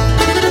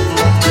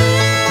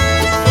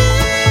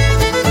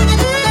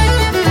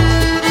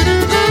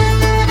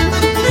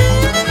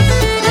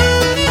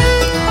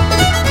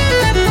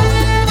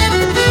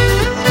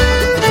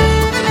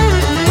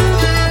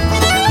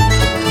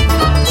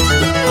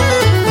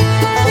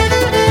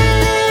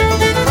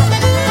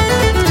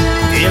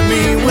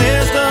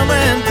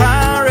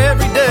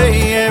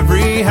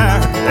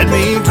 Let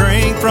me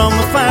drink from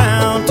the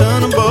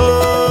fountain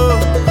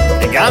above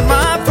and guide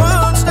my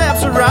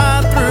footsteps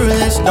right through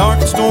this dark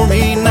and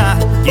stormy night.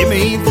 Give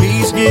me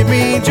peace, give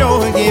me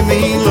joy, give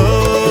me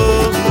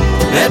love.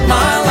 Let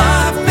my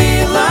life be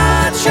a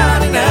light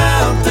shining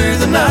out through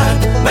the night.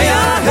 May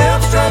I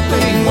help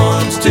struggling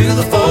ones to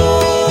the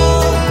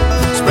fold,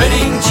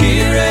 spreading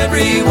cheer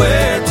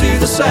everywhere to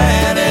the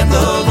sad and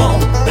the lone.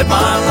 Let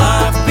my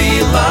life be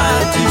a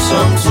light to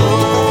some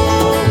soul.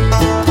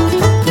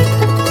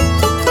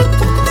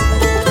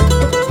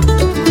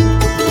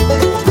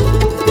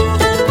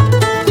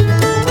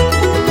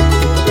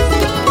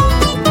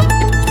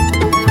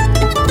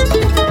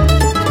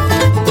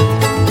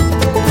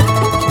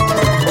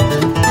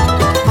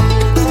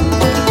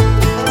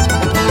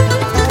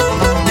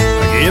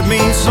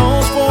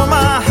 Souls for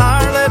my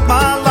heart, let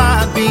my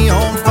light be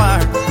on fire,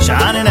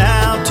 shining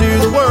out to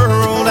the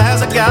world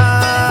as a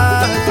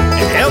guide,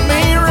 and help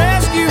me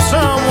rescue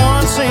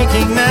someone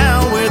sinking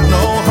now with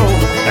no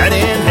hope, that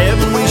in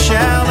heaven we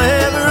shall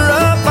ever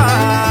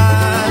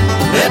abide.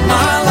 Let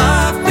my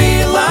life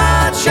be a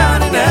light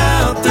shining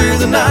out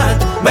through the night.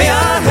 May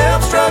I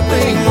help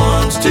struggling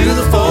ones to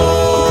the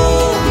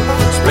fold,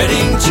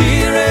 spreading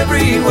cheer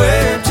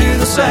everywhere to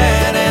the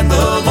sad and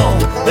the lone.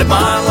 Let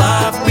my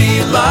life be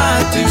a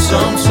light to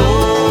some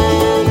soul.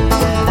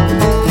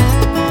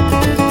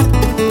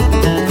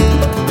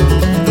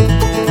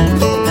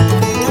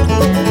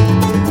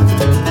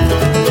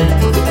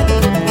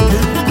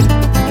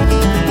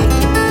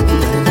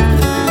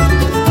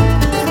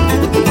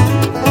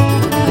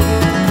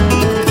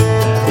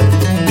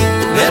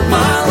 Let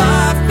my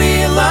life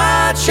be a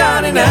light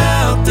shining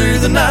out through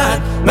the night.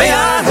 May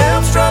I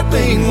help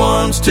struggling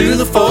ones to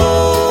the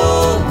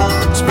fold,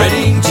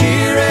 spreading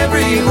cheer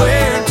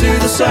everywhere to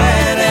the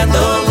sad and the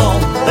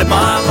lone. Let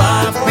my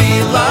life be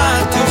a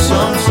light to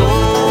some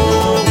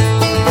soul.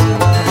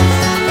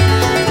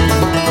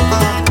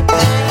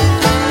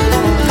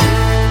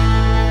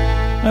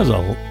 That was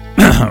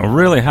a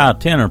really high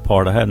tenor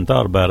part. I hadn't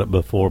thought about it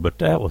before, but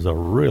that was a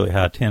really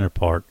high tenor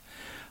part.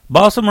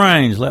 Balsam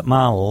Range, Let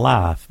My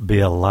Life Be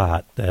a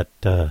Light.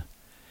 That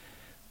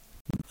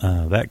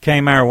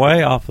came our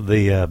way off of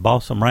the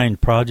Balsam Range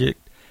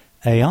project,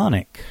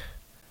 Aeonic.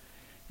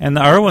 And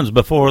the Irwins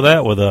before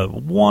that with a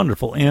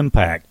wonderful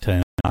impact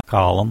tune, I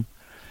call them.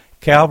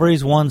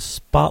 Calvary's One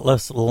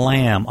Spotless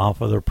Lamb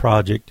off of their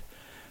project,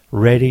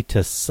 Ready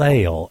to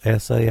Sail,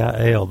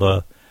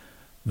 S-A-I-L.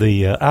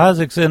 The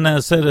Isaacs in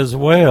that set as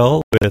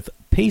well with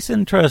Peace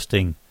and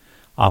Trusting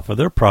off of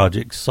their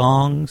project,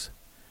 Songs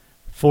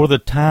for the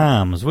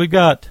Times. We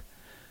got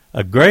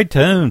a great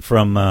tune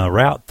from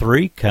Route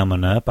 3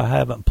 coming up. I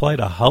haven't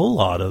played a whole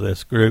lot of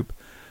this group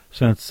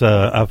since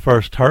I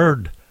first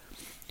heard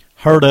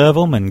of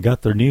them and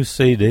got their new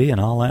CD and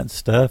all that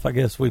stuff. I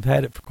guess we've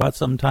had it for quite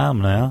some time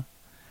now.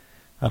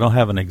 I don't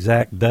have an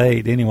exact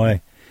date.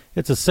 Anyway,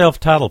 it's a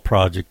self-titled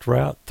project,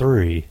 Route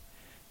 3,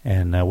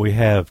 and we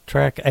have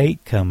track 8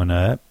 coming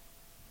up.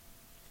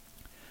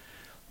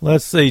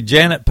 Let's see,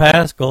 Janet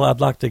Paschal. I'd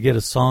like to get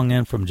a song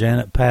in from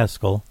Janet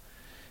Paschal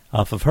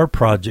off of her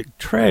project,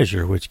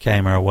 Treasure, which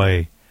came our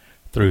way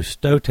through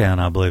Stowtown,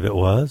 I believe it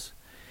was,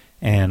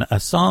 and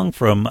a song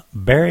from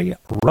Barry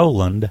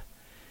Rowland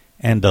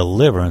and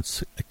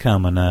Deliverance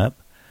coming up.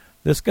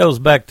 This goes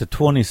back to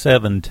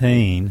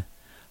 2017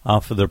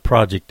 off of their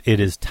project It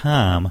Is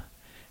Time,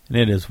 and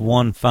it is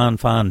one fine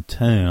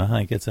tune. I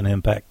think it's an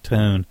impact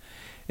tune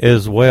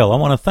as well. I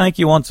want to thank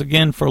you once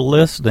again for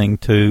listening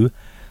to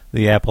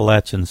the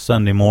Appalachian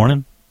Sunday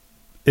Morning.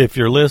 If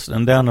you're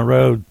listening down the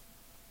road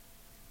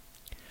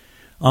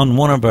on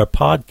one of our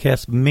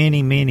podcasts,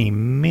 many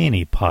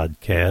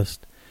podcasts,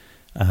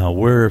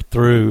 we're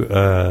through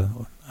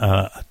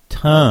a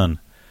ton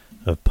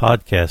of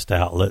podcast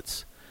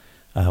outlets.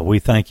 We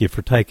thank you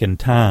for taking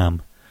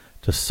time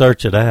to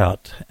search it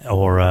out,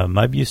 or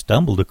maybe you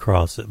stumbled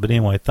across it. But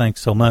anyway,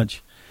 thanks so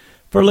much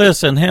for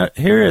listening.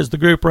 Here is the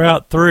group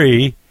Route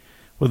 3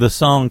 with a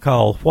song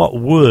called What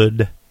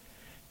Would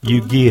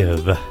You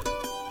Give?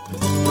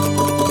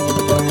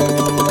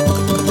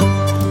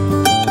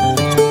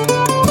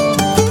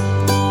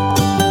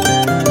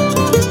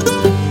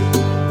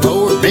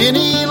 For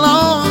many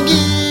long years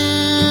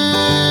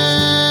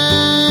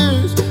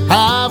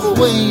I've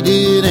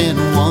waited and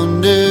wondered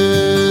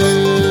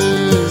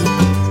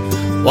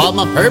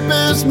my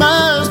purpose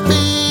must be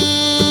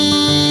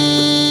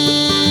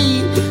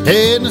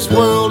in this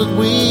world that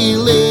we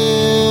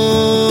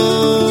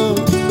live.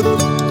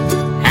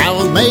 How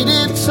I've made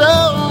it so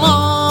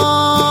long,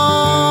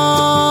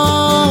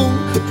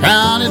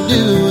 trying to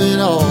do it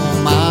all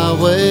my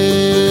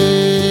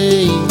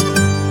way.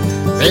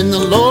 Then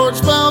the Lord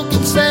spoke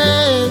and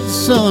said,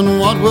 son,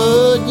 what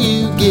would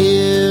you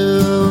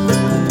give?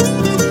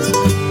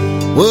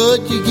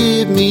 Would you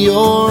give me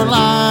your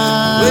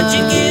life? Would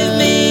you give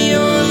me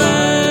your life?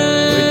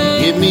 Would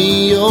you give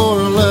me your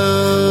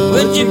love?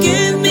 Would you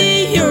give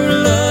me your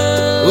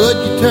love? Would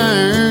you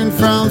turn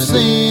from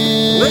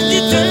sin? Would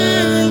you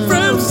turn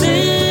from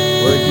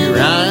sin? Would you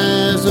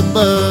rise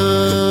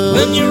above?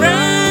 Would you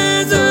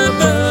rise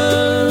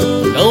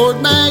above?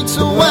 Lord makes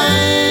a way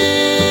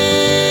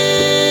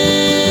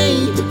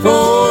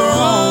for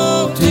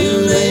all to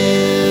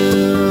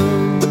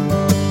live,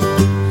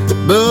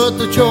 but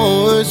the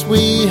choice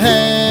we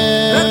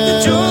have,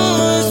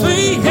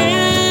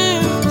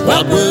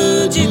 what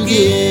would you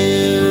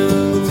give?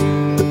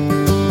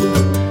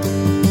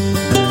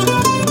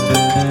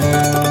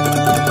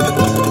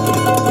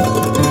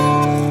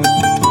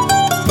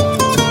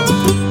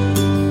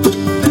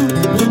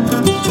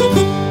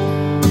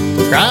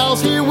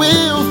 Trials here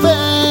will face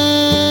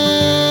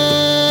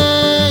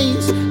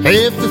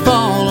if we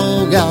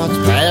follow God's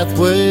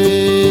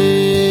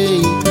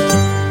pathway,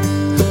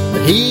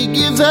 but He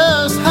gives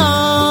us hope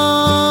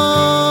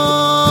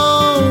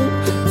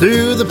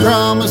through the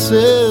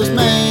promises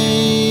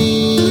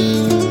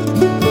made.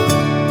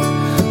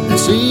 The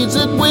seeds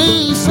that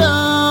we sow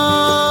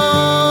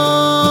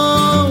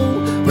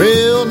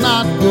will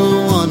not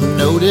go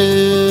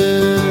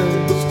unnoticed,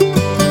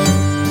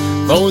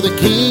 for the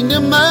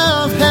kingdom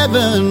of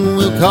heaven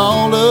will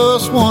call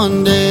us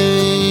one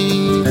day.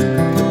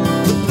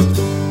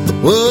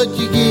 Would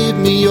you give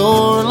me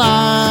your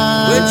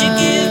life? Would you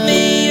give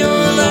me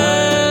your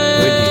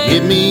life? Would you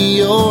give me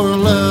your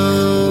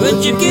love?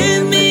 Would you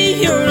give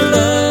me your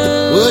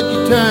love? Would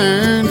you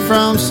turn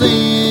from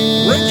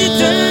sin? Would you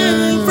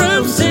turn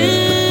from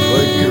sin?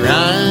 Would you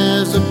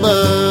rise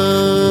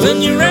above?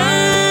 Would you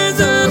rise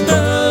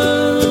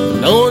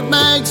above? Lord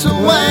makes a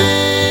way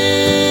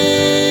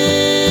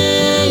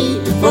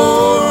for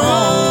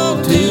all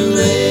to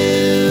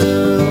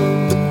live,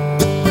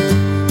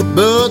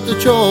 but the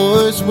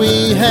choice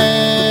we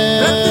have,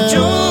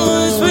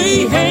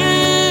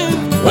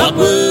 what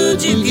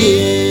would you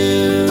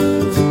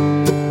give?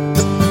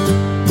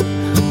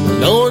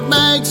 Lord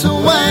makes a way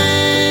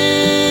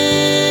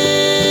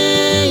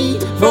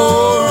for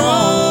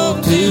all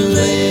to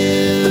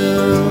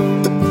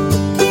live,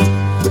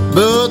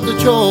 but the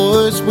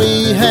choice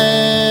we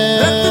have,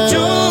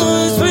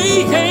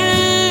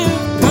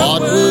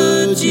 what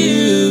would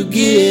you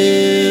give?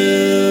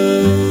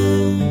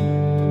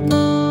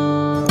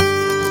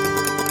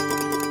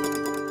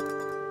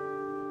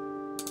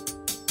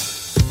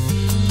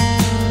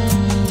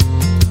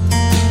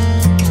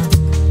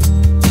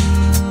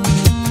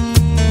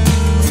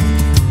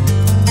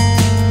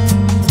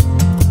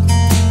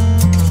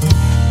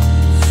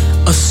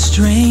 A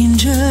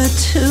stranger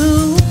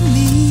to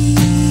me,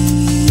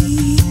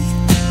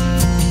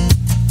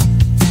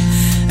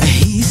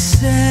 he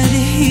said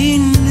he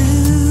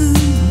knew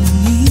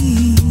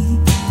me.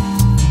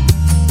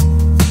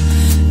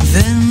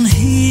 Then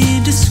he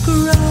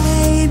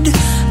described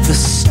the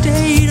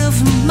state of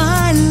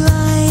my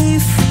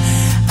life.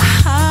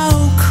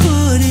 How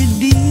could it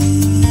be?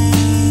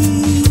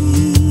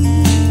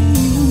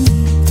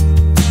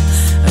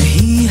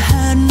 He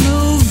had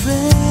no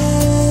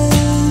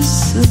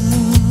vessel.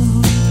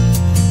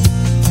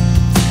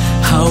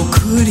 How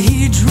could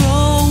he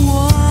draw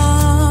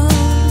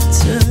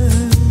water?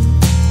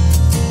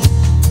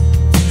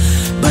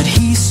 But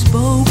he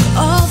spoke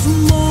of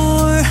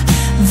more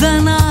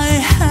than I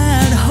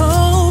had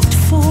hoped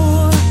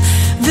for.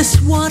 This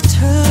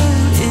water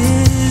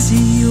is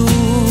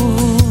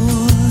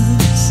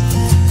yours.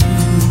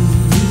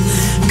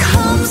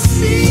 Come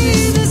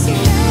see this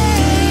land.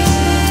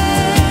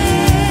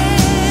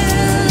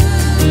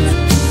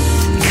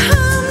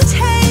 Come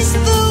taste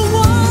the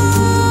water.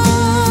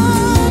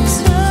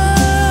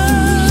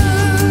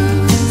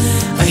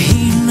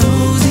 He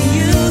knows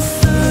you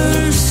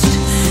thirst.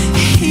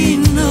 He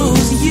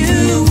knows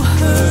you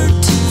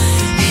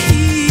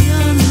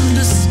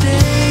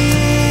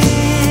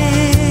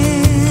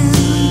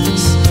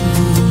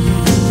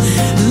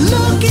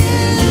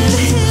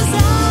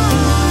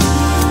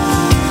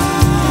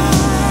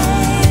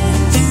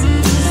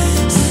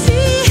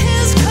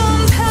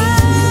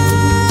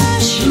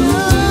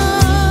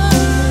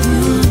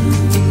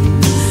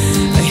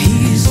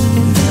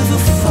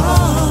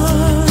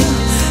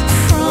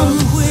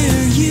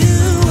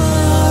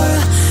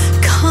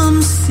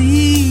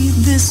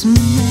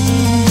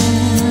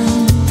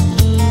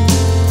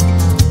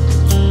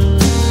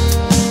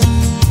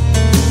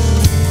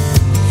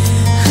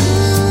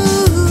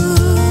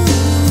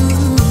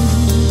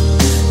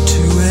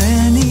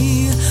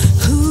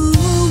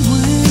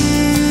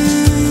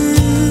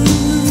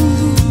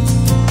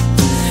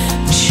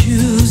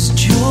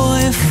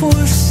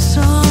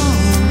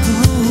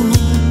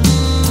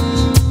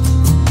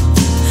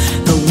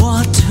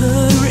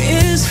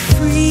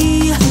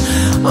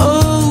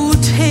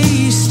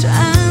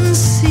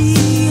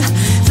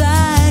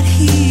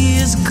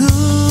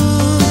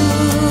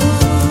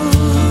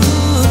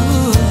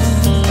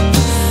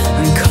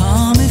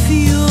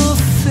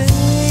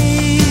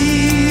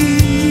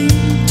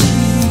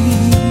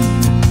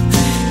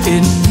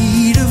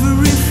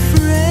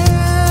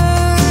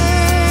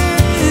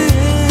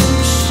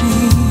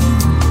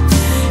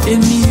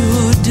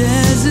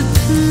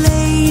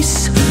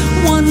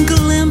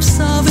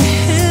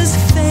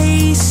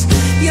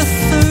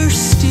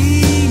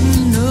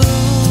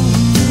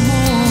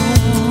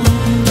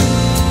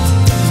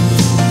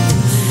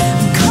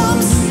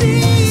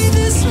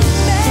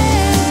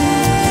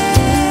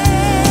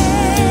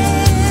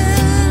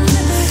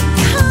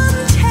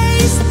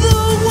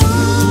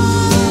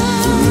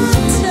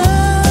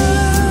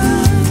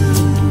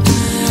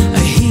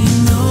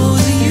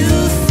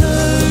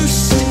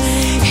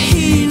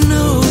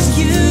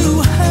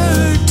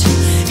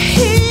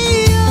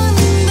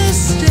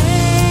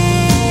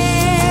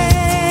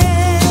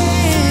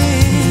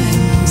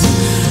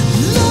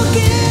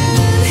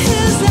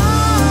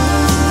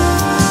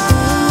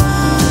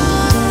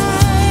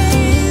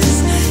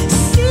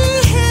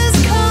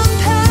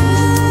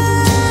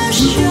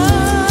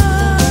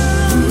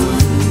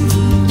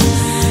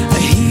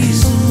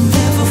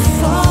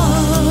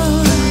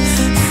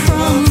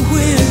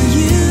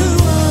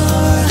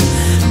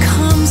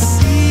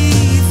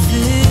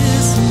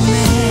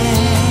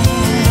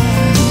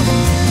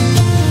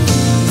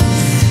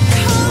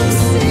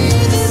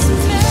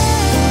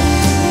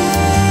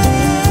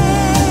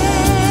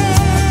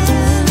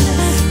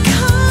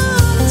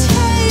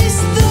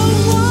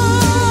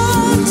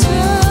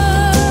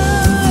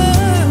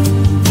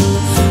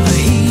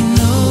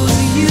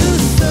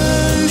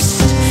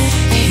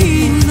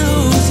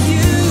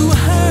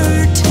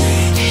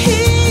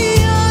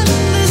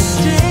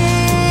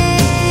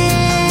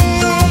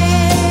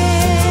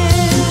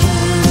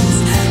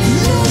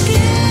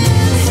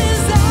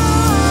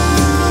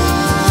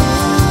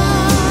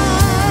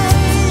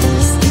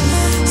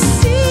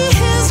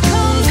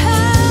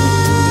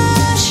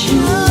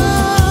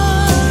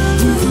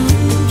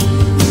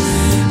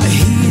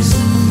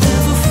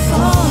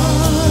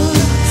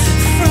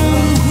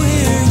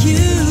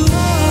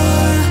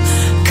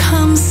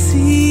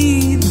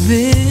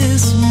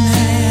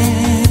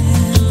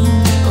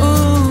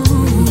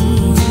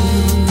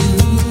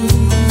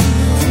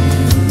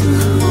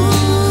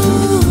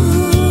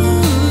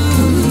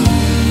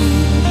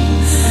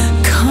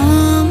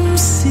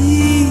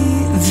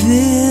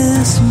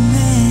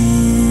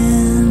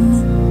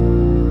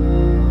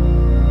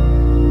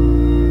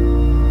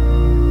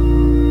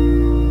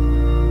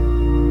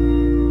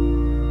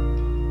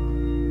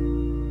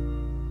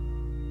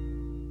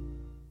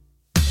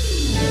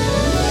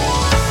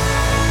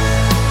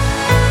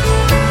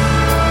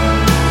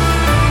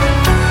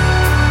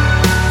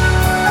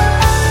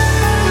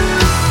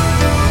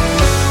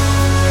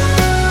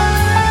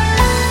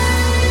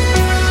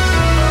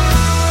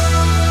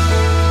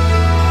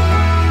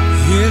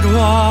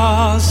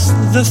was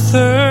the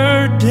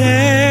third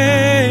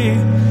day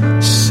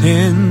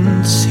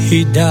since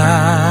he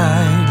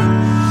died,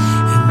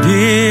 and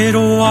it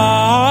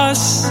was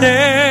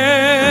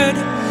said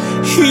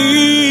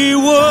he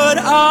would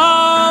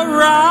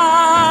arise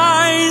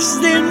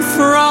then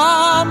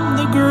from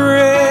the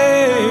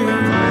grave.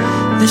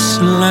 This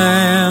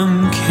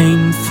Lamb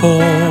came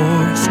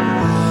forth.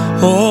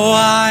 Oh,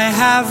 I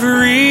have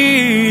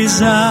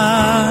reason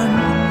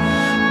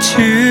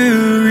to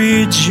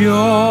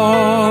rejoice.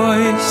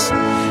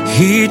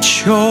 He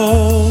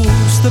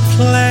chose the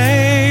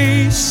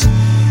place,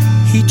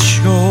 he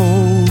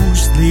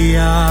chose the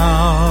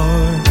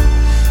hour,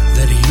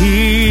 that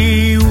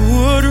he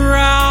would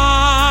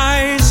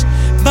rise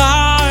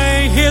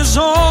by his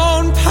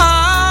own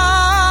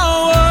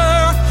power,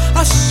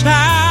 a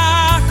sacrifice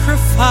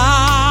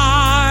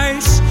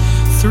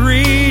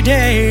 3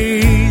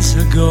 days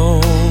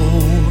ago.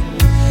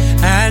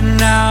 And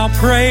now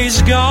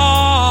praise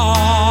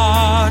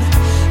God,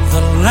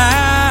 the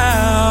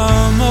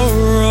Lamb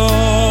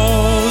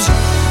arose.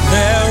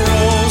 There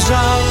rose a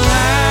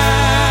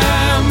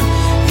Lamb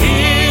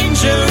in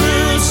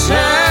Jerusalem.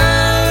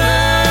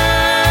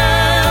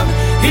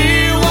 He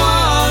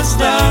was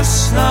the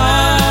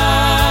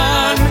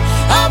Son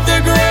of the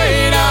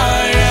great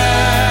I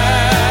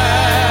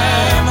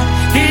Am.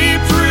 He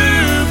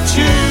proved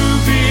to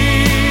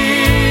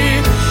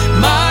be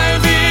my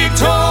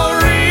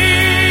victory.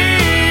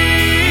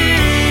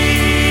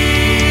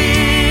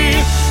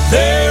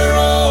 There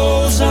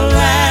rose a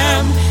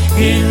Lamb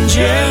in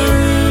Jerusalem.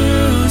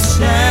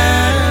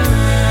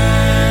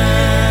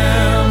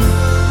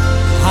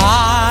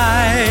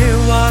 I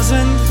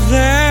wasn't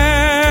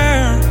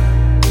there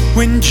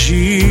when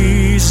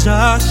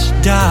Jesus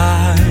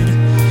died,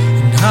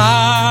 and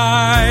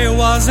I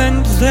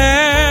wasn't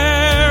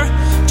there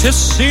to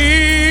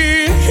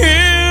see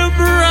him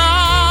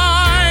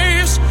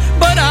rise,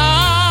 but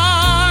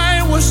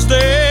I was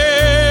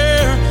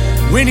there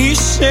when he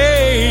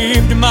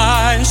saved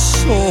my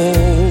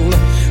soul.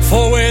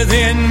 For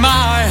within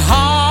my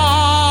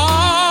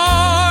heart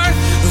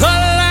the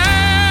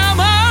Lamb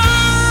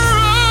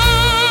arose.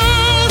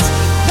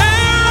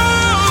 There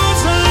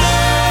rose a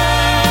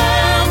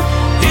Lamb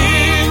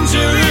in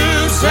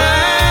Jerusalem.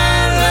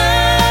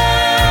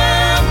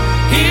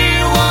 He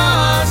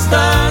was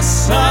the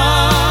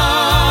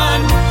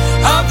Son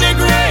of the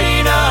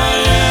great I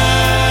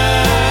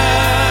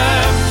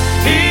Am.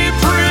 He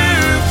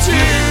proved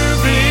to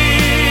be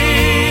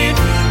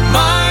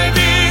my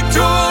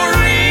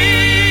victory.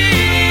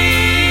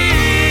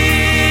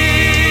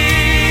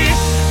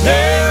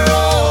 There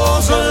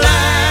rose a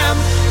Lamb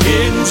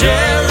in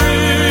Jerusalem.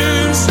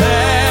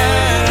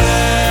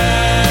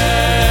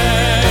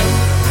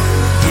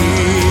 He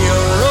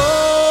arose,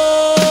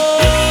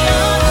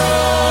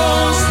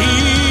 he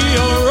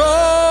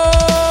arose,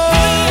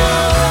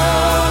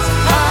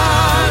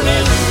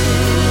 hallelujah,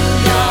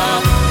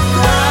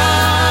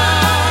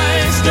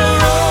 Christ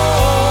arose.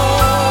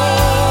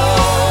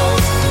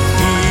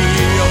 He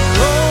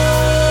arose,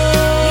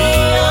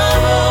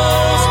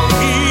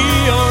 he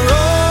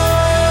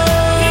arose,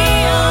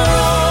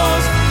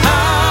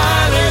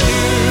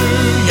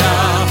 hallelujah,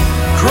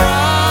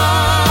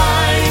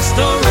 Christ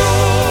arose.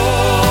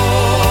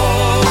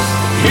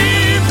 He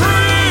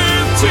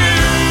proved to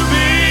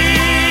be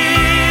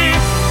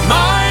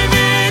my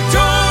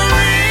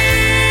victory.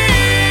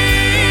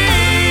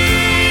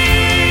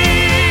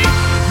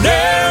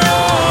 There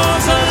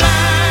was a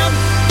Lamb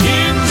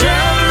in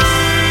Jerusalem.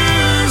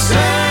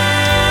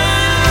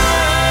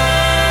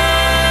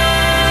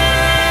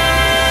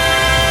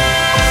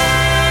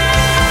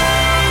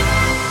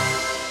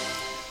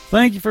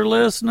 Thank you for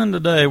listening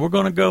today. We're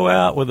going to go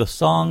out with a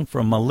song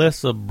from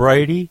Melissa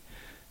Brady.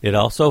 It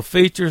also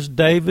features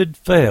David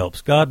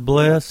Phelps. God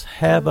bless.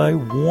 Have a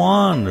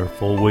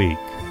wonderful week.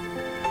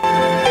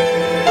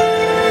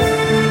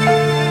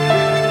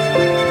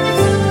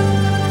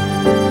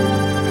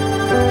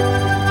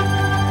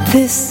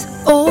 This